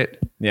considered it.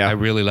 Yeah. I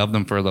really loved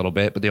them for a little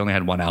bit, but they only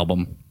had one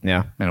album,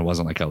 Yeah. and it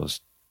wasn't like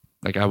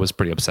I was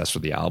pretty obsessed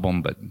with the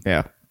album, but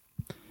Yeah.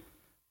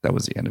 that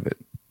was the end of it.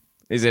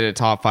 Is it a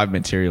top 5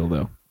 material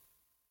though?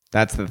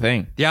 That's the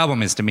thing. The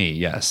album is to me,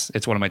 yes,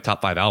 it's one of my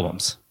top 5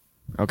 albums.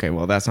 Okay,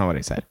 well, that's not what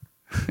I said.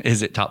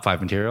 Is it top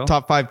 5 material?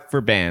 Top 5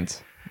 for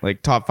bands,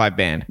 like top 5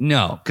 band.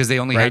 No, because they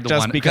only Right, had the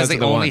just one. because Because they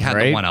of the only one, had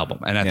right? the one album,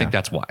 and I Yeah. think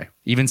that's why.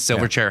 Even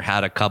Silverchair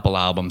had a couple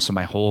albums. So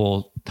my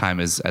whole time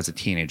as a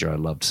teenager, I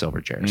loved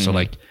Silverchair. So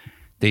like,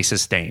 they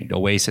sustained.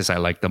 Oasis, I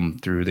liked them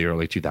through the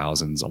early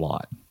 2000s a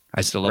lot. I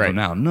still love them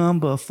now.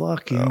 Number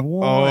fucking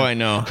one. Oh, I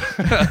know.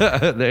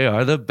 They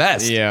are the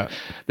best. Yeah.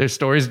 Their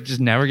stories just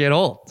never get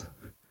old.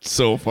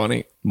 So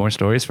funny. More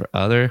stories for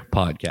other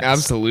podcasts.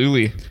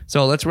 Absolutely.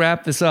 So let's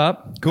wrap this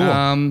up.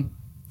 Cool.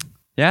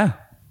 Yeah.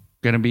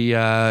 Gonna be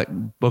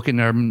booking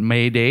our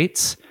May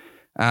dates.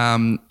 We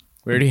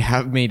already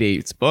have May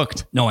dates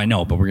booked. No, I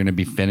know, but we're gonna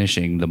be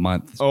finishing the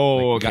month. Oh,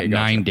 we okay, got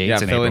gotcha. 9 dates Yeah,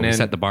 in filling April. We in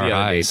set the bar the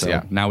other high. dates, So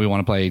yeah. now we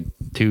want to play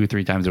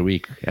 2-3 times a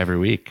week, every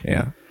week.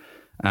 Yeah.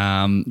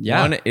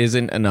 Yeah. One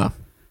isn't enough.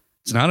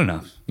 It's not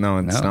enough. No,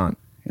 it's not.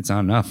 It's not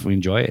enough. We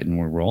enjoy it and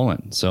we're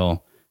rolling.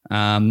 So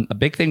a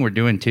big thing we're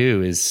doing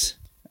too is,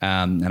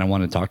 and I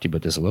want to talk to you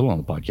about this a little on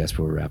the podcast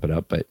before we wrap it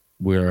up, but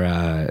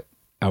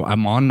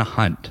I'm on the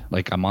hunt.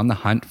 Like I'm on the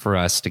hunt for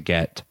us to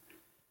get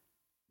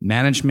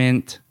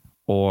management,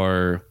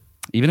 or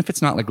even if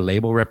it's not like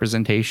label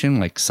representation,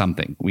 like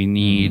something we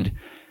need.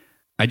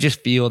 I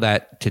just feel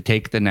that to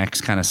take the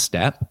next kind of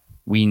step,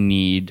 we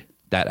need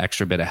that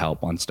extra bit of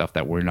help on stuff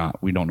that we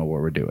don't know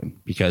what we're doing,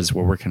 because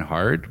we're working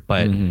hard,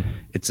 but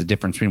it's a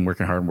difference between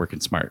working hard and working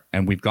smart.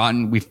 And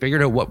we've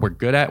figured out what we're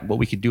good at, what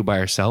we could do by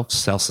ourselves,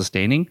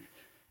 self-sustaining,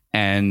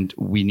 and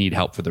we need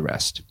help for the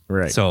rest.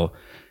 Right. So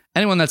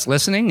anyone that's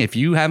listening, if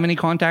you have any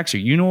contacts or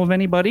you know of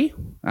anybody,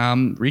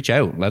 reach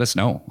out. Let us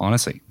know.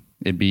 Honestly,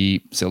 it'd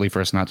be silly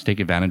for us not to take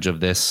advantage of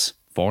this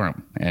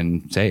forum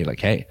and say like,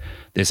 hey,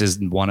 this is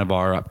one of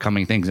our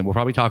upcoming things. And we'll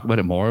probably talk about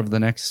it more of the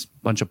next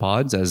bunch of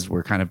pods as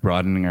we're kind of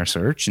broadening our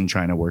search and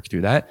trying to work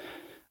through that.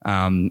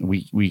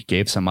 We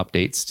gave some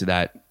updates to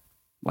that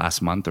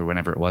last month or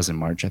whenever it was in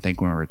March, I think,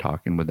 when we were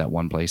talking with that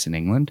one place in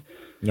England.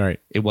 Right.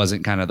 It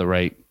wasn't kind of the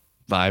right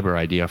vibe or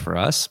idea for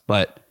us,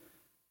 but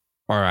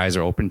our eyes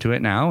are open to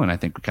it now. And I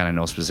think we kind of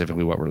know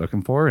specifically what we're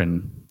looking for.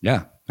 And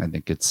yeah, I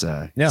think it's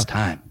time.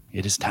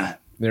 It is time.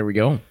 There we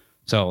go.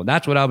 So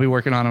that's what I'll be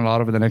working on a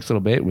lot over the next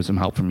little bit with some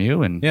help from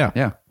you. And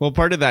yeah. Well,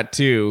 part of that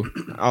too,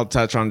 I'll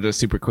touch on just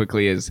super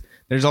quickly, is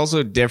there's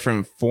also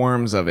different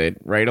forms of it,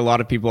 right? A lot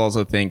of people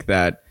also think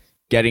that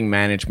getting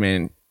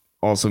management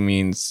also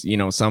means, you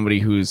know, somebody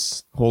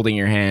who's holding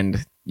your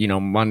hand, you know,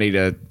 Monday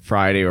to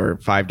Friday or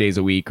 5 days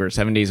a week or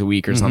 7 days a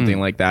week or something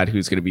like that,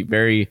 who's going to be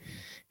very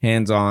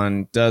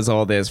hands-on, does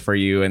all this for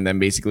you, and then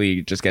basically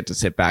you just get to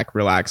sit back,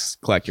 relax,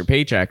 collect your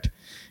paycheck,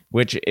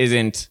 which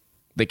isn't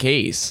the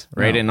case,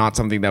 right? No. And not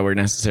something that we're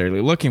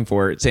necessarily looking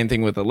for. Same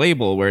thing with a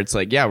label where it's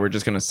like, yeah, we're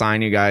just going to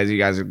sign you guys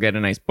will get a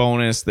nice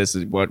bonus, this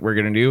is what we're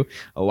going to do.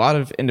 A lot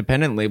of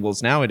independent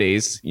labels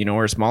nowadays, you know,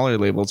 or smaller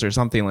labels or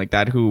something like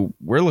that, who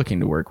we're looking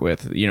to work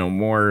with, you know,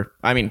 more.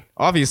 I mean,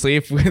 obviously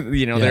if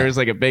you know, there's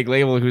like a big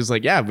label who's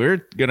like, yeah,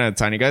 we're gonna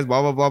sign you guys,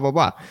 blah blah blah blah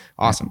blah,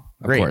 awesome,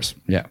 great, of course,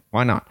 yeah,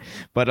 why not?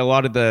 But a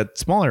lot of the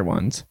smaller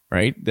ones,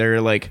 right, they're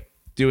like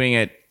doing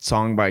it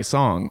song by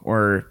song,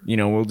 or, you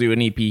know, we'll do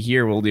an EP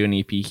here, we'll do an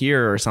EP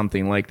here, or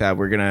something like that.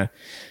 We're gonna,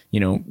 you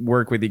know,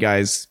 work with you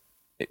guys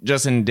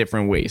just in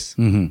different ways.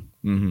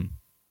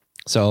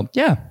 So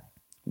yeah,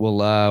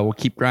 we'll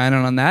keep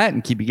grinding on that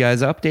and keep you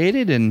guys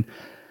updated. And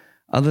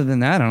other than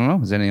that, I don't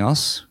know, is there anything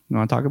else you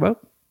want to talk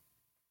about?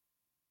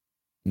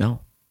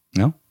 No,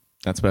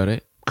 That's about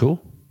it.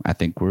 Cool. I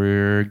think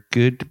we're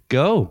good to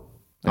go.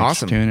 Thanks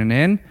Awesome. for tuning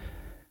in.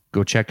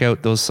 Go check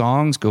out those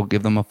songs. Go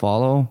give them a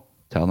follow.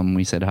 Tell them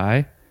we said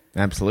hi.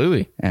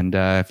 Absolutely. And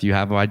if you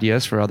have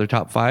ideas for other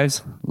top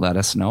fives, let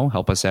us know.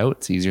 Help us out.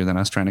 It's easier than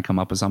us trying to come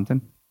up with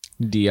something.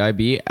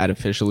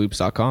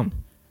 DIB@officialloops.com.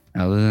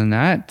 Other than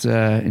that,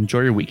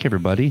 enjoy your week,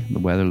 everybody. The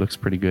weather looks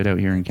pretty good out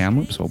here in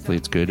Kamloops. Hopefully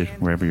it's good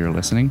wherever you're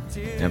listening.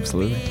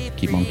 Absolutely.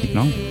 Keep on keeping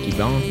on. Keep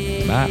on.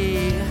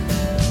 Bye.